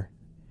 4,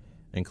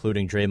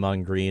 including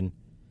Draymond Green,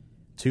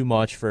 too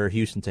much for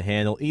Houston to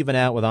handle. Even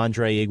out with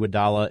Andre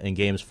Iguodala in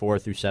games 4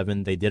 through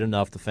 7, they did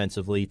enough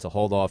defensively to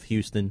hold off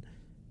Houston.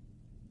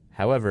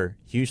 However,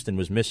 Houston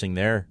was missing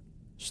their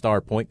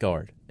star point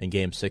guard in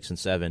games 6 and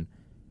 7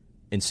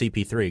 in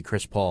CP3,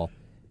 Chris Paul.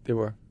 They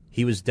were.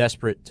 He was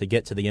desperate to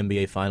get to the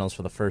NBA Finals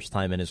for the first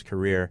time in his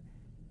career.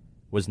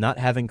 Was not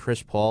having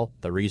Chris Paul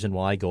the reason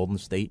why Golden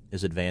State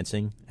is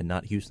advancing and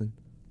not Houston?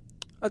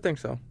 I think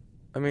so.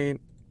 I mean...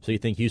 So you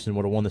think Houston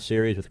would have won the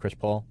series with Chris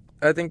Paul?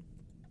 I think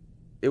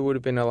it would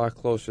have been a lot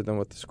closer than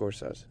what the score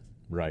says.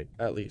 Right.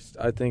 At least.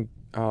 I think...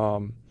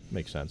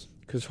 Makes sense.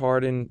 Because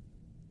Harden,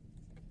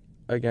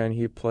 again,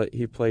 he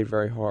played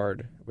very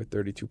hard with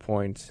 32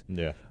 points.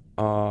 Yeah.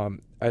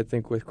 I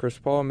think with Chris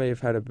Paul may have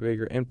had a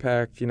bigger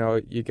impact. You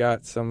know,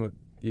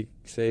 you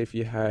say if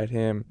you had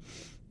him,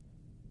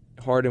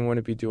 Harden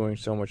wouldn't be doing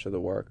so much of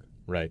the work.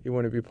 Right. He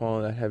wouldn't be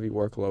pulling that heavy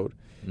workload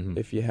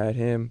if you had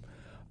him.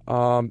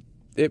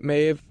 It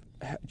may have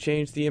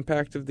changed the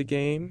impact of the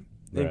game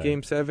in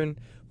Game 7,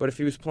 but if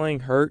he was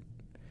playing hurt,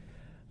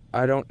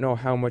 I don't know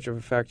how much of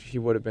a factor he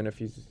would have been if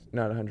he's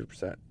not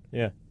 100%.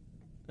 Yeah,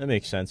 that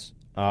makes sense.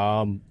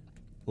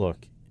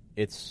 Look,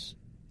 it's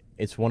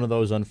one of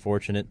those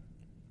unfortunate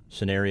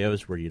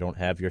scenarios where you don't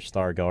have your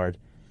star guard,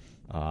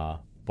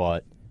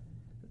 but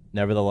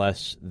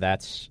nevertheless,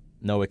 that's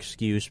no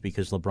excuse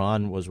because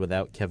LeBron was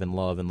without Kevin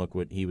Love, and look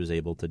what he was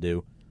able to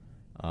do.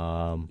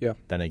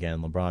 Then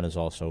again, LeBron is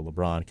also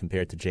LeBron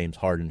compared to James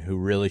Harden, who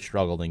really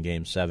struggled in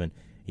Game 7.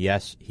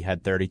 Yes, he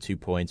had 32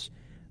 points,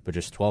 but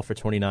just 12 for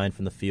 29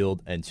 from the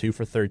field and 2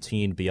 for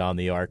 13 beyond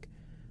the arc,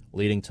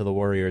 leading to the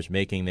Warriors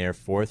making their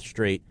 4th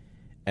straight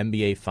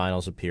NBA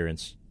Finals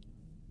appearance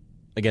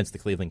against the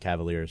Cleveland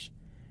Cavaliers.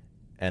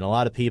 And a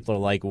lot of people are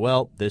like,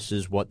 well, this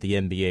is what the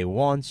NBA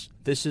wants.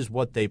 This is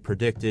what they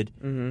predicted.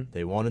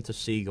 They wanted to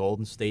see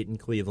Golden State and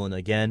Cleveland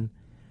again.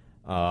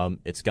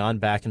 It's gone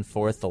back and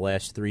forth the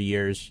last 3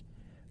 years.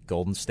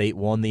 Golden State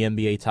won the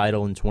NBA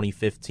title in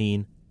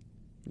 2015.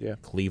 Yeah.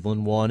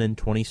 Cleveland won in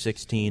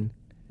 2016.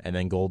 And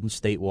then Golden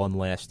State won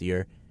last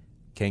year.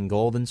 Can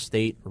Golden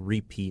State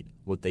repeat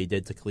what they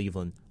did to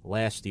Cleveland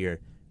last year,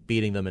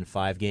 beating them in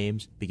 5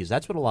 games? Because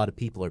that's what a lot of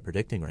people are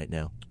predicting right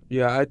now.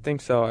 Yeah, I think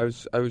so.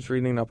 I was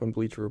reading up on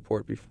Bleacher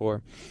Report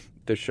before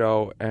the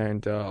show,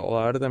 and a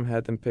lot of them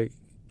had them pick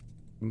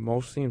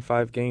mostly in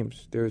 5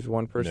 games. There was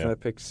one person that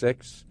picked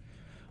 6.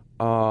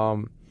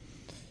 So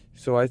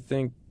I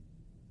think,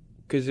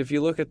 because if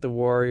you look at the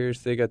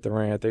Warriors, they got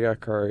Durant, they got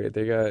Curry,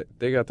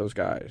 they got those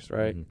guys,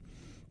 right?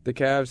 The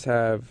Cavs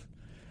have,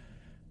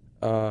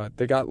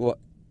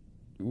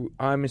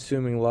 I'm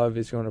assuming Love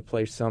is going to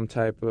play some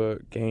type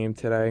of game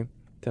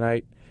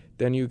tonight.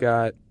 Then you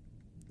got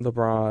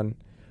LeBron.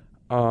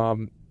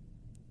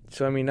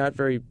 So, I mean, not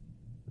very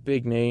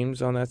big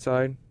names on that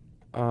side,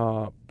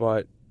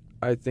 but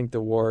I think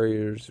the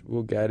Warriors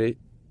will get it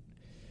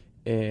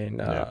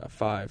in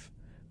 5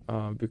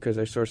 because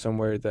I saw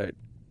somewhere that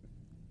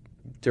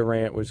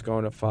Durant was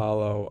going to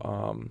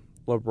follow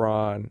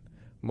LeBron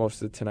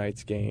most of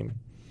tonight's game.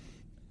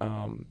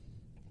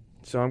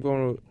 So I'm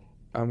going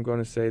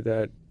to say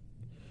that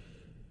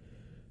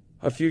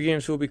a few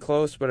games will be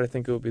close, but I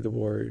think it will be the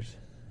Warriors.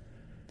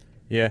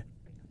 Yeah,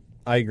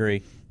 I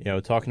agree. You know,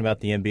 talking about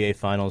the NBA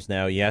Finals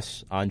now,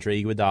 yes,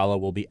 Andre Iguodala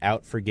will be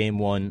out for Game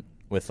 1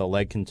 with a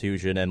leg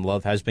contusion, and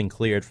Love has been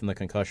cleared from the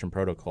concussion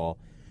protocol.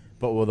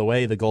 But with the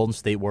way the Golden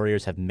State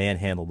Warriors have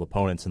manhandled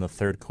opponents in the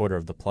third quarter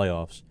of the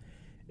playoffs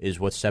is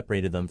what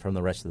separated them from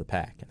the rest of the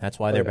pack. And that's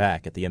why they're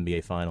back at the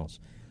NBA Finals.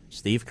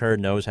 Steve Kerr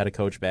knows how to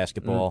coach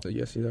basketball.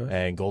 Yes, he does.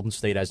 And Golden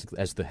State has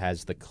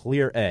the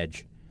clear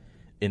edge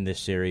in this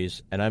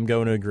series. And I'm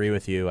going to agree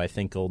with you. I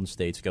think Golden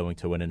State's going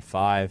to win in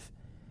 5.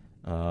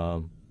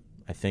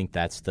 I think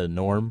that's the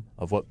norm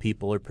of what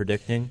people are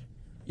predicting.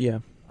 Yeah.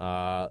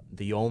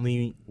 The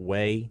only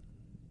way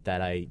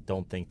that I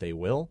don't think they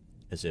will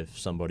is if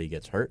somebody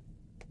gets hurt,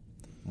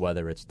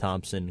 whether it's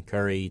Thompson,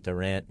 Curry,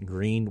 Durant,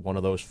 Green, one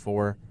of those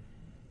 4.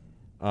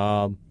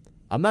 I'm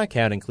not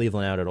counting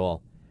Cleveland out at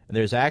all. And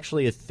there's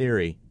actually a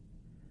theory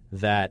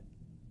that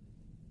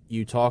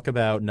you talk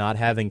about not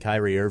having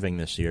Kyrie Irving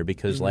this year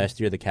because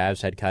last year the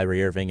Cavs had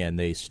Kyrie Irving and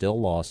they still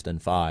lost in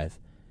 5.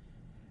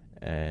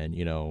 And,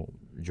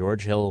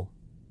 George Hill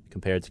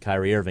compared to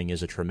Kyrie Irving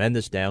is a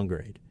tremendous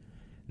downgrade.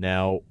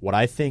 Now, what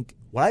I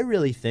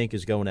really think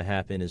is going to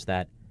happen is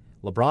that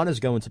LeBron is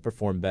going to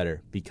perform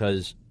better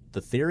because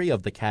the theory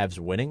of the Cavs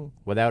winning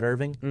without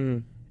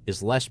Irving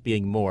is less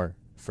being more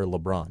for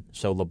LeBron.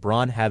 So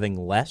LeBron having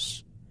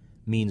less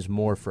means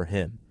more for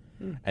him.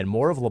 And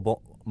more of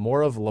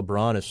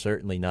LeBron is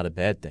certainly not a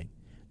bad thing.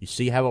 You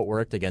see how it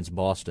worked against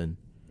Boston.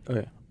 Oh,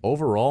 yeah.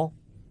 Overall,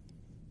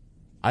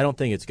 I don't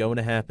think it's going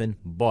to happen,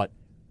 but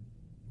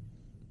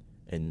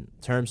in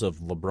terms of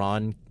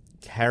LeBron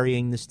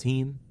carrying this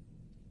team,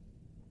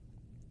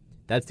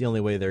 that's the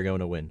only way they're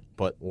going to win.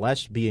 But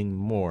less being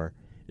more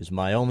is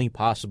my only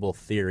possible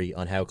theory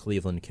on how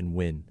Cleveland can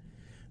win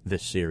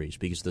this series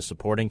because the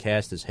supporting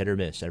cast is hit or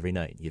miss every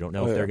night. You don't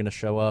know if they're going to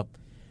show up.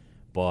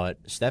 But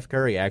Steph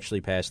Curry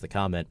actually passed the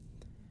comment,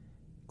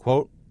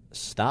 quote,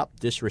 "Stop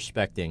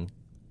disrespecting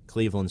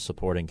Cleveland's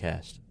supporting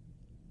cast."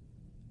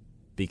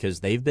 Because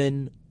they've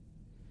been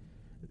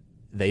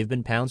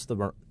pounced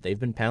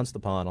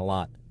upon a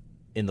lot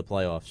in the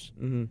playoffs.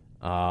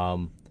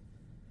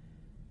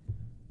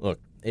 Look,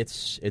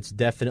 it's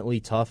definitely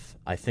tough.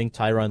 I think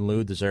Tyronn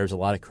Lue deserves a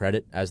lot of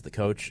credit as the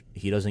coach.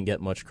 He doesn't get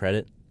much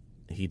credit.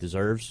 He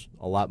deserves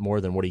a lot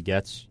more than what he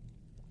gets.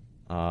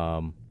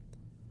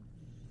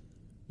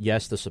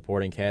 Yes, the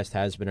supporting cast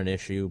has been an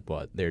issue,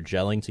 but they're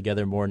gelling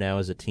together more now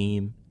as a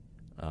team.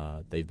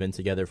 They've been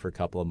together for a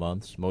couple of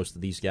months, most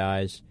of these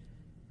guys.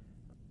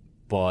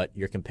 But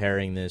you're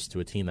comparing this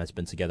to a team that's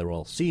been together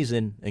all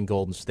season in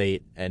Golden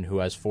State and who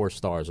has 4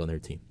 stars on their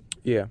team.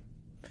 Yeah.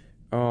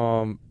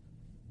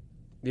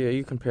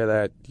 You compare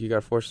that. You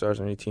got 4 stars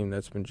on your team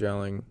that's been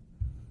gelling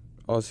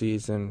all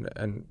season,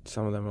 and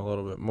some of them a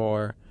little bit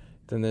more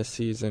than this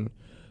season.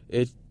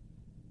 It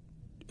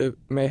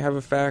may have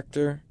a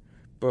factor,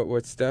 but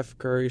what Steph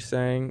Curry's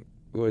saying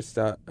was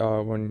that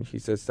when he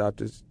said stop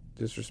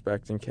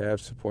disrespecting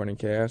Cavs supporting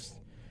cast,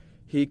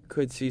 he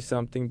could see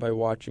something by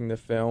watching the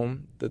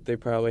film that they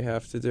probably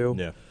have to do.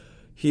 Yeah.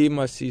 He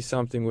must see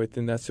something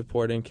within that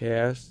supporting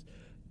cast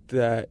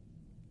that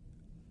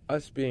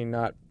us being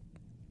not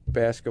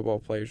basketball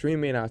players, we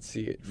may not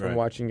see it from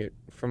watching it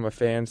from a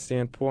fan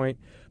standpoint,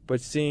 but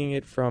seeing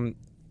it from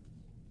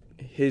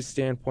his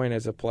standpoint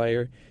as a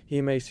player,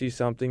 he may see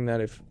something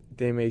that if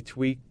they may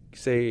tweak,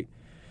 say,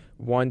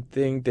 one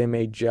thing, they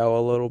may gel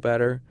a little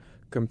better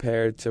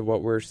compared to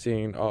what we're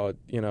seeing.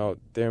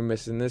 They're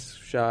missing this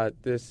shot,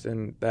 this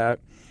and that.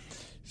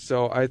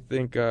 So I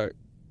think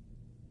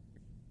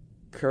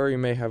Curry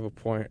may have a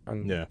point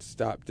on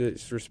stop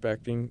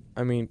disrespecting.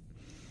 I mean,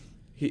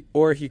 he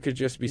could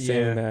just be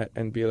saying that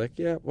and be like,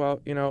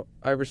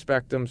 I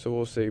respect him, so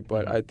we'll see.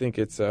 But I think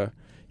it's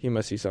he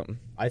must see something.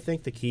 I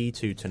think the key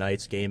to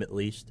tonight's game, at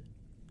least,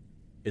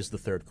 is the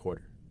third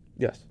quarter.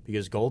 Yes.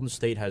 Because Golden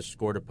State has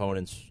scored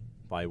opponents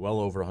by well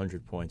over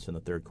 100 points in the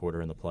third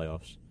quarter in the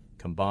playoffs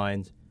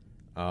combined.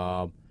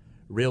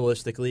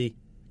 Realistically,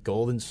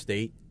 Golden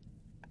State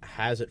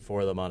has it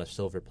for them on a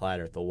silver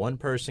platter. The one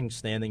person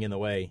standing in the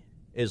way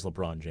is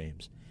LeBron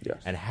James.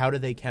 Yes. And how do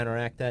they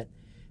counteract that?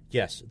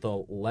 Yes,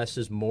 the less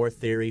is more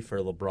theory for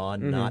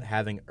LeBron. Not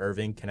having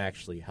Irving can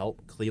actually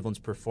help Cleveland's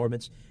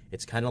performance.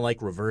 It's kind of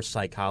like reverse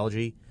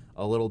psychology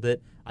a little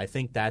bit. I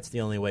think that's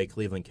the only way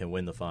Cleveland can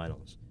win the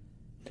finals.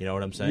 You know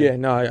what I'm saying? Yeah,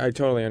 no, I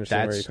totally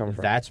understand where you're coming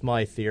from. That's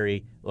my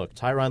theory. Look,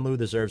 Tyronn Lue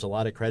deserves a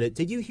lot of credit.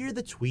 Did you hear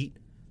the tweet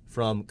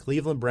from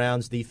Cleveland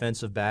Browns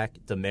defensive back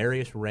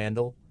Demarius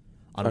Randall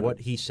on what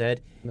he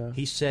said? No.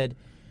 He said,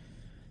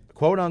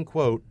 quote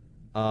unquote,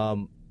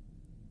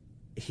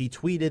 he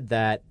tweeted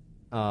that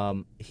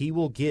he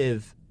will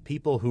give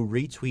people who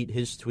retweet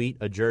his tweet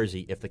a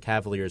jersey if the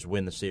Cavaliers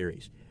win the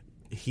series.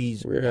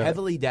 He's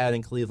heavily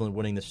doubting Cleveland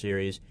winning the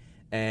series,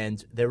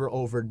 and there were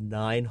over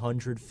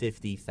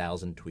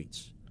 950,000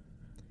 tweets.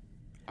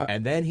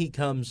 And then he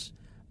comes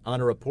on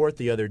a report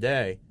the other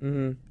day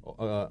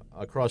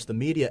across the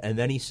media, and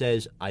then he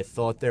says, I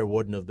thought there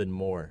wouldn't have been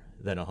more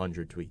than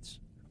 100 tweets.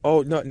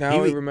 Oh, no,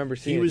 now I remember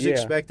seeing it. He was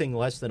expecting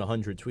less than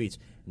 100 tweets.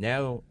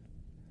 Now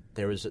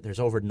there's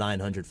over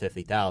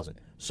 950,000.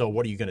 So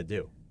what are you going to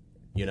do?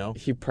 You know?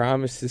 He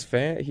promised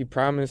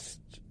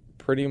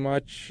pretty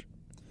much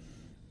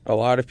a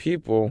lot of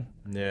people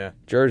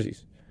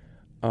jerseys.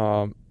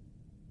 So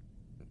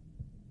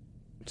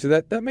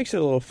that makes it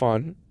a little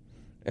fun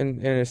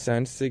in a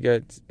sense to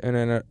get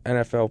an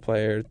NFL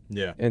player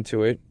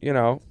into it. You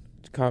know,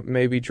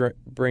 maybe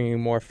bringing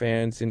more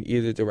fans in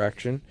either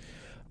direction.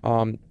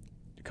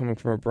 Coming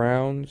from a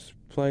Browns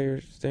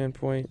player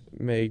standpoint,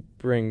 may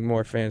bring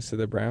more fans to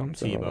the Browns.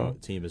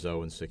 Team is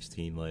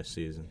 0-16 last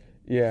season.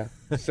 Yeah.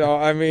 So,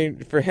 I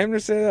mean, for him to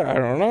say that, I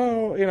don't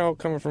know,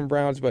 coming from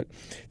Browns, but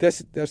that's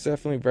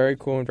definitely very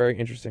cool and very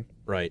interesting.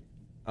 Right.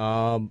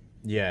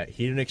 Yeah,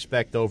 he didn't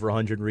expect over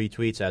 100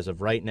 retweets. As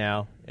of right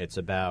now, it's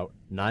about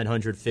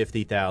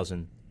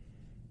 950,000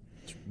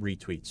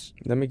 retweets.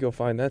 Let me go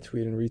find that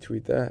tweet and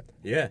retweet that.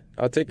 Yeah.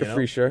 I'll take a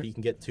free shirt. He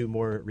can get 2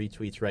 more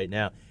retweets right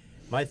now.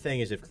 My thing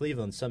is, if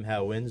Cleveland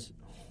somehow wins,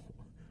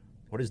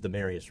 what is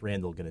Demarius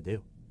Randall going to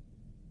do?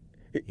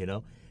 You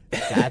know,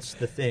 that's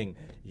the thing.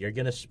 You're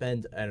going to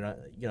spend, and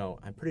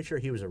I'm pretty sure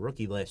he was a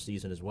rookie last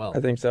season as well. I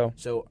think so.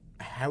 So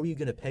how are you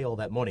going to pay all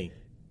that money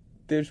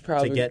There's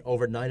probably to get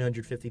over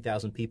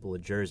 950,000 people a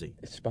jersey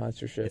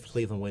sponsorships. if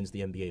Cleveland wins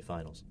the NBA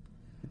Finals?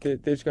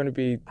 There's going to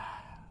be.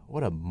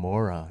 What a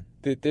moron.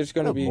 There's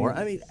going to be.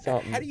 I mean,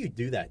 something. how do you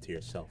do that to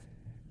yourself?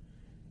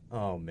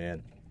 Oh,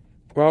 man.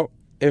 Well,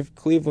 if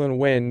Cleveland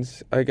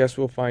wins, I guess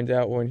we'll find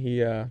out when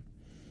he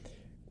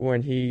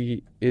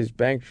is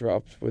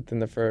bankrupt within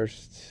the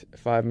first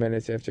 5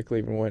 minutes after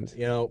Cleveland wins.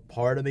 You know,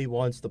 part of me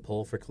wants to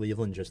pull for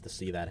Cleveland just to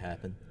see that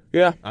happen.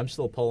 Yeah. I'm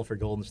still pulling for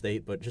Golden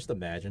State, but just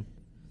imagine.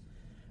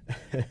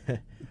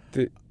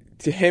 To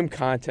him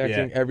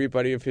contacting Yeah.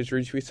 everybody of his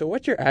retweets. So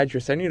what's your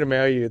address? I need to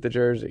mail you the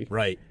jersey.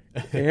 Right.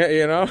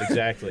 You know?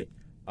 Exactly.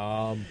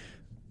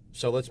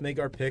 So let's make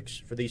our picks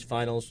for these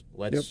finals.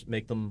 Let's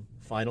make them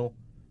final.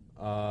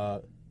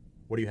 What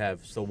do you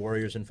have? Still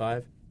Warriors in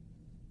 5?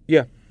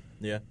 Yeah.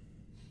 Yeah.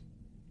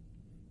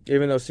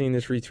 Even though seeing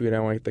this retweet, I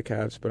like the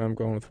Cavs, but I'm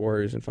going with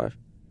Warriors in 5.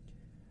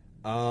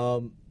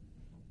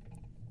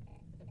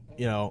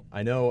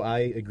 I know I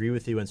agree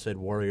with you and said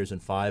Warriors in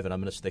 5, and I'm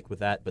going to stick with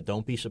that. But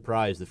don't be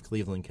surprised if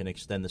Cleveland can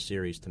extend the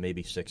series to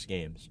maybe 6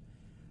 games.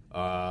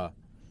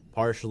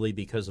 Partially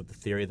because of the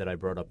theory that I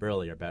brought up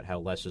earlier about how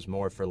less is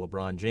more for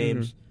LeBron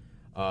James.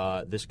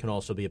 This can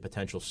also be a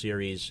potential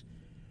series.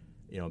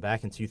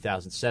 Back in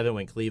 2007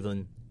 when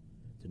Cleveland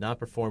did not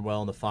perform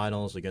well in the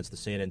finals against the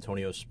San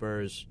Antonio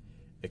Spurs,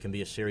 it can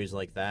be a series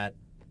like that.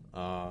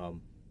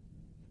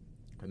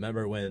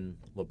 Remember when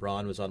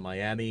LeBron was on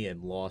Miami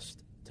and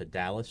lost to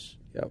Dallas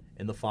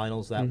in the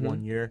finals that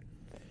one year?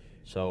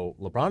 So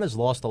LeBron has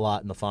lost a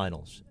lot in the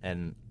finals,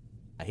 and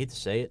I hate to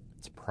say it,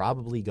 it's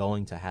probably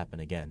going to happen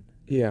again.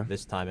 Yeah.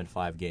 This time in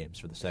 5 games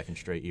for the second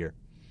straight year.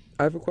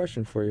 I have a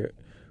question for you.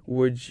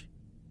 Would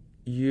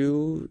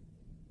you,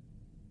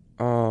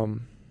 it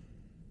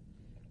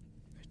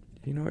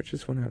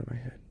just went out of my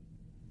head.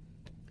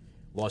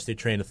 Lost your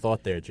train of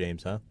thought there,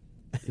 James, huh?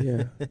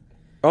 Yeah.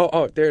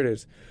 oh, there it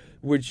is.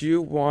 Would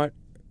you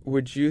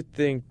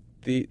think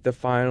the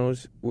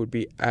finals would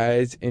be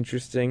as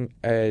interesting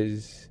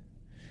as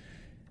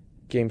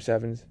Game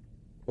 7s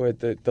or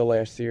the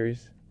last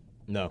series?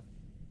 No.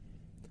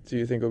 Do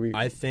you think it would be?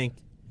 I think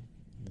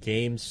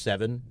Game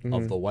 7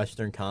 of the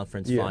Western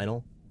Conference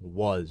Final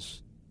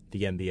was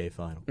the NBA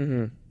Final,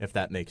 if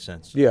that makes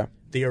sense. Yeah.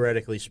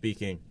 Theoretically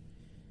speaking,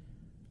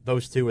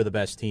 those two were the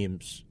best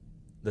teams.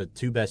 The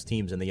 2 best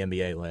teams in the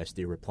NBA last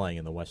year were playing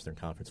in the Western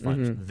Conference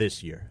Finals.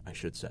 This year, I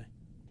should say.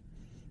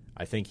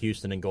 I think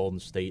Houston and Golden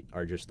State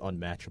are just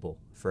unmatchable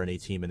for any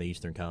team in the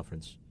Eastern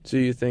Conference. So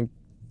you think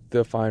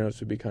the finals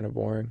would be kind of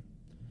boring?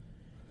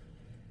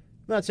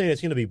 I'm not saying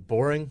it's going to be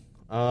boring.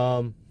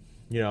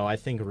 I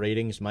think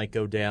ratings might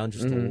go down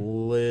just a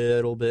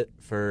little bit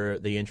for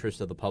the interest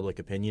of the public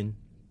opinion,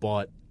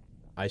 but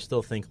I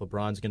still think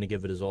LeBron's going to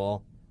give it his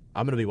all.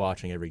 I'm going to be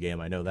watching every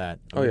game. I know that.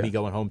 I'm going to be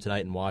going home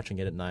tonight and watching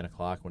it at 9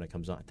 o'clock when it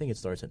comes on. I think it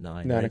starts at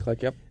 9. 9 right?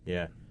 o'clock, yep.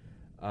 Yeah.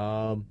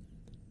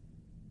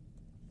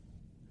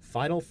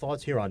 Final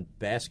thoughts here on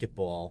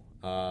basketball.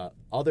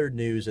 Other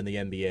news in the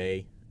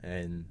NBA,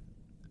 and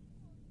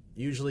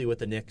usually with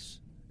the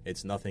Knicks,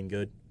 it's nothing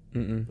good.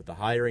 With the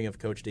hiring of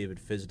Coach David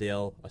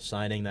Fizdale, a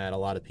signing that a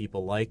lot of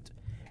people liked,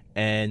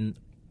 and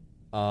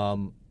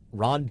Ron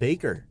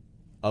Baker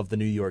of the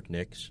New York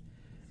Knicks,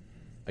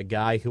 a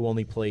guy who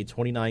only played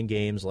 29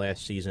 games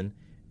last season,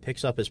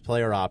 picks up his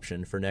player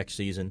option for next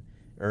season,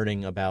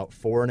 earning about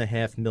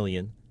 $4.5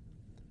 million.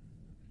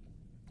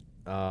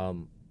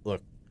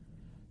 Look,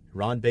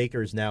 Ron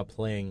Baker is now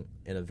playing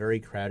in a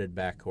very crowded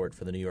backcourt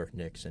for the New York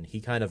Knicks, and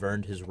he kind of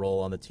earned his role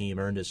on the team,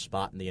 earned his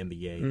spot in the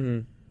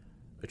NBA,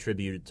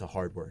 attributed to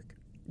hard work.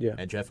 Yeah.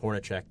 And Jeff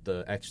Hornacek,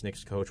 the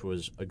ex-Knicks coach,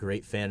 was a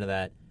great fan of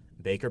that.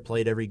 Baker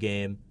played every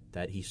game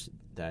that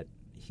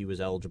he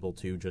was eligible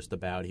to, just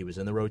about. He was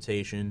in the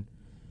rotation,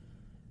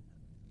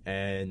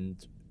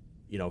 and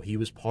he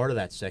was part of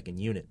that second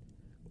unit.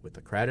 With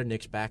the crowded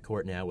Knicks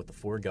backcourt now, with the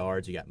 4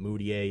 guards, you got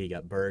Moutier, you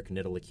got Burke,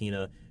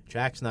 Ntilikina.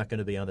 Jack's not going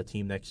to be on the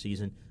team next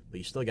season, but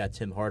you still got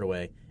Tim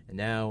Hardaway. And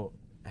now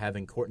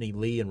having Courtney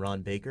Lee and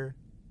Ron Baker,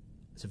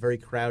 it's a very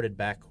crowded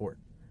backcourt.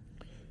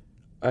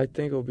 I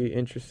think it'll be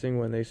interesting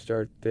when they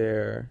start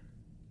their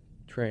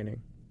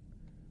training.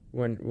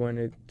 When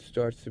it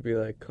starts to be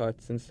like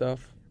cuts and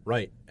stuff.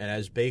 Right. And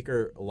as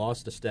Baker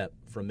lost a step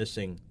from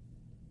missing,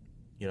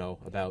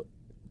 about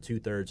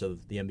 2/3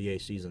 of the NBA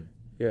season.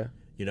 Yeah.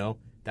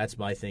 That's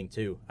my thing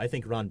too. I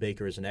think Ron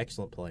Baker is an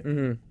excellent player.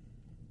 Mm-hmm.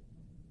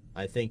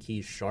 I think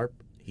he's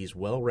sharp. He's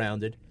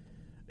well-rounded.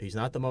 He's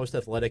not the most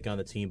athletic on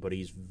the team, but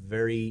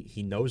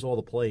he knows all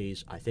the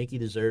plays. I think he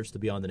deserves to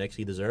be on the Knicks.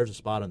 He deserves a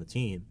spot on the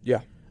team.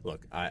 Yeah.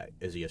 Look,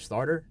 is he a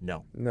starter?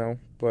 No. No,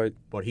 but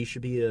he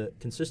should be a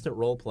consistent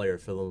role player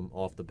for them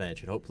off the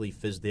bench, and hopefully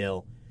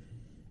Fizdale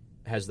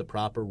has the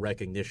proper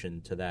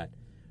recognition to that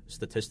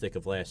statistic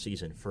of last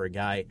season. For a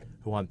guy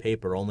who on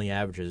paper only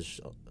averages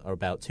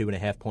about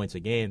 2.5 points a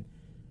game,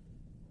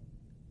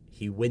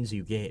 He wins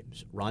you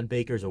games. Ron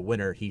Baker's a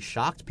winner. He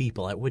shocked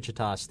people at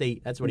Wichita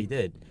State. That's what he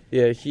did.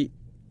 Yeah,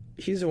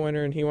 he's a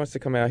winner, and he wants to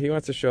come out. He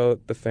wants to show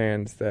the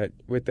fans that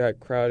with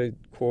that crowded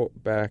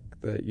quarterback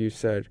that you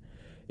said,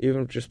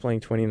 even just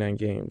playing 29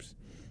 games,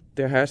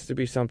 there has to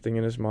be something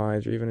in his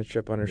mind or even a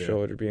chip on his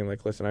shoulder being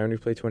like, listen, I only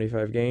play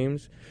 25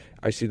 games.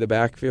 I see the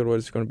backfield, what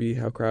it's going to be,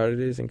 how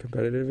crowded it is and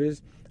competitive it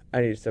is.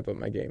 I need to step up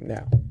my game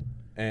now.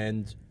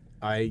 And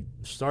I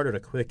started a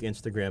quick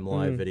Instagram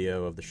live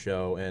video of the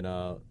show, and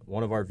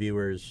one of our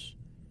viewers,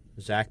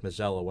 Zach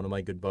Mazzella, one of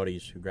my good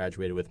buddies who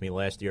graduated with me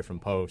last year from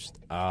Post,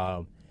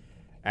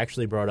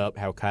 actually brought up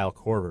how Kyle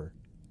Korver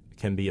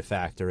can be a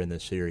factor in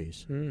this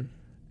series.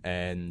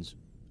 And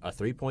a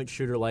three-point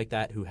shooter like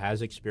that who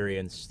has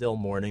experience, still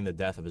mourning the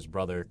death of his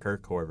brother,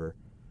 Kurt Korver,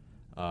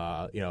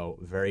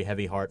 very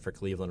heavy heart for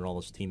Cleveland and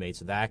all his teammates.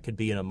 That could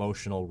be an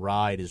emotional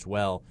ride as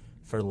well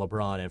for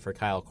LeBron and for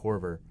Kyle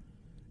Korver,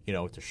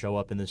 to show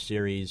up in this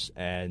series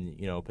and,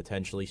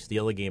 potentially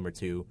steal a game or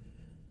two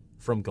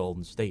from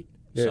Golden State.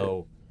 Yeah.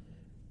 So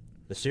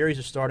the series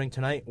is starting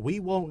tonight. We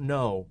won't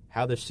know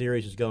how this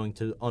series is going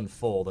to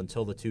unfold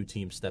until the two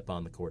teams step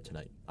on the court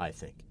tonight, I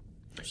think.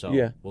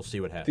 So we'll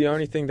see what happens. The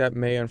only thing that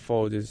may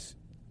unfold is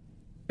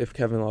if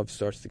Kevin Love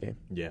starts the game.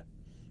 Yeah.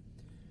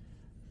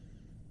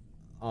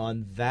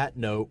 On that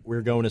note,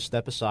 we're going to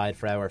step aside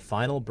for our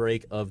final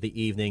break of the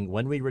evening.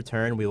 When we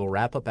return, we will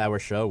wrap up our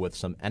show with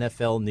some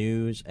NFL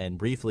news and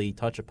briefly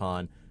touch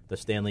upon the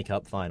Stanley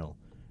Cup Final.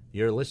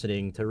 You're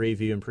listening to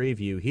Review and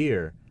Preview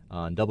here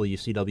on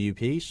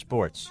WCWP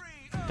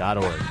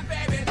Sports.org.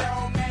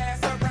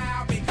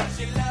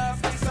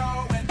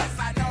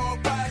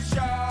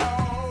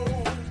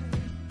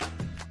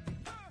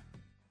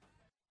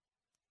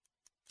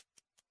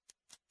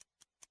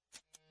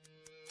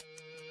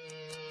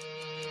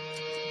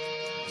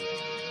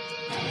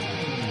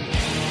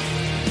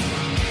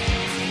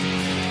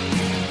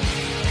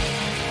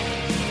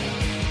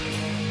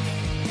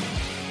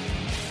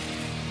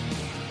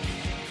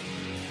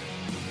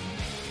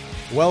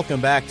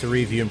 Welcome back to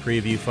Review and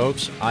Preview,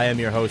 folks. I am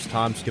your host,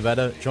 Tom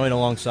Scavetta, joined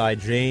alongside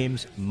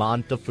James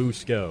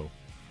Montefusco.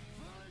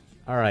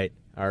 All right,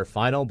 our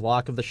final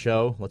block of the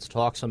show. Let's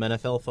talk some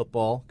NFL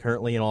football,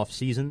 currently in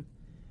off-season.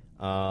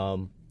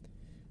 Got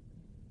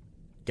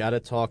to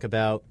talk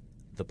about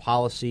the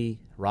policy,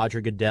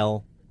 Roger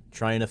Goodell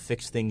trying to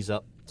fix things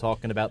up,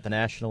 talking about the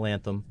national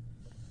anthem.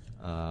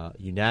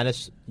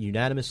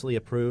 Unanimously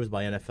approved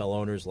by NFL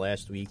owners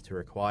last week to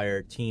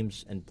require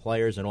teams and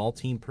players and all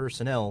team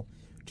personnel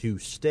to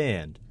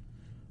stand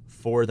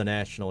for the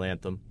national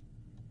anthem,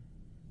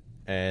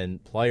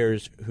 and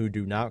players who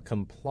do not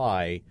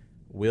comply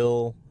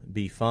will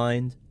be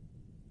fined,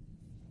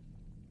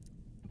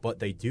 but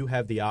they do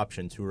have the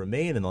option to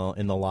remain in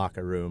the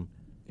locker room.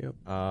 Yep.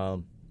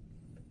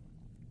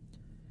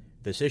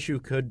 This issue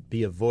could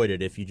be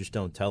avoided if you just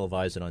don't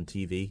televise it on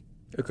TV.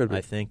 It could be.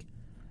 I think.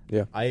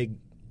 Yeah. I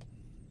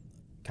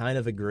kind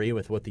of agree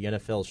with what the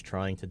NFL is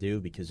trying to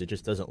do because it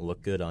just doesn't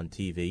look good on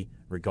TV,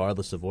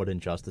 regardless of what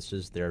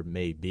injustices there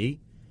may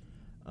be.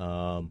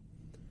 And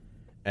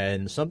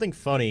something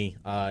funny,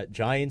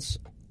 Giants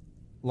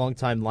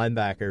longtime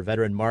linebacker,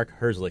 veteran Mark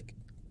Herzlich,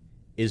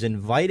 is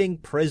inviting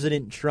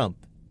President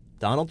Trump,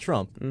 Donald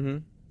Trump,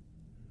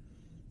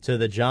 to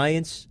the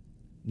Giants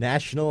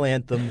national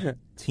anthem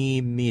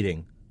team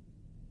meeting.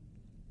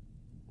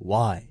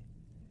 Why?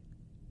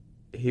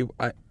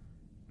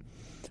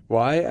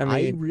 Why? I mean,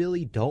 I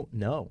really don't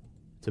know,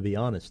 to be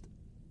honest.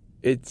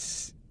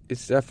 It's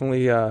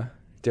definitely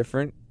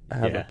different.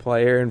 Have a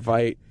player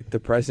invite the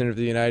President of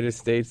the United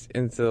States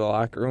into the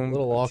locker room, a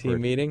little awkward.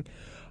 Team meeting.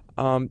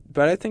 But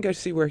I think I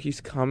see where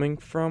he's coming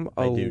from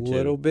a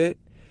little bit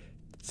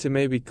to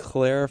maybe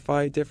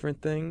clarify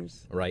different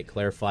things. Right,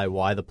 clarify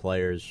why the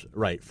players,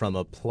 from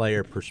a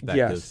player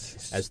perspective,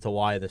 as to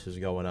why this is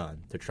going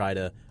on, to try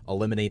to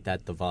eliminate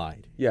that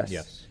divide.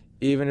 Yes.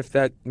 Even if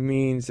that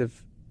means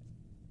if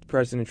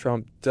President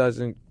Trump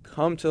doesn't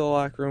come to the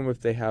locker room, if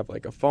they have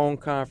like a phone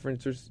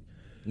conference or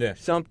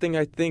something,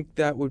 I think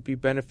that would be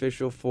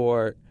beneficial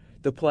for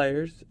the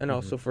players and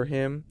also for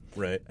him.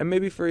 Right. And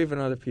maybe for even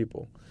other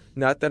people.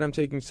 Not that I'm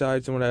taking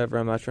sides and whatever.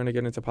 I'm not trying to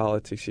get into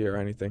politics here or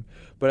anything.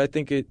 But I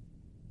think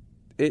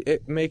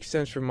it makes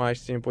sense from my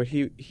standpoint.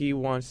 He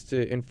wants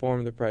to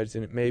inform the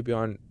president maybe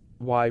on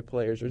why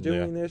players are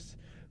doing this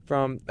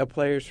from a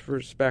player's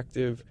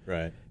perspective.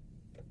 Right.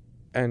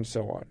 And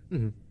so on.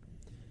 Mm-hmm.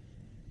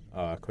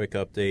 Quick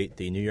update.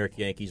 The New York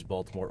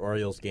Yankees-Baltimore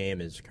Orioles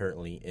game is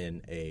currently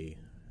in a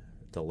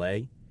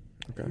delay,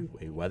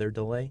 a weather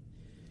delay,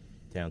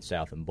 down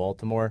south in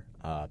Baltimore.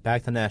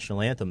 Back to the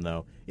national anthem,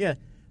 though. Yeah,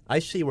 I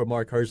see where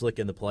Mark Herzlich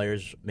and the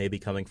players may be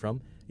coming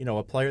from. You know,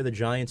 a player the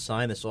Giants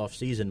signed this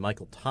offseason,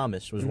 Michael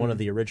Thomas, was one of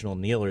the original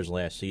kneelers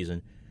last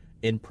season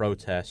in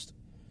protest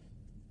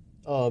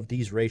of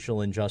these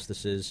racial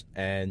injustices.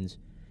 And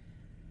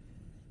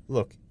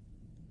look,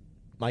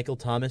 Michael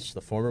Thomas,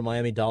 the former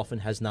Miami Dolphin,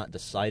 has not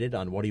decided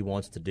on what he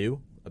wants to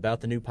do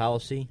about the new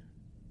policy,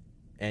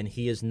 and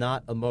he is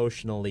not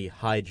emotionally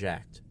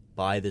hijacked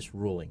by this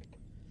ruling,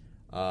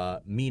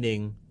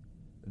 meaning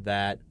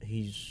that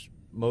he's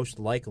most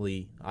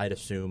likely, I'd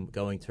assume,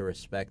 going to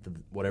respect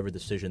whatever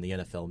decision the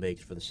NFL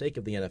makes for the sake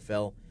of the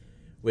NFL,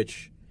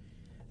 which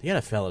the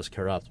NFL is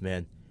corrupt,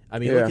 man. I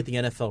mean, look at the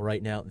NFL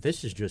right now.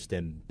 This is just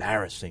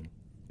embarrassing.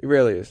 It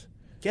really is.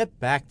 Get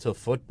back to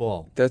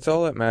football. That's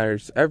all that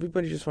matters.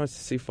 Everybody just wants to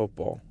see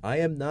football. I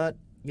am not,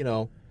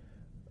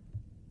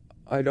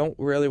 I don't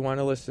really want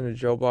to listen to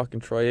Joe Buck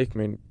and Troy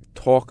Aikman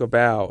talk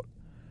about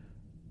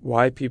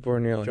why people are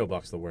kneeling. Joe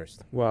Buck's the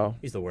worst. Well,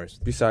 He's the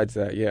worst. besides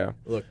that, yeah.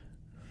 Look,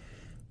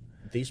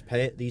 these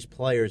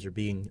players are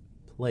being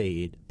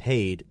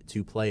paid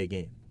to play a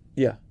game,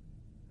 Yeah.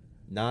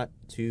 not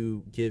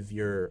to give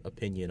your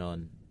opinion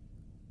on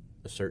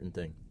a certain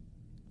thing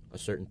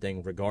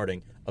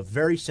regarding a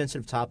very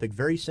sensitive topic,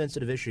 very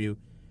sensitive issue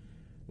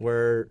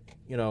where,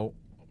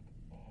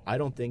 I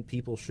don't think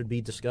people should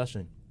be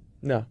discussing.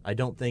 No. I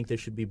don't think this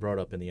should be brought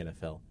up in the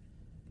NFL.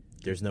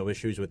 There's no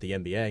issues with the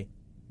NBA.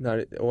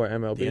 Or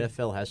MLB. The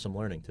NFL has some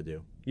learning to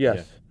do.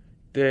 Yes.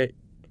 They,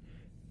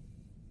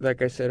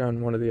 like I said on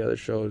one of the other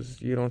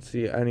shows, you don't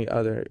see any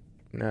other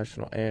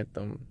national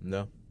anthem.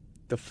 No.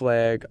 The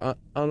flag,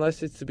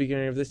 unless it's the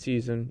beginning of the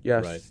season.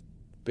 Yes, Right.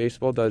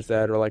 Baseball does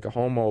that, or like a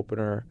home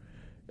opener.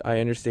 I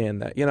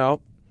understand that.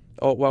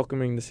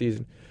 Welcoming the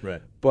season.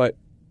 Right. But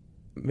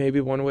maybe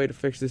one way to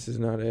fix this is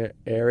not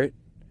air it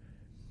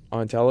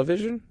on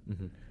television.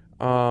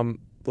 Mm-hmm.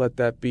 Let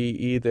that be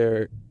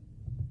either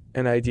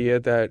an idea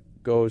that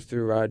goes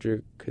through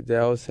Roger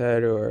Goodell's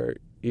head, or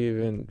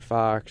even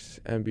Fox,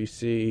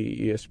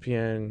 NBC,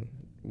 ESPN,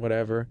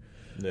 whatever.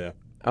 Yeah.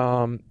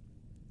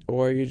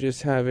 Or you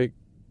just have it,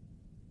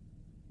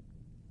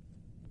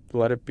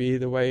 let it be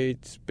the way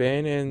it's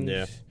been,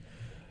 and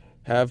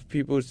have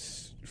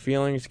people's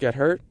feelings get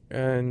hurt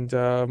and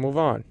move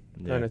on,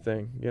 kind of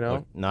thing,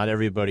 Look, not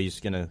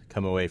everybody's going to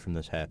come away from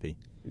this happy.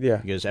 Yeah.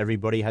 Because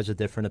everybody has a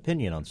different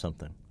opinion on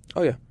something.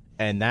 Oh, yeah.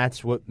 And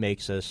that's what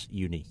makes us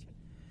unique.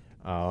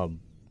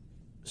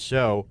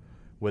 So,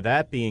 with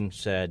that being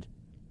said,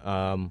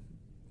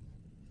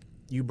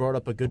 you brought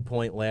up a good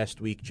point last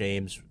week,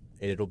 James.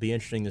 It'll be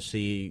interesting to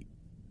see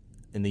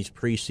in these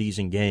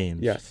preseason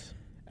games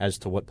as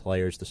to what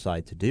players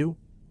decide to do,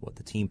 what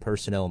the team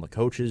personnel and the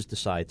coaches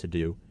decide to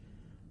do.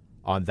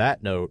 On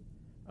that note,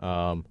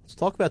 let's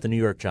talk about the New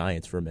York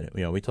Giants for a minute.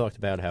 We talked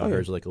about how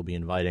Herzlich will be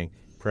inviting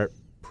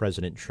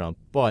President Trump,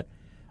 but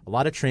a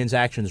lot of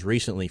transactions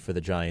recently for the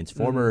Giants.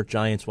 Former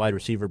Giants wide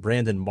receiver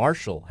Brandon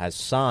Marshall has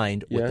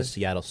signed with the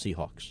Seattle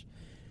Seahawks.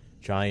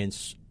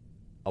 Giants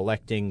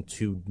electing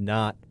to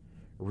not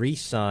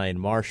re-sign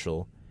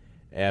Marshall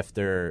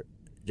after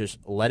just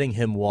letting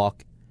him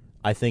walk,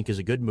 I think, is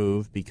a good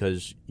move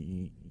because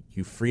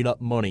you freed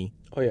up money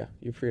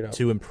you freed up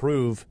to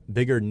improve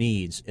bigger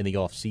needs in the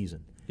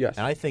offseason. Yes.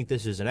 And I think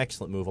this is an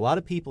excellent move. A lot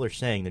of people are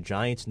saying the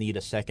Giants need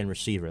a second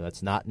receiver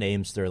that's not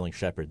named Sterling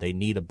Shepard. They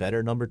need a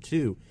better number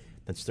 2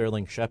 than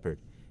Sterling Shepard.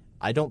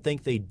 I don't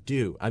think they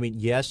do. I mean,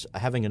 yes,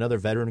 having another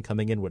veteran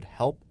coming in would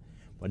help,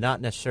 but not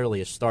necessarily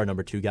a star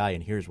number 2 guy,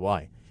 and here's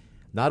why.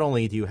 Not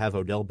only do you have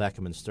Odell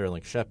Beckham and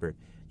Sterling Shepard,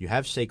 you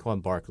have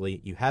Saquon Barkley,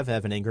 you have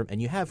Evan Ingram,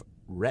 and you have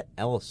Rhett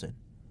Ellison.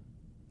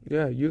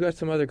 Yeah, you got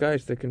some other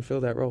guys that can fill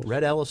that role.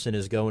 Rhett Ellison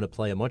is going to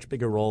play a much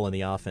bigger role in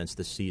the offense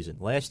this season.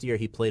 Last year,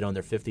 he played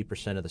under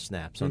 50% of the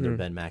snaps under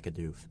Ben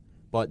McAdoo.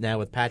 But now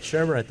with Pat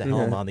Shurmur at the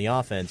helm on the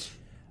offense,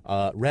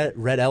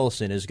 Rhett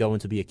Ellison is going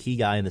to be a key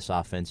guy in this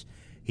offense.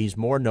 He's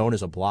more known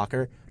as a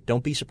blocker.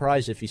 Don't be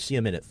surprised if you see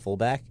him in at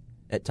fullback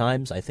at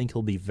times. I think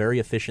he'll be very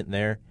efficient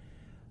there.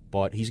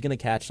 But he's going to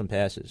catch some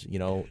passes.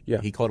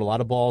 He caught a lot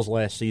of balls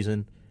last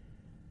season.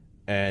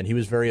 And he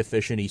was very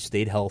efficient. He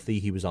stayed healthy.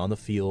 He was on the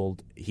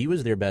field. He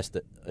was their best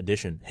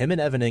addition. Him and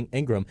Evan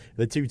Ingram,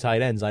 the 2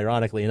 tight ends,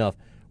 ironically enough,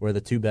 were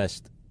the 2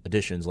 best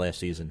additions last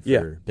season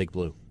for Big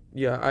Blue.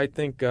 Yeah, I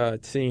think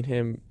seeing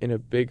him in a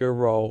bigger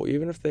role,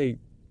 even if they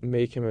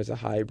make him as a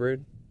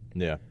hybrid,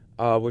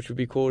 which would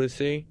be cool to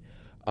see.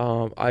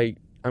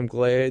 I'm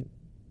glad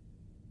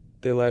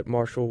they let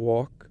Marshall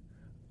walk.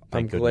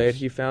 I'm glad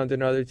he found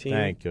another team.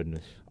 Thank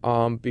goodness.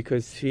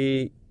 Because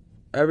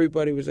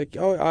everybody was like,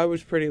 I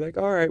was pretty like,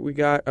 all right, we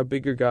got a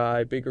bigger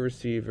guy, bigger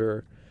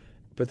receiver,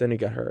 but then he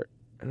got hurt.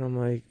 And I'm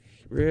like,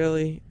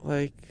 really?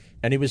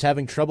 And he was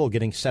having trouble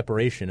getting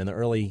separation in the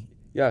early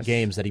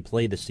games that he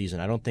played this season.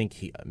 I don't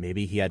think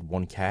maybe he had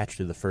 1 catch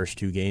through the first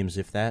 2 games,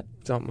 if that.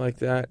 Something like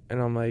that.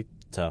 And I'm like,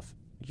 tough.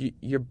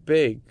 You're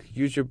big.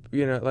 Use your,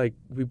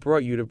 we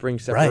brought you to bring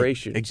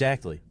separation. Right,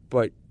 exactly.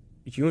 But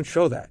you don't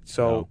show that.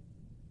 So,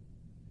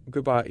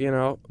 goodbye,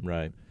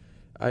 Right.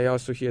 I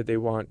also hear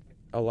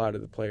a lot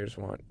of the players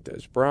want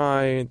Des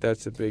Bryant.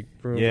 That's a big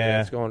rumor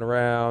that's going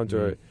around.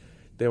 Or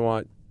they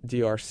want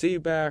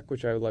DRC back,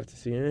 which I would love to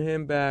see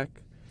him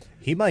back.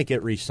 He might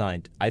get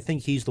re-signed. I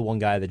think he's the one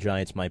guy the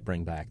Giants might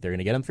bring back. They're going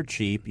to get him for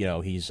cheap.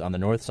 He's on the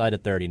north side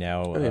of 30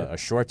 now. A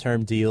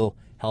short-term deal,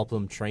 help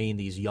him train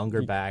these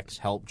younger backs,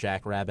 help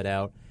Jack Rabbit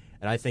out.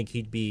 And I think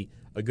he'd be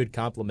a good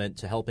complement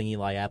to helping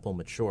Eli Apple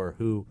mature,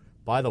 who,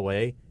 by the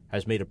way,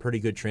 has made a pretty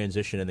good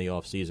transition in the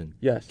offseason.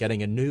 Yes.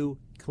 Getting a new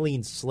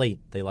clean slate,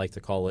 they like to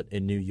call it,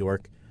 in New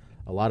York.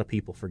 a lot of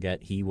people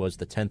forget he was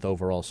the 10th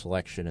overall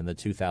selection in the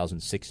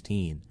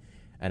 2016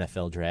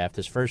 NFL Draft.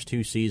 His first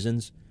 2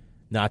 seasons,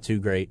 not too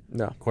great.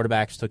 No.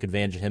 Quarterbacks took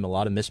advantage of him, a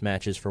lot of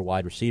mismatches for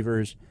wide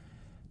receivers.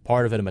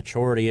 Part of it a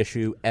maturity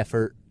issue,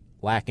 effort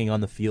lacking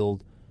on the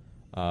field.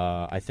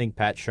 I think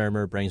Pat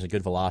Shurmur brings a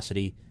good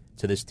velocity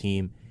to this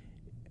team.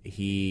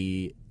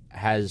 He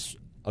has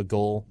a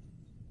goal.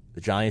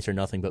 The Giants are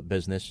nothing but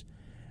business.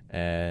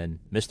 And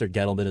Mr.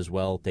 Gettleman as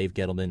well, Dave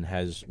Gettleman,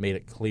 has made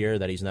it clear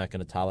that he's not going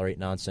to tolerate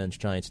nonsense.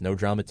 Giants,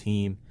 no-drama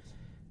team.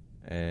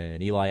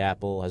 And Eli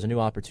Apple has a new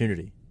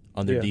opportunity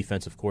under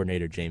defensive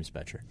coordinator James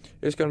Bettcher.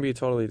 It's going to be a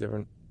totally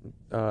different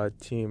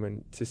team,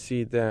 and to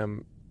see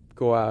them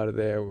go out of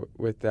there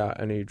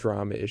without any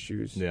drama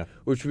issues,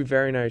 which would be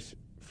very nice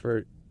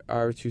for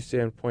our 2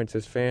 standpoints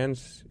as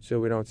fans, so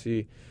we don't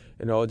see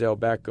an Odell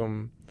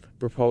Beckham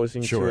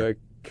proposing to a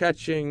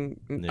catching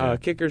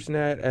kicker's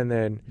net, and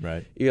then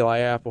Eli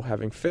Apple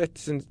having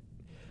fits. And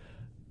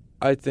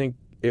I think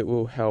it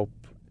will help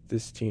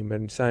this team,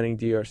 and signing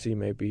DRC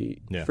may be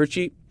for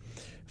cheap,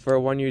 for a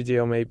 1-year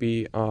deal, may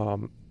be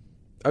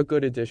a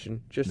good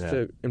addition just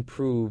to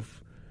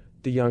improve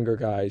the younger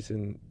guys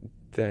and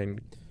then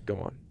go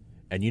on.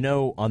 And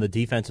on the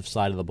defensive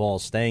side of the ball,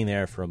 staying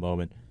there for a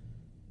moment,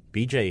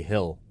 B.J.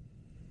 Hill,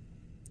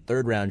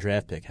 3rd-round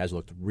draft pick, has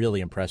looked really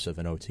impressive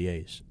in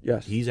OTAs.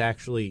 Yes. He's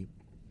actually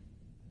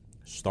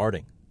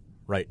starting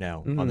right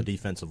now on the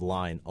defensive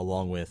line,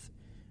 along with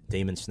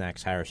Damon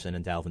Snacks Harrison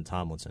and Dalvin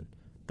Tomlinson.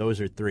 Those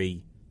are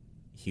 3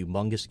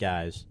 humongous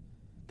guys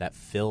that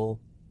fill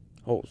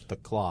holes, the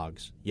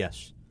clogs.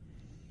 Yes.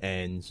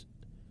 And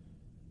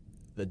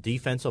the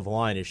defensive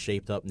line is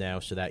shaped up now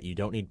so that you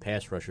don't need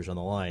pass rushers on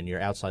the line.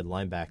 Your outside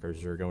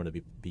linebackers are going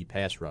to be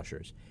pass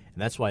rushers.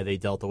 And that's why they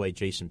dealt away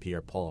Jason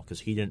Pierre-Paul, because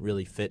he didn't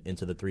really fit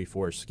into the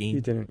 3-4 scheme.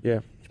 He didn't,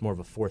 yeah. He's more of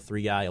a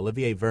 4-3 guy.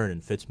 Olivier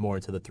Vernon fits more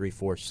into the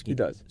 3-4 scheme. He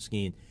does.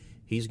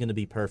 He's going to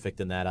be perfect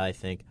in that, I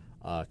think.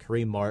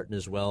 Kareem Martin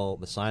as well,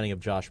 the signing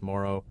of Josh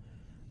Morrow.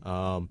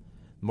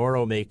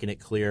 Morrow making it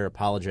clear,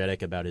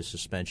 apologetic about his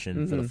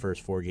suspension for the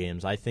first 4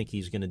 games. I think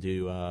he's going to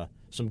do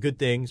some good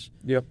things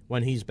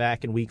when he's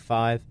back in Week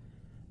 5.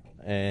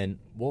 And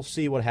we'll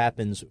see what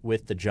happens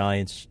with the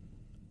Giants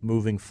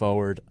moving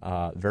forward.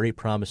 Very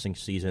promising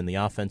season. The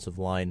offensive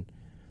line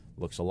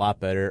looks a lot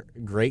better.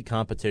 Great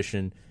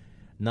competition,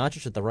 not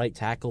just at the right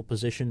tackle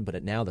position, but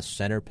at now the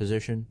center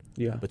position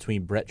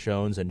between Brett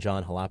Jones and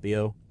John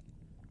Halapio.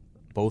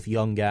 Both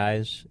young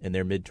guys in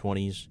their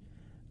mid-20s.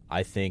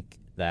 I think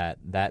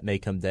that may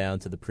come down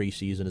to the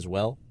preseason as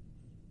well.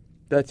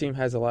 That team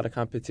has a lot of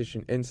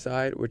competition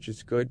inside, which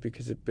is good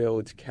because it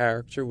builds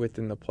character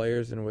within the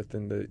players and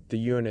within the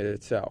unit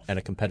itself. And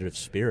a competitive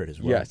spirit as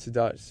well. Yes, it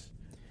does.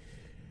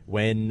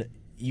 When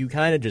you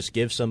kind of just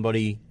give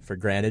somebody for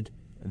granted,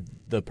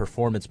 the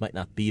performance might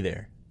not be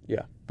there.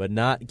 Yeah. But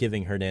not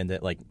giving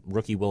Hernandez, like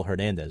rookie Will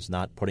Hernandez,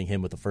 not putting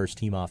him with the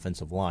first-team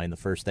offensive line the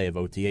first day of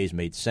OTAs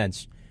made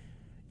sense.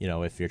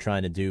 If you're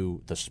trying to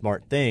do the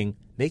smart thing,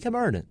 make him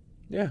earn it.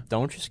 Yeah.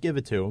 Don't just give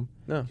it to him.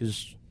 No.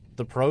 Because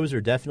the pros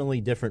are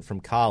definitely different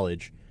from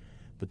college,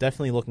 but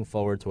definitely looking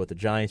forward to what the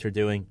Giants are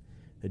doing.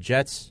 The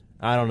Jets,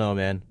 I don't know,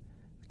 man.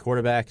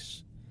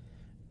 Quarterbacks,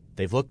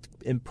 they've looked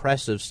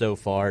impressive so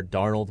far.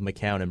 Darnold,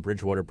 McCown, and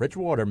Bridgewater.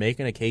 Bridgewater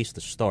making a case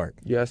to start.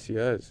 Yes, he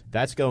is.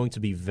 That's going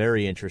to be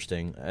very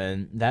interesting,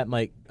 and that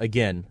might,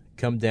 again,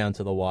 come down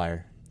to the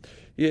wire.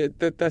 Yeah,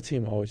 that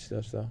team always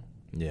does, though.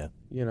 Yeah.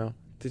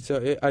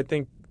 So I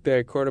think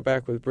their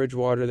quarterback with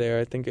Bridgewater there,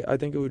 I think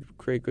it would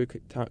create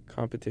good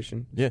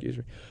competition. Yeah. Excuse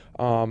me.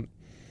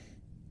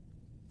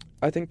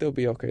 I think they'll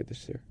be okay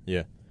this year.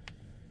 Yeah.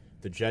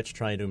 The Jets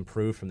trying to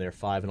improve from their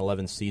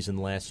 5-11 season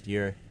last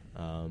year.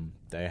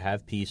 They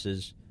have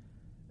pieces,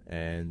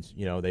 and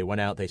they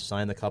went out. They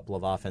signed a couple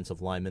of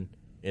offensive linemen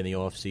in the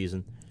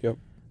offseason. Yep.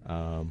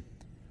 Our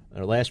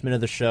last minute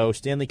of the show,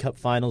 Stanley Cup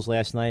Finals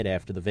last night.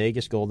 After the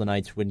Vegas Golden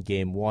Knights win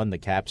Game 1, the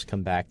Caps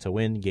come back to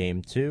win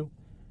Game 2.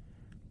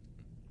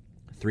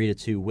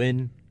 3-2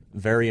 win.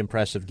 Very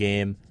impressive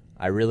game.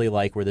 I really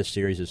like where this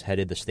series is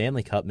headed. The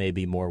Stanley Cup may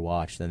be more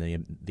watched than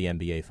the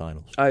NBA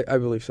Finals. I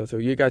believe so, too.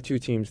 You got 2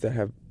 teams that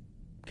have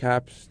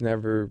Caps,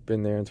 never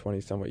been there in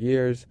 20-somewhat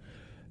years.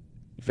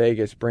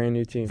 Vegas, brand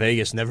new team.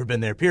 Vegas, never been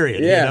there,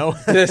 period. Yeah.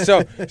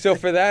 So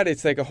for that,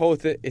 it's like a whole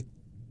thing.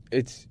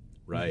 It's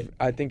right.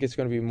 I think it's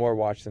going to be more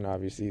watched than,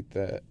 obviously,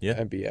 the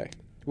NBA.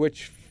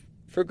 Which,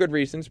 for good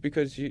reasons,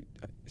 because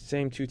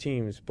same 2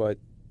 teams, but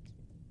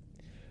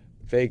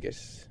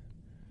Vegas,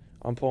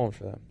 I'm pulling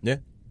for them. Yeah.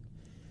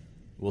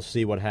 We'll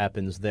see what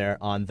happens there.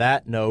 On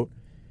that note,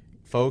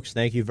 folks,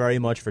 thank you very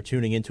much for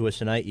tuning into us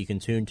tonight. You can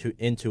tune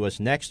into us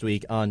next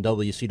week on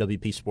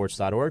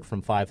WCWPSports.org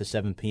from 5 to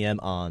 7 p.m.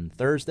 on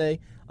Thursday.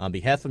 On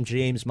behalf of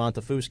James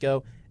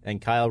Montefusco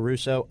and Kyle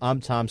Russo,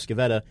 I'm Tom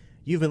Scavetta.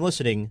 You've been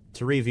listening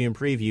to Review and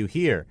Preview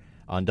here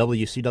on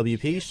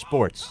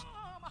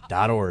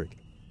WCWPSports.org.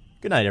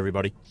 Good night,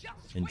 everybody.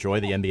 Enjoy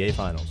the NBA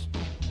Finals.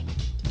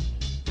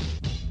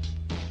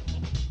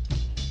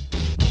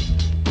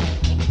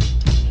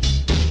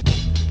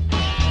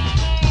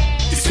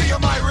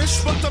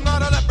 But I'm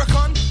not a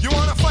leprechaun. You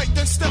wanna fight,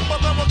 then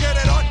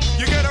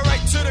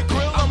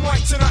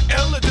Saints in a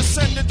ill, a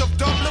descendant of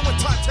Dublin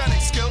with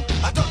Titanic skill.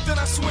 I duck, then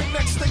I swing,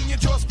 next thing your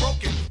jaw's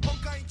broken.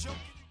 Punk, I ain't joking.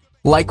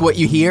 Like what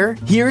you hear?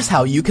 Here's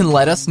how you can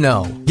let us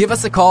know. Give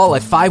us a call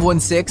at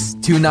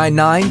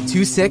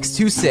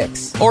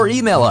 516-299-2626 or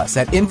email us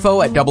at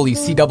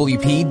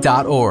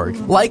info@wcwp.org.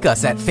 Like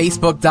us at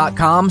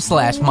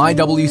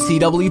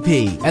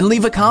facebook.com/mywcwp and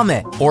leave a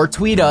comment or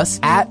tweet us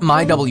at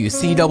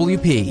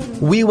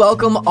mywcwp. We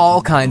welcome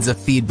all kinds of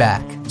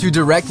feedback. To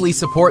directly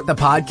support the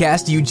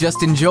podcast you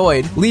just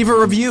enjoyed, leave a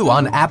review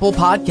on Apple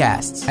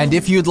Podcasts. And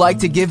if you'd like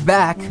to give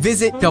back,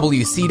 visit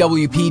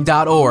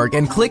wcwp.org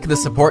and click the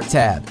support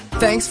tab.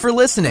 Thanks for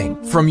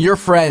listening from your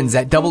friends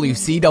at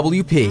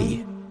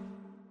WCWP.